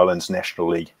Cook Islands National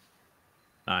League.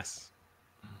 Nice.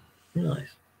 I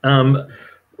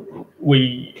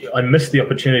missed the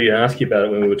opportunity to ask you about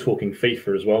it when we were talking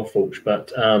FIFA as well, Fulch,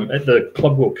 but at the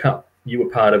Club World Cup, you were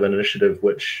part of an initiative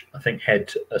which I think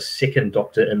had a second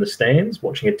doctor in the stands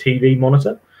watching a TV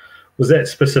monitor. Was that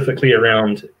specifically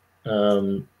around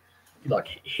like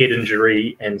head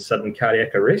injury and sudden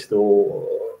cardiac arrest, or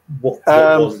what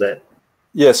was that?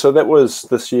 Yeah, so that was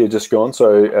this year just gone.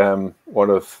 So one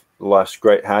of life's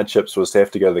great hardships was to have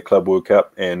to go to the Club World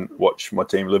Cup and watch my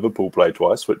team Liverpool play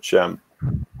twice, which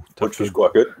was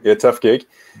quite good. Yeah, tough gig.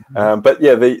 But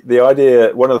yeah, the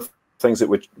idea, one of the things that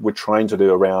we're trying to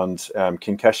do around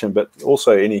concussion, but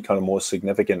also any kind of more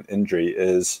significant injury,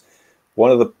 is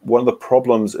one of the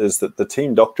problems is that the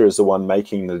team doctor is the one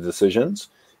making the decisions,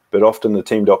 but often the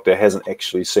team doctor hasn't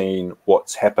actually seen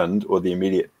what's happened or the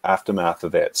immediate aftermath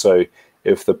of that. So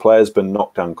if the player's been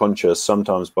knocked unconscious,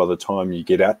 sometimes by the time you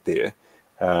get out there,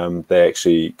 they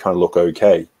actually kind of look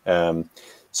okay.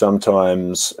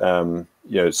 Sometimes,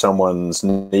 someone's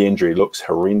knee injury looks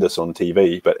horrendous on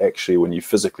TV, but actually when you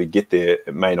physically get there,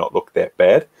 it may not look that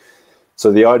bad.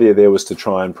 So the idea there was to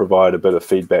try and provide a bit of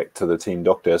feedback to the team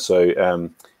doctor. So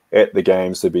at the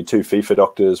games, there'd be 2 FIFA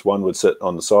doctors. One would sit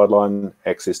on the sideline,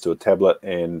 access to a tablet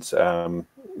and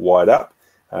wide up,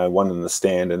 one in the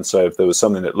stand. And so if there was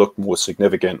something that looked more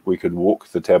significant, we could walk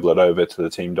the tablet over to the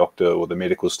team doctor or the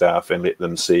medical staff and let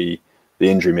them see the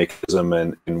injury mechanism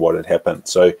and what had happened.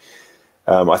 So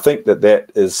I think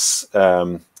that is,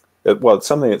 it's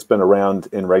something that's been around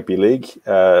in rugby league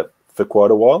for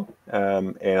quite a while,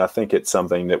 and I think it's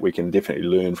something that we can definitely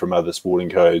learn from other sporting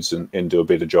codes and do a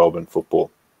better job in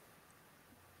football.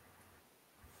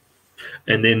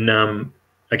 And then,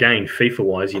 again,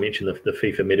 FIFA-wise, you mentioned the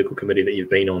FIFA medical committee that you've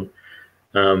been on.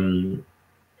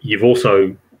 You've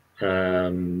also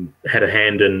had a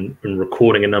hand in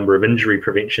recording a number of injury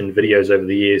prevention videos over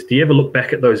the years. Do you ever look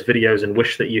back at those videos and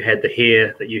wish that you had the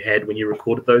hair that you had when you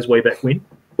recorded those way back when?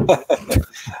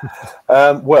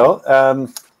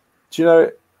 Do you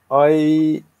know,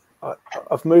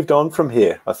 I've moved on from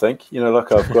here. I think, you know,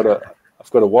 like I've got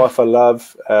a wife I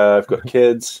love. I've got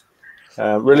kids.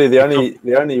 Really, the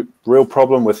only real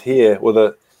problem with hair, or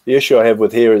the issue I have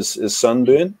with hair is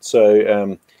sunburn.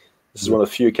 So this is one of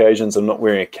the few occasions I'm not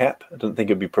wearing a cap. I don't think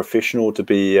it'd be professional to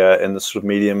be in this sort of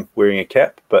medium wearing a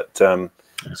cap, but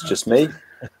it's just me.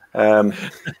 So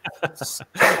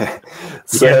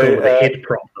the head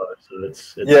prop though, so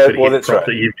it's that's right.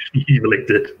 That you've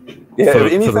elected. Yeah,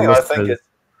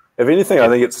 if anything, I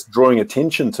think it's drawing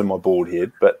attention to my bald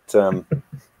head. But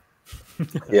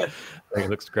yeah, it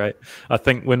looks great. I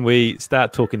think when we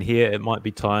start talking here, it might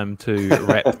be time to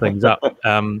wrap things up.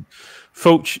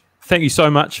 Fulch, thank you so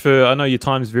much for. I know your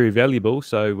time is very valuable,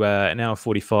 so an hour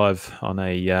 45 on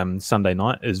a Sunday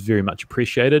night is very much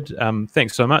appreciated.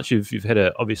 Thanks so much. You've had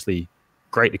obviously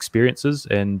great experiences.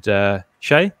 And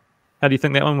Che, how do you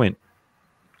think that one went?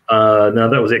 No,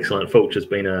 that was excellent. Fulch has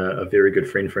been a very good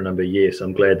friend for a number of years. So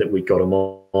I'm glad that we got him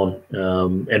on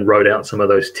and wrote out some of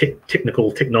those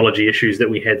technology issues that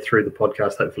we had through the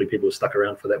podcast. Hopefully people have stuck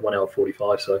around for that 1 hour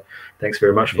 45. So thanks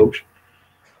very much, Fulch.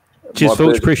 Cheers,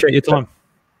 Fulch. Appreciate your time.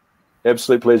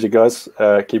 Absolute pleasure, guys.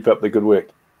 Keep up the good work.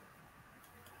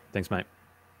 Thanks, mate.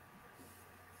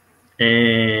 And